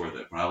Adidas money's worth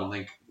it. But I don't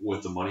think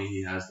with the money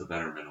he has, the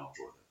better minimum's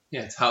worth it.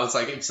 Yeah, it's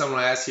like if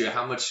someone asks you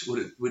how much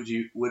would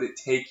it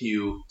take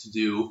you to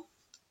do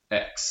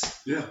X?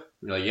 Yeah.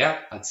 You're like, yeah,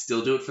 I'd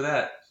still do it for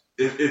that.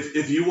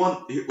 If you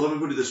won, let me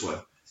put it this way: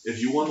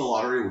 if you won the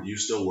lottery, would you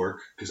still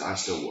work? Because I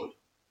still would.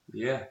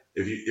 Yeah.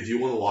 If you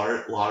won the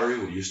lottery,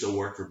 would you still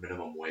work for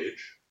minimum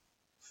wage?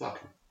 Fuck.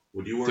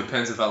 Would you work?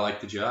 Depends if I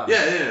like the job.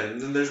 Yeah. And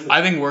then there's.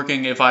 I think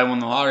working, if I won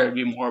the lottery, would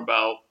be more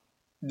about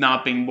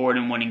not being bored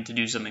and wanting to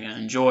do something I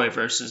enjoy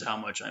versus how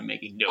much I'm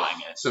making doing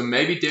it. So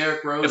maybe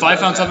Derrick Rose. If I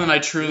found something I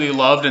truly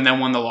loved and then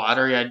won the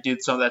lottery, I'd do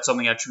that's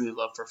something I truly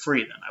love for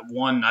free.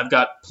 Then I've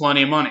got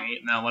plenty of money.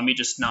 Now let me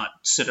just not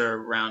sit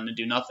around and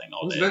do nothing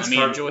all day. Let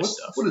me enjoy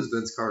stuff. What is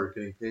Vince Carter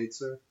getting paid,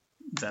 sir?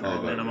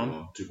 Veteran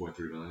minimum.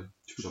 $2.3 million,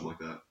 something like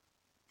that.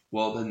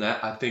 Well, then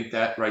I think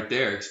that right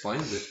there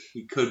explains it.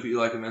 He could be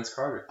like a Vince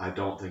Carter. I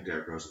don't think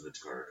Derrick Rose and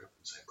Vince Carter come from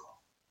the same cloth.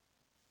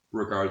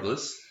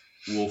 Regardless,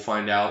 we'll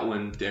find out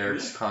when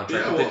Derrick's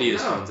contract with Adidas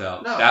comes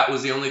out. No. That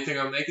was the only thing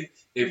I'm making.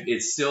 If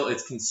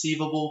it's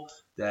conceivable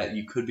that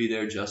you could be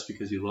there just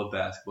because you love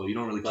basketball. You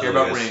don't really care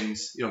about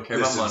rings. You don't care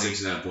about money.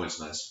 69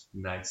 points, nice.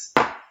 Nice.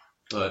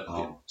 But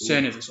so I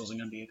knew this wasn't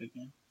going to be a good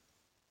game.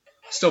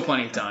 Still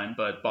plenty of time,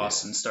 but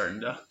Boston's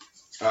starting to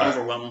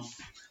overwhelm them.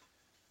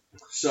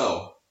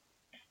 So,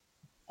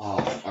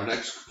 our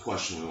next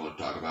question we want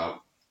to talk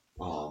about,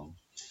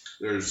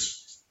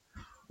 there's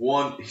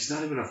one, he's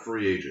not even a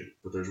free agent,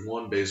 but there's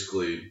one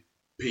basically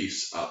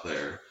piece out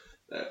there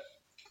that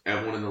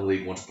everyone in the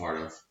league wants a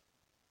part of.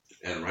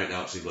 And right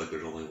now it seems like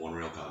there's only one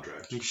real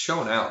contract. He's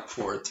showing out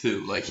for it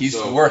too. He's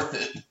worth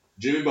it.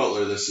 Jimmy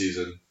Butler this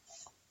season,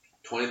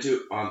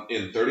 22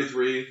 in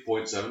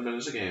 33.7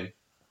 minutes a game,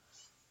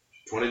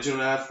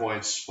 22.5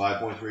 points,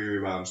 5.3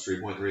 rebounds,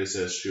 3.3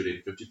 assists,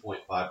 shooting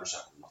 50.5% from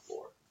the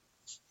floor.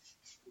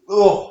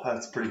 Oh,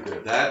 that's pretty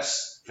good.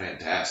 That's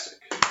fantastic.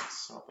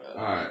 That's not bad.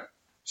 All right.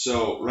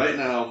 So right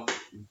now,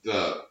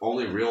 the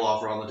only real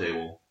offer on the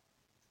table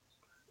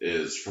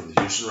is from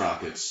the Houston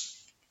Rockets.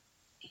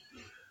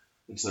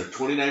 It's their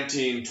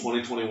 2019,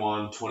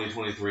 2021,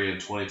 2023, and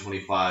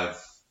 2025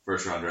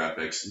 first-round draft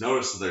picks.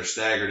 Notice that they're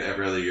staggered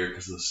every other year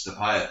because of the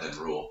Stepayathan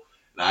rule.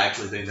 And I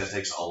actually think that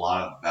takes a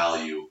lot of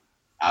value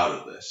out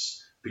of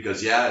this.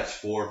 Because, yeah, it's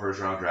 4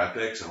 first-round draft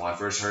picks. And when I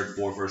first heard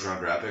 4 first-round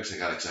draft picks, I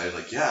got excited.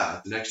 Like, yeah,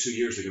 the next 2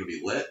 years are going to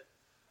be lit.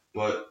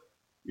 But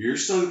you're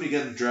still going to be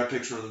getting draft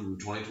picks from them in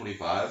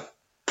 2025.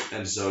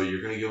 And so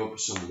you're going to give up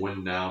some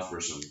win now for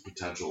some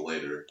potential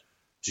later.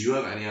 Do you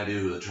have any idea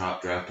who the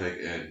top draft pick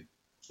in,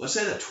 let's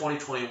say, the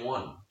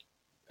 2021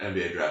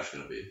 NBA draft is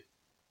going to be?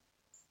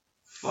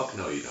 Fuck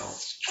no, you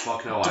don't.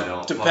 Fuck no, I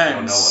don't. Depends. Fuck no, no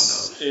one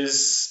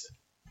knows.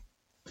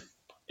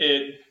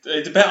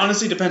 It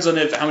honestly depends on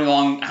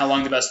how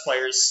long the best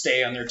players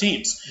stay on their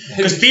teams.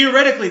 Because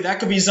theoretically, that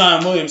could be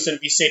Zion Williamson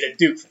if he stayed at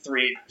Duke for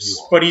 3 years.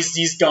 But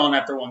he's gone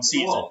after 1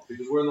 season. Well,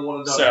 because we're in the one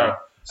and done. So,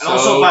 and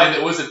also,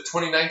 was it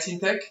 2019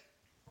 pick?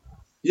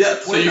 Yeah,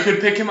 so you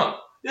could pick him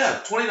up. Yeah,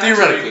 2019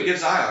 theoretically. You could get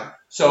Zion.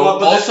 So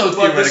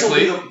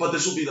theoretically,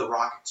 this will be the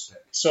Rockets pick.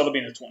 So it'll be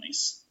in the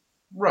 20s.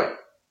 Right.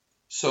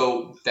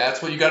 So that's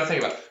what you got to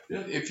think about. Yeah.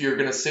 If you're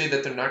going to say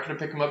that they're not going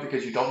to pick him up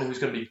because you don't know who's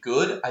going to be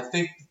good, I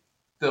think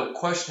the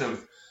question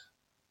of,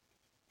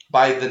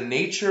 by the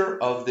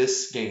nature of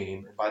this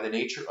game, by the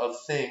nature of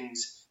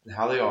things and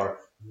how they are,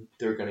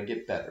 they're going to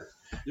get better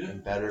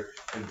and better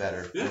and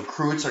better. Yeah.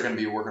 Recruits are going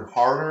to be working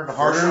harder and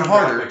harder and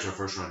harder.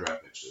 First-round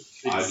draft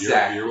picks.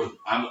 Exactly.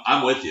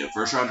 I'm with you.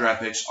 First-round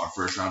draft picks are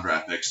first-round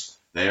draft picks.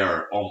 They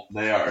are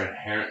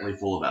inherently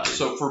full of value.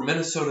 So for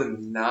Minnesota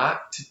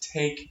not to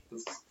take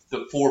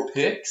the 4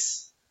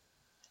 picks,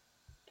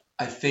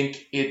 I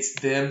think it's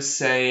them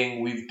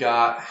saying we've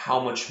got how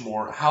much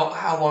more.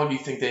 How long do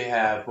you think they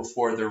have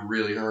before they're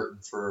really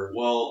hurting for?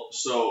 Well,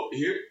 so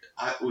here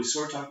we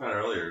sort of talked about it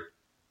earlier.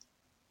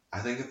 I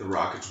think if the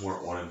Rockets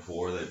weren't 1 and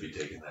 4, they'd be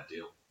taking that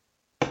deal.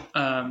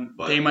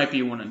 But they might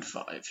be 1 and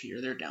 5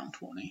 here. They're down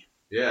 20.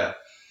 Yeah,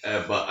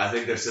 but I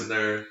think they're sitting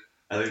there.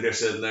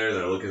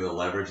 They're looking at the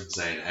leverage and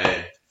saying,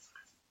 "Hey,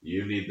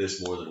 you need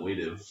this more than we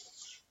do."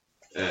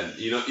 And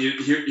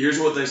here's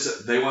what they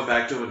said. They went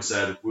back to him and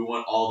said, "We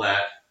want all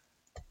that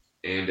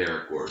and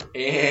Eric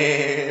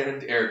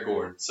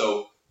Gordon."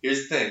 So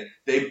here's the thing: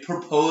 they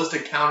proposed a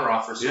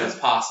counteroffer, so it's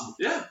possible.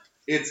 Yeah,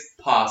 it's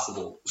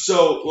possible.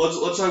 So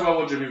let's talk about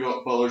what Jimmy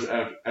Butler's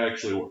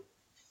actually worth.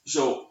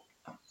 So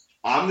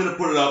I'm gonna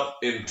put it up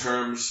in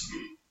terms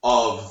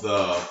of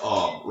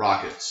the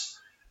Rockets.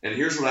 And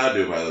here's what I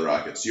do by the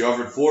Rockets. You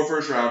offered 4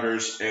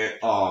 first-rounders, and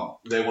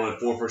they wanted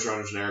 4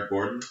 first-rounders and Eric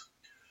Gordon.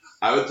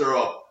 I would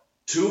throw up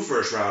 2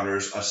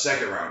 first-rounders, a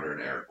second-rounder,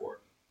 and Eric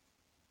Gordon.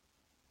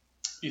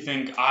 You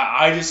think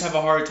I just have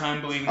a hard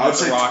time believing that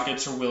the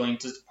Rockets are willing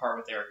to part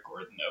with Eric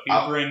Gordon,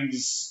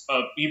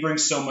 though. He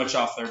brings so much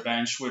off their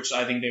bench, which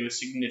I think they would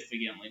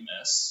significantly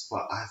miss.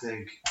 But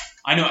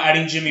I know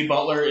adding Jimmy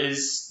Butler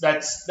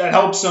that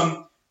helps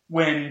them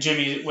when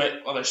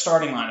their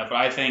starting lineup, but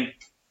I think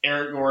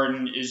Eric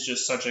Gordon is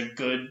just such a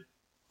good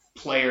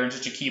player and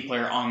such a key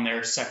player on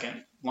their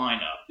second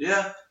lineup.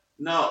 Yeah,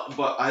 no,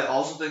 but I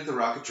also think the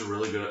Rockets are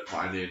really good at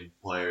finding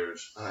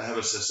players. I have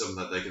a system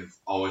that they can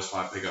always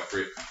pick up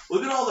free.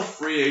 Look at all the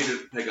free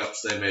agent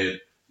pickups they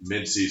made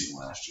mid-season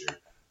last year.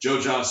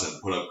 Joe Johnson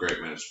put up great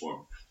minutes for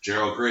him.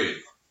 Gerald Green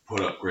put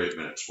up great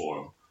minutes for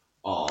him.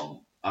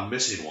 I'm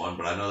missing one,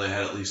 but I know they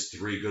had at least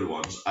 3 good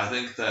ones. I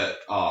think that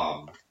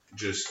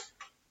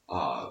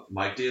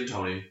Mike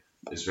D'Antoni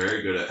is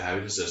very good at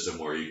having a system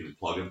where you can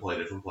plug and play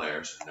different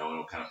players and knowing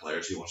what kind of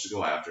players he wants to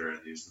go after, and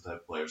these are the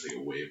type of players that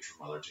get waived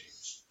from other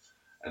teams.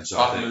 And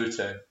so I think, is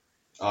he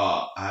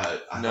on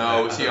there?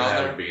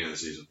 At the beginning of the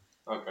season.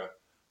 Okay.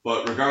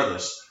 But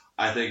regardless,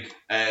 I think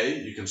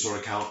you can sort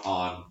of count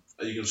on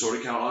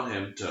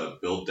him to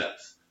build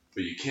depth,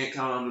 but you can't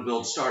count on him to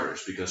build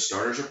starters because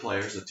starters are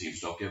players that teams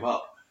don't give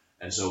up.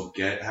 And so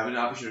having an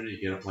opportunity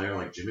to get a player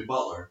like Jimmy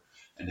Butler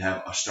and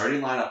have a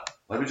starting lineup.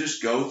 Let me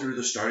just go through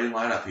the starting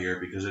lineup here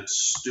because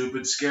it's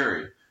stupid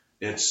scary.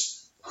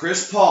 It's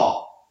Chris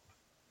Paul,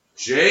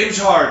 James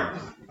Harden,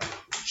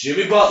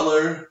 Jimmy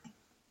Butler,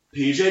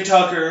 PJ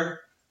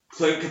Tucker,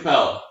 Clint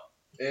Capella.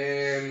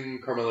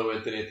 And Carmelo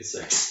Anthony at the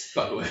 6th,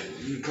 by the way.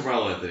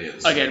 Carmelo Anthony at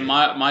the 6th. Again,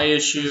 my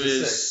issue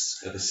is...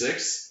 At the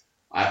 6th,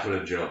 I put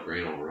in Gerald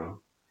Green over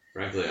him.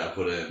 Frankly, I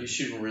put in... He's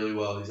shooting really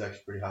well. He's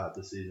actually pretty hot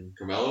this season.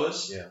 Carmelo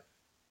is? Yeah.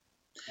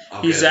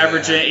 Okay, he's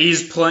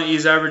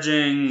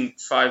averaging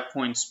 5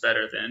 points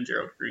better than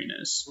Gerald Green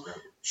is. Okay.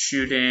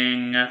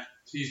 Shooting...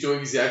 So he's doing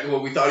exactly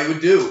what we thought he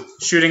would do.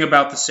 Shooting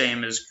about the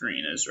same as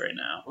Green is right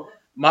now. Okay.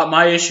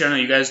 My issue, I know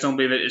you guys don't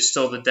believe it, is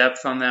still the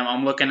depth on them.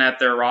 I'm looking at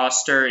their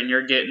roster, and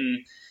you're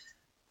getting...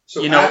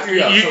 So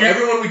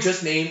everyone we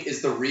just named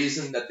is the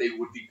reason that they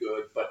would be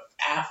good, but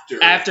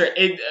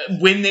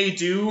when they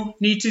do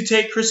need to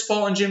take Chris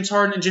Paul and James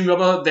Harden and Jimmy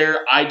Butler,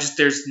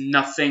 there's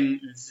nothing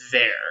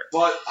there.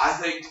 But I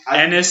think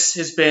Ennis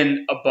has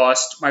been a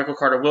bust. Michael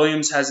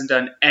Carter-Williams hasn't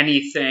done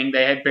anything.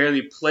 They had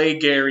barely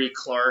played Gary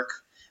Clark.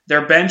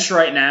 Their bench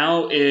right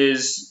now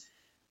is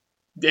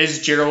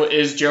is Gerald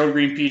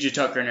Green, PJ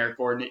Tucker, and Eric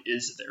Gordon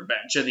is their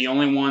bench. Are the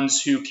only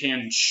ones who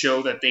can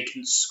show that they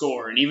can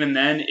score. And even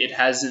then, it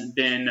hasn't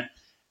been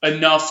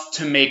enough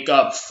to make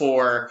up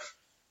for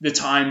the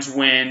times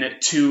when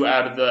 2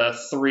 out of the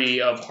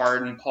 3 of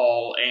Harden,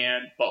 Paul,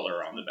 and Butler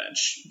are on the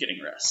bench getting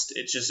rest.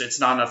 It's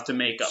not enough to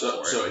make up for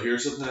it. So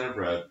here's something I've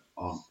read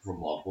from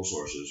multiple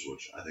sources,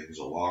 which I think is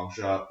a long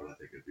shot, but I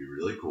think it'd be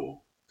really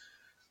cool.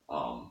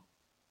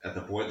 At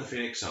the point the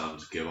Phoenix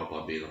Suns give up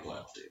on being a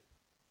playoff team,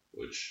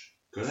 which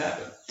could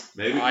happen.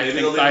 Maybe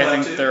they'll be a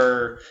playoff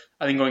team.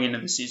 I think going into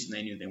the season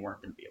they knew they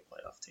weren't going to be a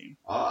playoff team.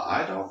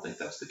 I don't think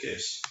that's the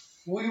case.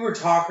 We were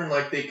talking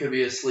like they could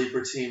be a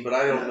sleeper team, but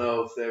I don't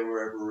know if they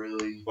were ever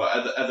really.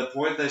 But at the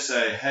point they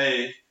say,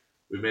 hey,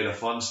 we made a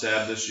fun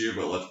stab this year,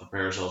 but let's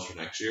prepare ourselves for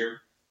next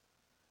year,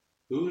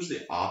 who's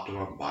the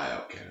optimum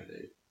buyout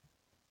candidate?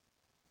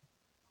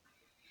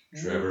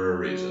 Trevor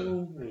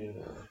Ariza.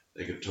 Yeah.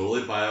 They could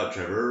totally buy out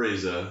Trevor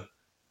Ariza,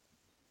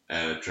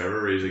 and if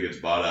Trevor Ariza gets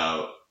bought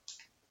out,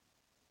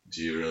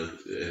 do you really?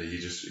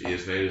 He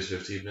has made his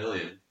 $15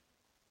 million.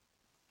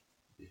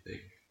 Do you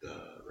think the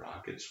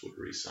Rockets would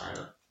re-sign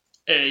him?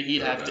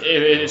 He'd have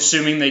to,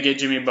 assuming they get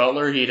Jimmy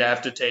Butler, he'd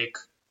have to take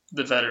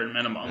the veteran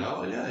minimum.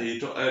 No, yeah, he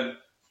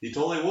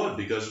totally would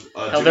because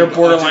they're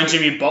borderline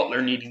Jimmy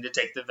Butler needing to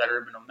take the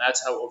veteran minimum.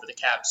 That's how over the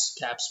cap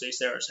space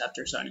they are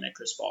after signing that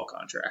Chris Paul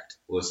contract.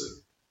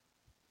 Listen,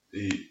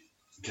 the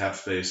cap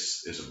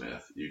space is a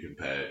myth. You can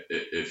pay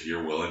if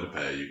you're willing to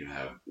pay. You can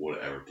have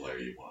whatever player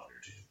you want on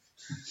your team.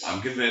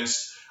 I'm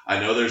convinced. I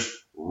know there's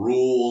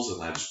rules,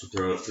 and I just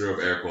threw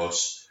up air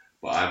quotes,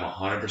 but I'm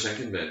 100%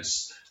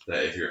 convinced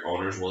that if your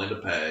owner's willing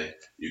to pay,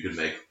 you can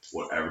make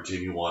whatever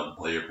team you want and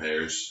pay your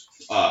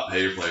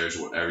players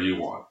whatever you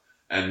want.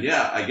 And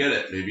yeah, I get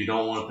it. Maybe you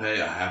don't want to pay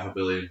 $500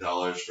 million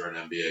for an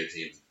NBA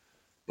team,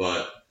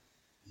 but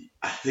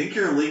I think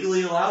you're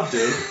legally allowed to.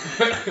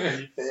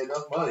 You pay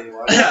enough money.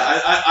 Why Yeah,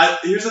 I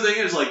here's the thing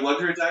is like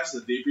luxury tax.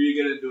 The deeper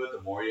you get into it,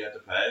 the more you have to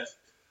pay.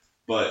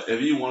 But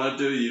if you wanted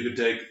to, you could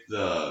take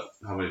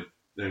how many?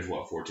 There's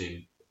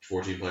 14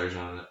 players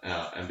on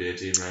an NBA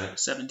team, right?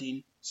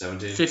 17.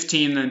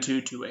 15, then 2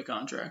 two-way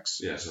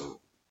contracts. Yeah,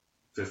 so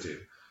 15.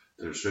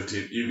 There's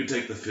 15. You could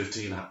take the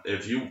 15.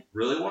 If you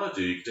really wanted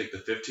to, you could take the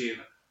 15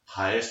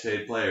 highest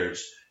paid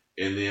players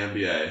in the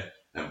NBA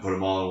and put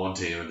them all on one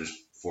team and just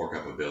fork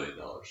up $1 billion.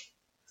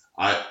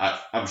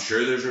 I'm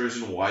sure there's a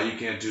reason why you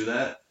can't do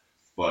that,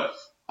 but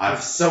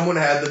if someone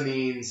had the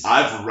means.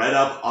 I've read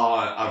up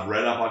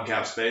on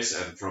cap space,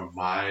 and from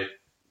my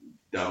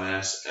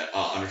dumbass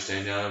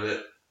understanding of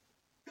it,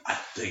 I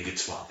think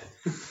it's fine.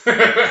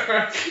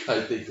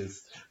 I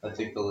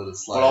think they'll let it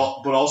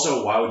slide. But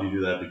also, why would you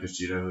do that? Because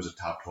do you know who's a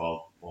top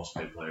 12 most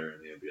paid player in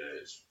the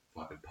NBA is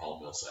fucking Paul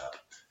Millsap.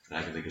 And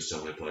I can think of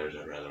so many players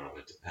I'd rather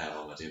have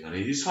on my team. I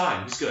mean, he's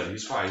fine. He's good.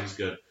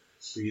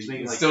 But he's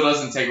making it still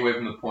doesn't take away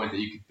from the point that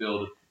you could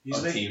build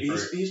a team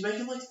for. He's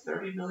making like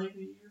 $30 million a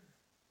year.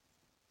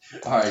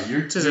 All right,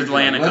 you're to his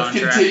Atlanta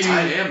contract. Continue.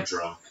 I am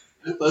drunk.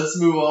 Let's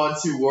move on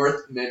to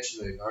worth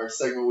mentioning. Our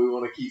segment we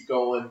want to keep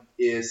going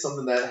is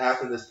something that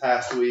happened this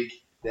past week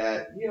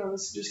that,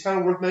 this is just kind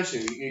of worth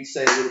mentioning. We can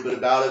say a little bit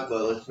about it,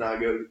 but let's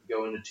not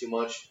go into too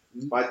much.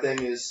 My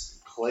thing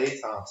is Klay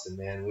Thompson,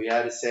 man. We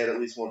had to say it at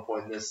least one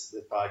point in this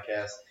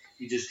podcast.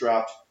 He just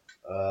dropped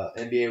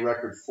NBA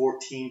record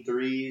 14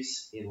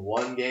 threes in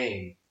one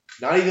game.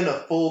 Not even a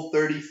full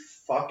 30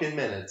 fucking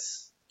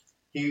minutes.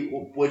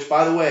 Which,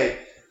 by the way,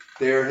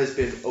 there has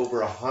been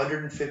over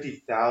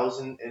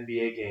 150,000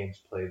 NBA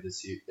games played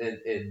this year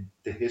in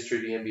the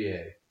history of the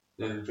NBA.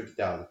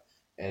 150,000.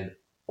 And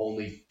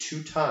only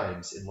 2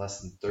 times in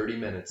less than 30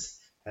 minutes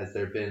has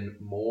there been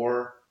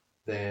more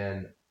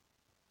than,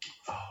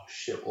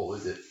 what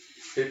was it?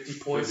 50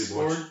 points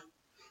scored?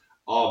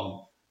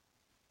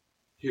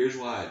 Here's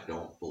why I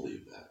don't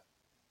believe that.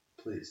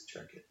 Please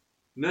check it.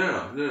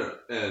 No.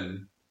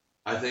 And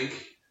I think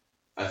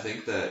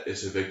that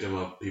it's a victim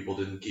of people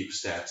didn't keep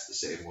stats the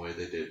same way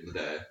they did in the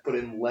day. But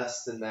in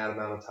less than that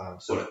amount of time.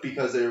 So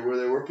because there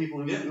were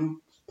people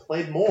who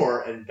played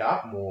more and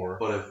got more.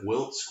 But if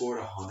Wilt scored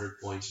 100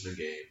 points in a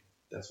game.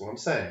 That's what I'm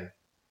saying.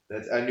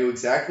 I knew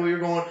exactly where you're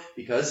going.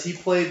 Because he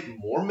played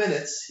more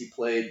minutes, he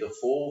played the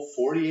full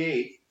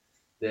 48,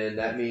 then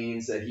that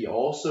means that he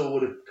also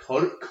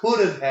could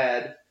have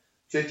had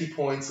 50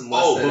 points in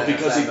less than but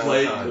because he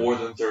played more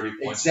than 30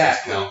 points.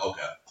 Exactly.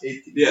 Okay.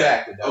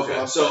 Exactly. That's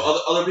okay.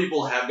 So other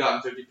people have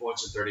gotten 50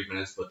 points in 30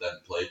 minutes, but then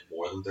played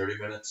more than 30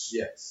 minutes?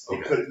 Yes.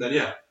 Okay. Then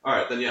yeah. All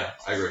right. Then yeah,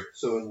 I agree.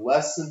 So in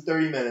less than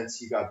 30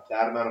 minutes, you got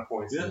that amount of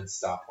points and then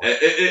stop playing.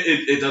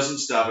 It doesn't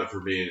stop it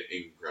from being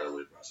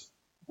incredibly impressive.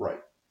 Right.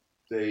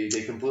 They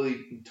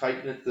completely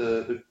tighten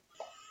it.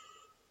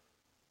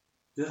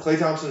 Klay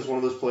Thompson is one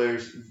of those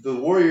players. The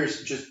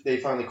Warriors they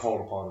finally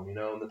called upon him.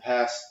 In the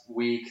past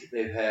week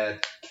they've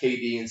had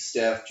KD and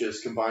Steph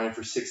just combining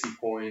for 60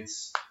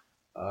 points.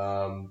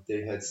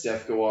 They had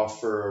Steph go off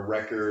for a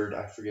record.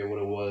 I forget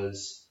what it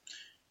was,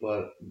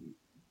 but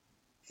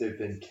they've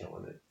been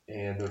killing it.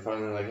 And they're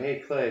finally like,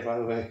 hey Klay, by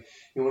the way,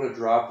 you want to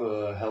drop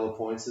a hell of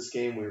points this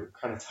game? We were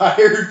kind of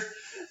tired.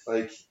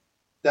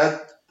 I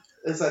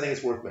think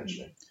it's worth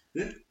mentioning.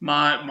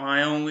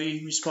 My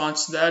only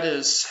response to that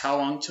is how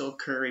long till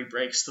Curry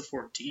breaks the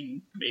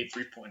 14 made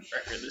 3-point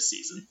record this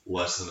season?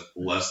 Less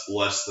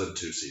than 2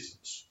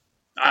 seasons.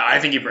 I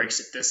think he breaks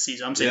it this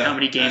season. I'm saying Yeah. how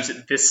many games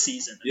this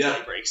season until Yeah.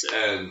 he breaks it.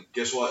 And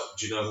guess what?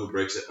 Do you know who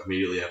breaks it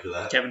immediately after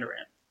that? Kevin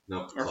Durant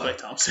No, or Clay. Klay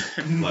Thompson.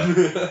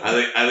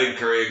 I think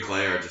Curry and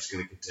Clay are just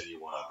going to continue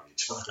one up on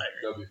each other.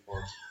 That'll be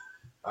fun.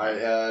 All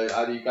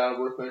right, do you got it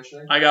worth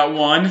mentioning? I got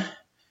one.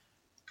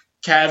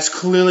 Cavs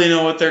clearly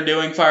know what they're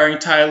doing, firing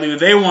Ty Lue.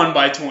 They won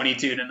by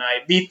 22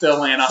 tonight. Beat the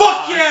Atlanta Fuck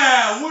Hawks.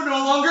 yeah! We're no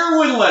longer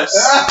winless.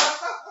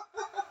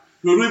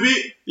 Who'd we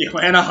beat? The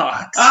Atlanta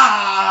Hawks.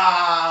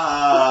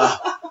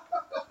 Ah!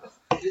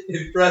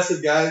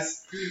 Impressive,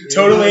 guys.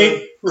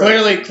 Totally.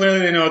 Clearly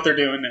they know what they're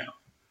doing now.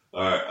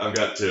 All right, I've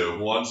got two.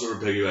 One sort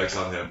of piggybacks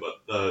on him, but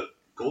the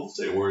Golden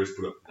State Warriors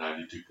put up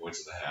 92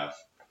 points in the half.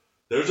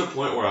 There's a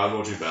point where I was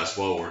watching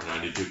basketball where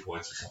 92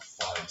 points was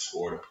a fine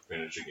score to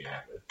finish a game.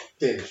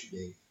 Finish the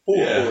game. 4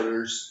 Yeah.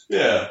 quarters.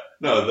 Yeah,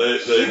 no, they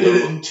They did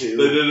it in 2.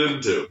 They did it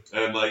in 2,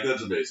 and like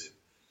that's amazing.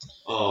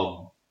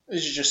 They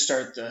should just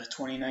start the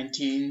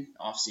 2019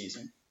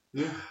 offseason.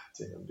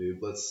 Damn,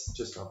 dude. Let's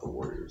just not the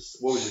Warriors.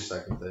 What was your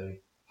second thing?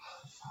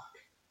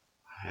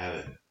 I had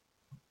it.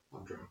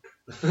 I'm drunk.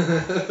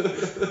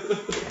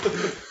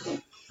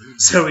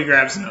 So he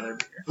grabs another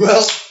beer.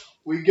 Well,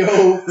 we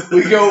go.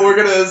 We're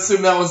gonna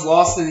assume that was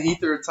lost in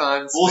ether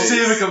time. We'll see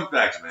space. if it comes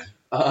back to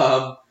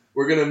me.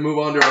 We're gonna move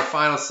on to our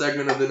final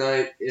segment of the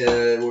night.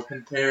 We're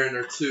comparing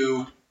our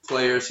two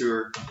players who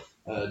are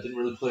didn't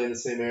really play in the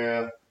same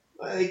era.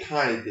 They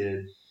kind of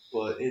did,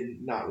 but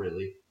not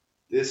really.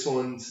 This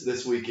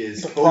week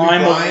is The Kobe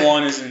prime Bryant. of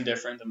one is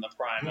indifferent than the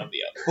prime of the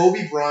other.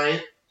 Kobe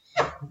Bryant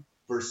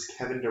versus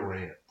Kevin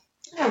Durant.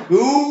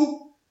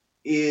 Who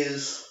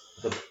is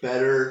the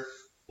better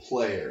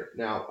player?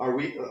 Now, I'm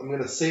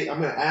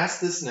gonna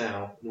ask this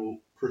now, and we'll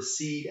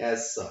proceed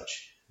as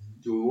such.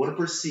 Do we want to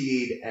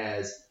proceed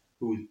as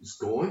who is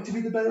going to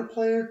be the better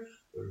player,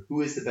 or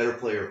who is the better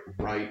player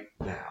right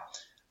now?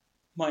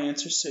 My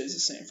answer stays the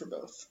same for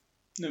both.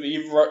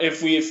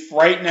 If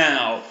right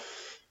now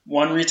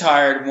one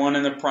retired, one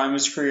in the prime of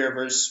his career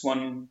versus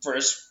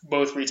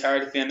both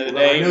retired at the end of the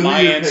Well, I day, know who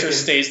my you're answer picking.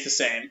 stays the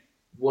same.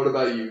 What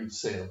about you,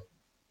 Sam?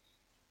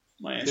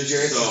 My answer. Does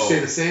your answer So- stay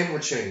the same or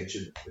change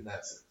in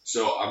that sense?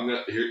 So I'm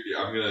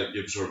gonna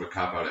give sort of a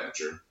cop out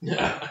answer.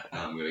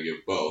 I'm gonna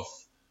give both.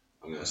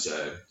 I'm gonna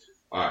say,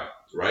 all right,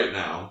 right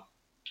now,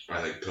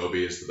 I think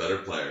Kobe is the better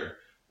player.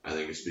 I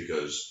think it's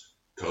because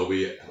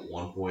Kobe at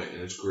one point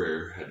in his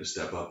career had to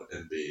step up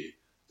and be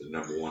the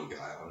number one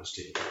guy on his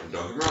team. And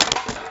don't get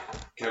me wrong,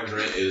 Kevin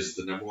Durant is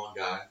the number one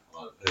guy,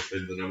 has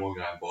been the number one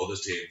guy on both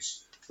his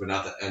teams, but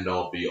not the end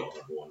all be all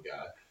number one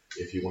guy.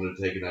 If he wanted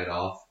to take a night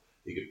off,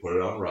 he could put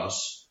it on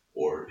Russ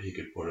or he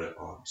could put it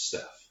on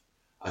Steph.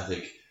 I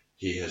think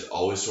he has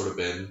always sort of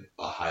been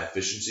a high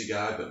efficiency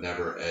guy, but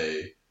never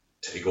a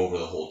take over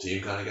the whole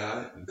team kind of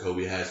guy. And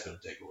Kobe has been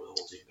a take over the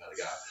whole team kind of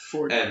guy.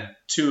 For And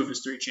 2 of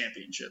his 3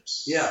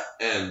 championships. yeah,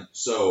 and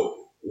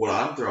so what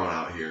I'm throwing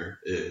out here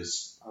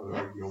is I would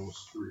argue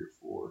almost 3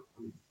 or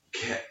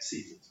 4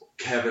 seasons.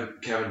 Kevin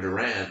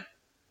Durant.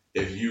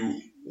 If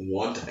you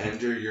want to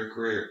end your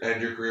career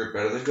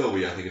better than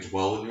Kobe, I think it's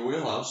well in your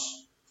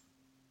wheelhouse.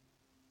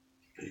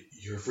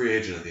 You're a free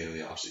agent at the end of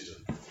the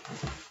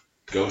offseason.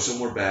 Go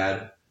somewhere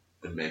bad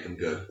and make them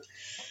good.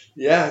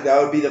 Yeah,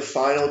 that would be the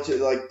final. That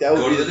would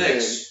Go be to the thing.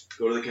 Knicks.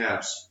 Go to the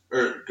Cavs.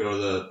 Or go to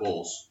the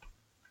Bulls.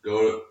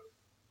 Go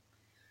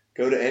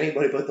to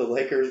anybody but the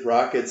Lakers,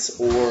 Rockets,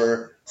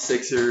 or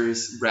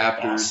Sixers,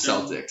 Raptors, Boston.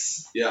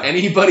 Celtics. Yeah.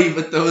 Anybody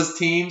but those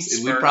teams,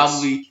 and we Spurs.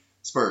 probably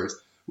Spurs.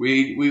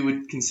 We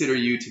would consider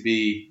you to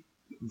be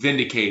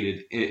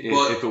vindicated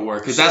But- if it were,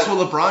 because that's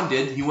what LeBron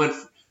did. He went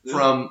Yeah.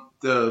 from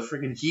the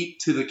freaking Heat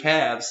to the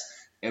Cavs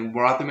and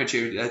brought them a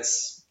championship.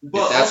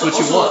 But that's what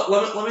you want.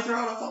 Let me throw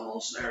out a fun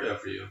little scenario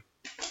for you.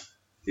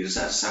 He just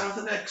has to sign with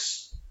the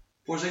Knicks.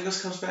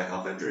 Porzingis comes back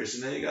off injuries,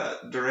 and then you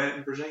got Durant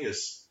and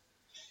Porzingis.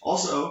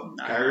 Also,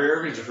 Kyrie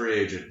Irving's a free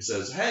agent and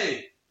says,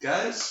 "Hey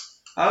guys,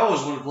 I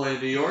always wanted to play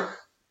in New York.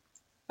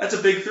 That's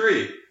a big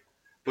 3.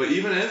 But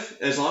even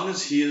as long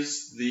as he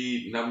is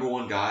the number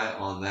one guy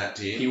on that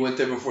team, He went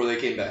there before they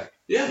came back.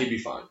 yeah, He'd be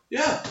fine.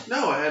 yeah,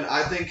 no, and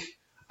I think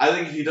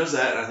if he does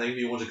that, and I think if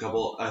he wins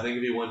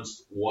if he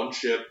wins one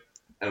chip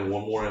and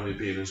one more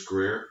MVP in his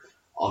career,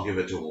 I'll give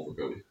it to him over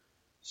Kobe.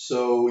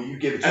 So you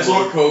give it to As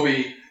long-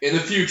 Kobe in the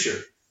future.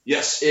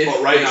 Yes, If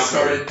but right they now,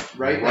 started Kobe.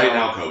 right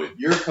now, Kobe.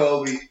 You're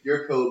Kobe.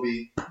 You're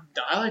Kobe.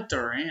 I like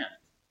Durant.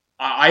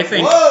 I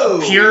think Whoa!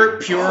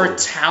 pure Oh.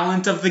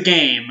 talent of the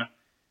game,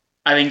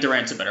 I think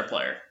Durant's a better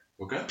player.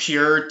 Okay.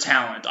 Pure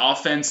talent.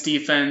 Offense,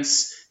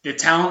 defense, the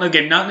talent of the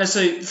game. Not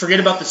necessarily forget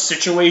about the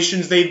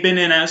situations they've been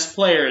in as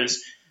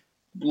players.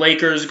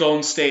 Lakers,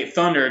 Golden State,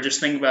 Thunder. Just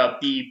think about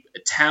the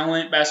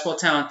talent, basketball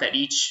talent that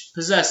each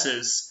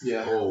possesses.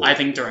 Yeah. Oh, I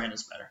think Durant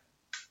is better.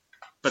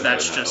 But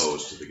that's that just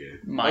owes to the game.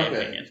 my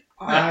Okay. opinion.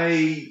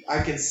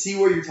 I can see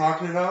what you're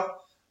talking about.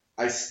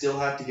 I still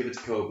have to give it to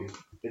Kobe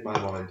in my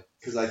mind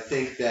because I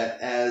think that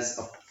as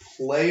a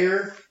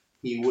player,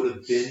 he would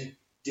have been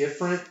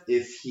different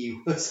if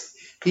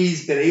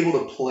he's been able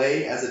to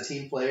play as a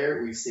team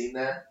player. We've seen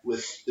that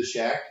with the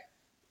Shaq.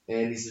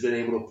 And he's been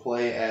able to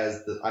play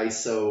as the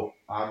ISO,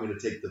 I'm going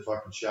to take the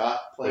fucking shot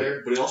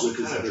player. But he also with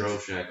his kind of other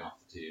drove Shaq off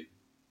the team.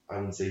 I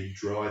wouldn't say he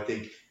drove. I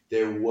think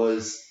there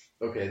was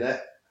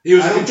that. He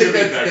was I a don't think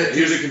contributing that- factor. that-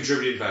 He was a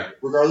contributing factor.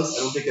 Regardless,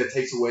 I don't think that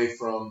takes away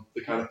from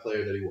the kind of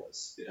player that he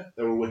was. Yeah.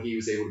 Or what he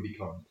was able to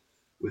become.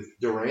 With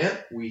Durant,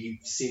 we've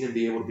seen him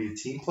be able to be a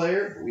team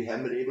player, but we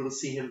haven't been able to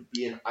see him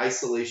be an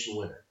isolation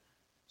winner.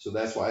 So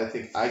that's why I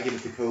think I give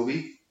it to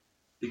Kobe,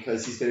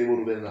 because he's been able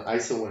to be an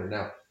ISO winner.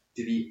 Now,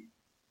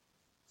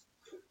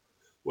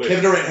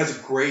 Kevin Durant has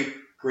a great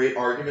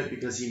argument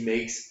because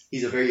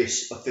he's a very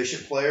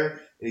efficient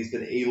player, and he's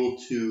been able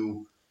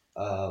to,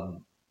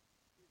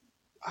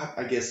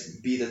 I guess,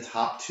 be the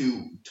top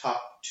two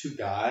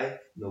guy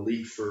in the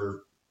league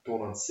for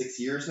going on 6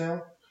 years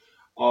now.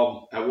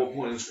 At what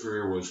point in his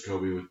career was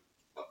Kobe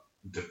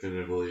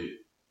definitively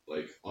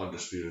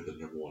undisputed the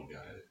number one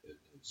guy in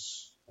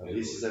his? At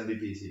least his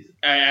MVP season.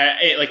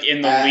 Like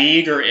in the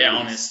league or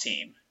on his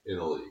team? In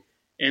the league.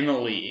 In the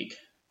league.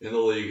 In the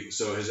league.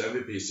 So his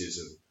MVP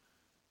season,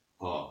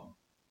 I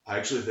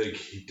actually think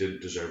he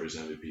didn't deserve his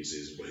MVP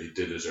season, but he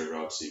did deserve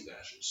out Steve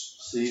Nash's.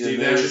 Steve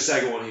Nash's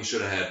second one he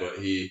should have had, but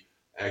he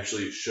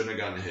actually shouldn't have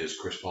gotten his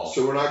Chris Paul.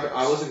 So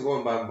I wasn't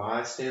going by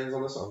my standards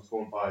on this. I was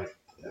going by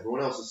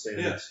everyone else's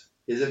standards. Yeah.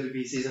 His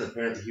MVP season,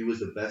 apparently he was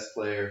the best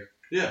player.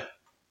 Yeah.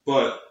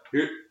 But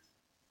I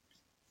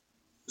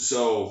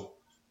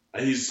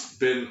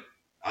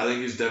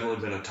think he's definitely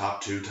been a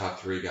top 2, top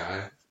 3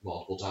 guy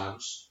multiple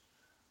times.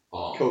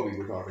 Kobe,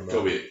 we're talking about.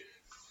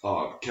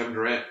 Kobe. Kevin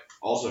Durant,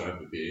 also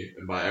MVP.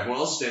 And by everyone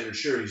else's standards,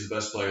 sure, he's the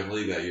best player in the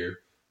league that year.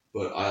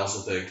 But I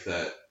also think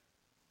that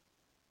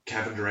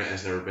Kevin Durant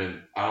has never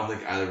been, I don't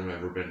think either of them have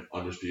ever been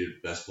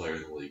undisputed best player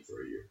in the league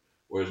for a year.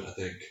 Whereas I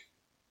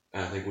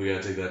think we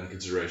got to take that into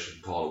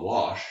consideration. Call it a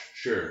wash,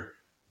 sure.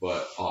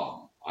 But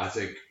I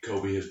think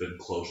Kobe has been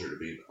closer to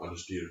being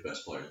undisputed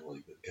best player in the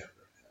league than Kevin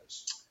Durant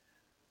has.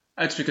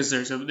 That's because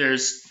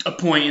there's a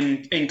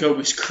point in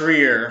Kobe's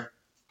career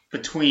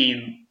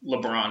between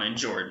LeBron and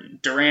Jordan.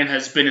 Durant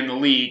has been in the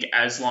league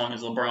as long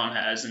as LeBron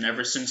has, and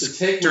ever since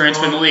Durant's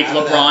been in the league,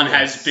 LeBron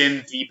has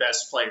been the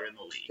best player in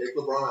the league. Take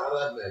LeBron out of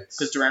that mix.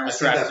 Because Durant was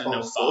drafted in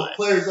 05. Both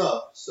players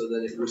up, so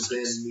then it would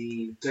then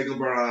mean... Take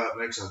LeBron out of that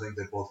mix, I think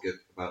they both get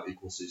about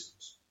equal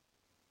seasons.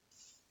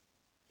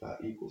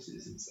 About equal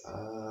seasons.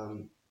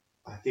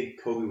 I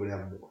think Kobe would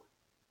have more.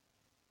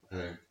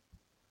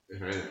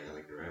 If anything, I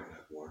think Durant would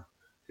have more.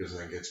 Because I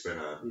think it's been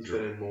a... He's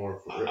been in more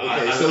for...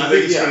 I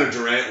think it's been a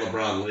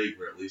Durant-LeBron league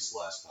for at least the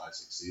last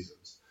 5-6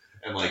 seasons.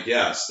 And,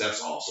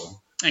 Steph's awesome.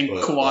 And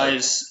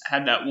Kawhi's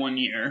had that 1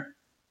 year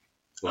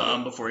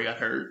before he got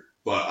hurt.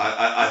 But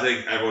I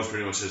think everyone's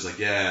pretty much says,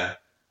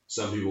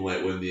 some people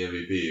might win the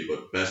MVP,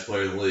 but best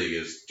player in the league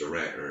is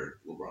Durant or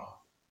LeBron.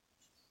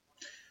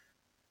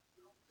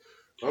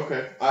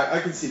 Okay. I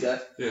can see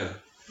that. Yeah.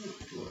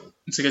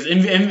 It's because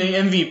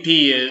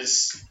MVP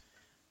is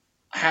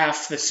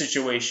half the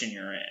situation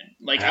you're in.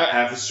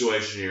 Half the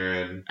situation you're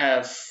in,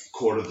 half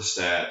quarter the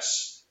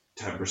stats,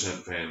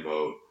 10% fan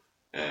vote,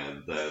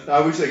 and then I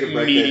wish I could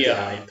break media that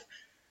down. hype.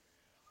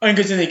 I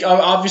think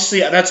obviously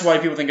that's why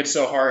people think it's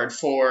so hard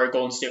for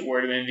Golden State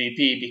Warriors to win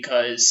MVP,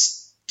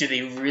 because do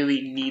they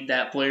really need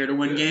that player to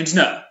win games?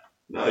 No.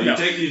 No.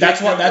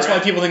 That's why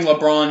people think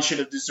LeBron should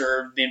have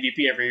deserved the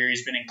MVP every year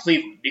he's been in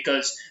Cleveland,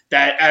 because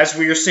that, as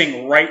we are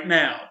seeing right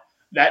now,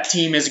 that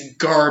team is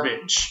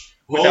garbage.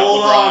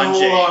 Hold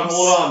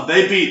on.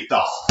 They beat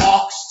the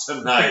Hawks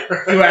tonight.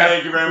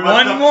 Thank you very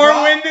much. One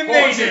more win than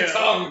they do.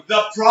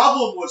 The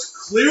problem was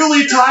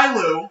clearly Ty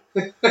Lue.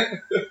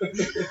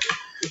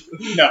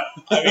 No,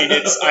 I mean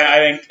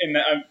I think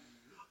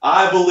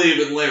I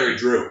believe in Larry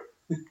Drew.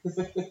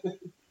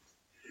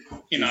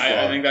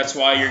 I think that's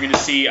why you're going to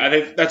see. I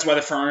think that's why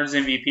the front-runners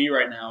MVP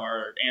right now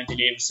are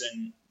Anthony Davis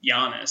and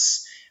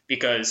Giannis.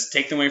 Because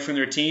take them away from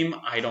their team,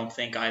 I don't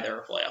think either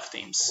are playoff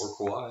teams. Or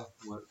Kawhi.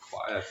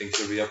 Kawhi, I think,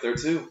 should be up there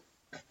too.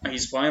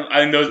 He's playing.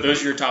 I think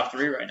those are your top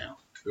 3 right now.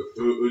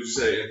 Who'd you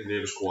say? Anthony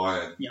Davis,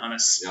 Kawhi, and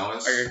Giannis.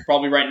 Giannis? Are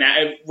probably right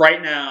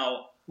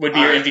now would be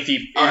your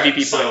MVP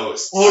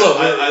finalist. Hold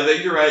on. I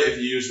think you're right if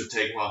you use the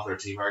take them off their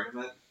team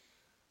argument.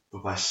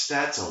 But by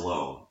stats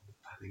alone,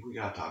 I think we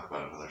got to talk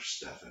about another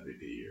Steph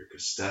MVP year.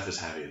 Because Steph is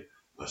having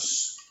a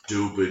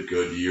stupid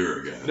good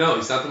year again. No,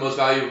 he's not the most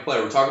valuable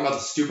player. We're talking about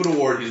the stupid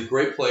award. He's a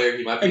great player.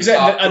 He might be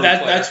exactly. top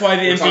That's why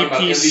the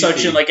MVP is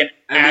such an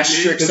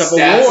asterisk of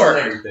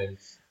award.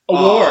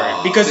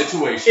 Award, because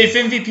situation. If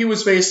MVP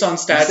was based on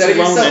stats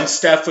alone, then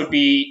Steph would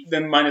be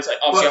minus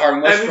obviously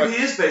Harden Westbrook. MVP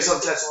is based on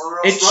stats alone,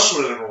 or else Russ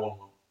would have never won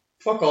one.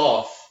 Fuck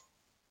off.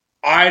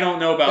 I don't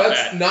know about that.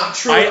 That's not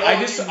true. I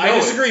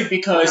disagree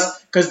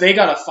because they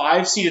got a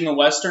 5 seed in the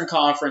Western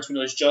Conference when it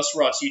was just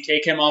Russ. You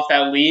take him off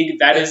that league,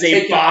 that is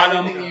a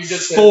bottom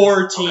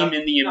 4 team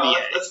in the NBA. No,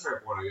 that's a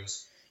fair point, I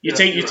guess. You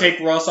take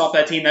Russ off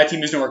that team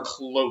is nowhere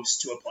close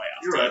to a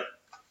playoff. You're right.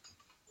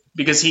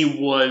 Because he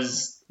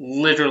was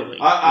Literally.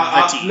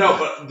 I, the team. no,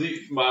 but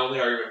my only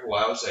argument for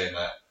why I was saying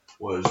that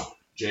was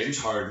James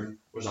Harden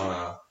was on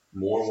a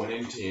more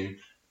winning team,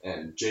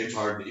 and James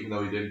Harden, even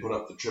though he didn't put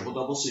up the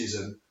triple-double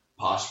season,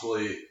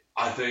 possibly,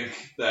 I think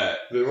that...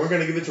 We weren't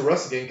going to give it to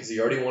Russ again because he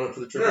already won it for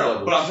the triple-double.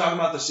 No, but I'm talking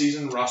about the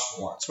season Russ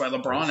won. That's why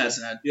LeBron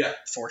hasn't had Yeah.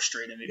 4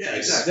 straight MVPs. Yeah,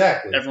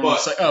 Exactly. Everyone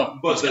was like, oh.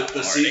 But he's got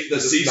the Harden.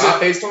 season... not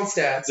based on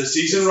stats. The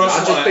season It's Russ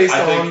not just won, based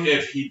I think on-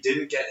 if he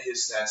didn't get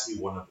his stats, he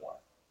wouldn't have won.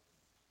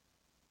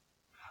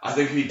 I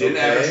think if he didn't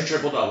Okay. average a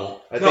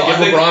triple-double... I think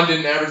if LeBron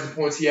didn't average the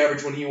points he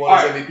averaged when he won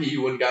his MVP, he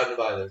wouldn't gotten it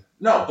either.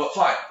 No, but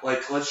fine.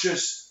 Like, let's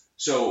just...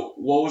 So,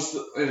 what was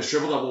in his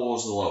triple-double, what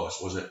was the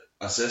lowest? Was it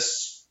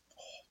assists?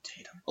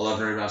 Tatum.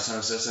 11 rebounds, 10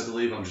 assists, I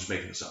believe. I'm just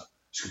making this up.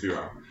 This could be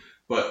wrong.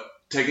 But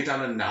take it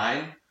down to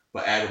 9,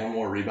 but add 1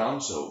 more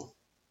rebound, so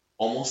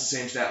almost the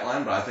same stat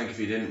line. But I think if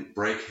he didn't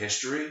break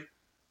history,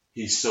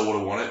 he still would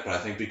have won it. But I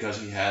think because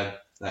he had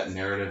that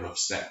narrative of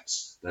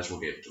stats, that's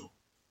what gave it to him.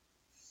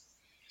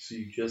 So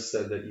you just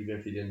said that even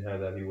if he didn't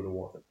have that, he would have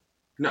won it.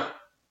 No.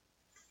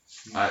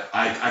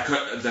 I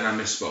could, then I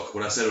misspoke.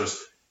 What I said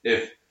was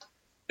if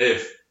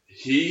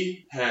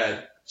he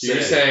had... So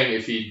you're saying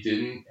if he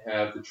didn't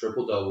have the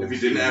triple-double... If he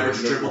didn't average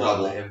a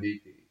triple-double... the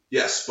MVP.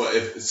 Yes, but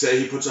if say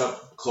he puts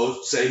up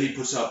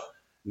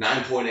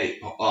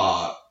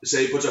 9.8,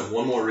 say he puts up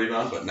 1 more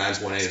rebound, but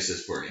 9.8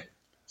 assists per game.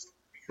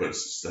 But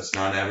that's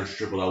not an average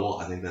triple double.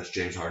 I think that's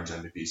James Harden's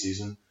MVP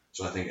season.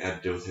 So I think it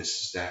had to do with his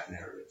stat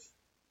narrative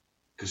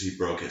because he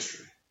broke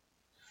history.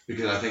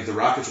 Because I think the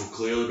Rockets were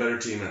clearly a better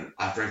team, and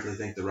I frankly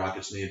think the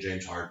Rockets needed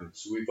James Harden.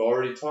 So we've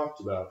already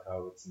talked about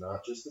how it's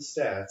not just the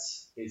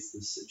stats; it's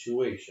the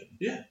situation.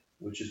 Yeah.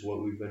 Which is what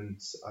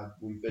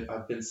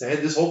I've been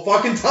saying this whole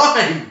fucking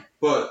time.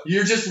 But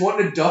You're just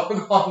wanting to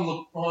dunk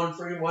on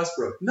friggin'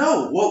 Westbrook.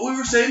 no, what we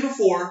were saying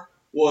before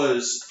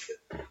was,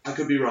 I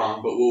could be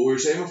wrong, but what we were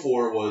saying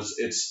before was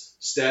it's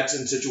stats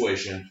and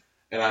situation,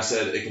 and I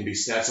said it can be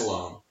stats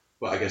alone,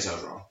 but I guess I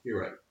was wrong.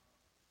 You're right.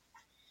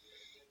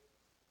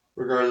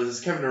 Regardless,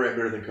 is Kevin Durant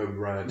better than Kobe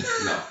Bryant?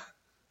 No,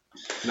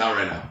 not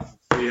right now.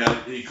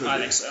 He could. I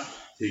be. think so.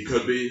 He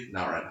could be,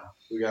 not right now.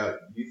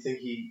 You think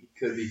he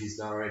could be, he's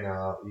not right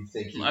now. You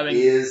think he I think-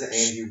 is and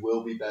he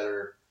will be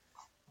better.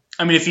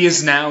 I mean, if he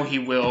is now, he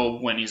will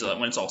when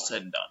it's all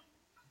said and done.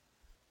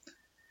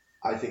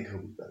 I think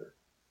Kobe's better.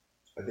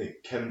 I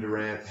think Kevin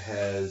Durant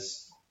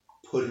has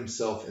put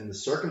himself in the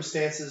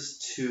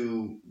circumstances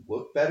to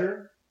look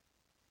better.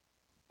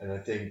 And I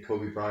think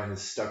Kobe Bryant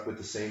has stuck with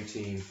the same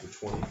team for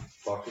 20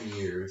 fucking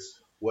years.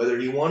 Whether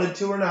he wanted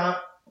to or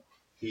not,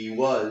 he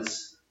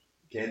was.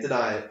 Can't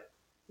deny it.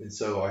 And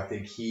so I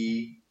think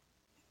he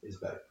is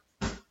better.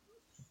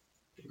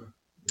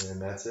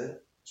 And that's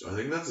it. So I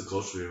think that's the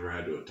closest we've ever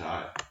had to a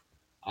tie.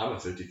 I'm a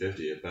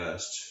 50-50 at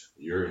best.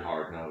 You're a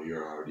hard no,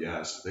 you're a hard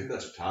yes. I think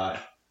that's a tie.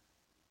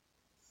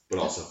 But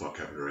also fuck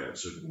Kevin Durant,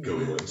 so go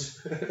wins.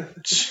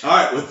 All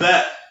right, with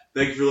that,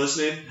 thank you for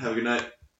listening. Have a good night.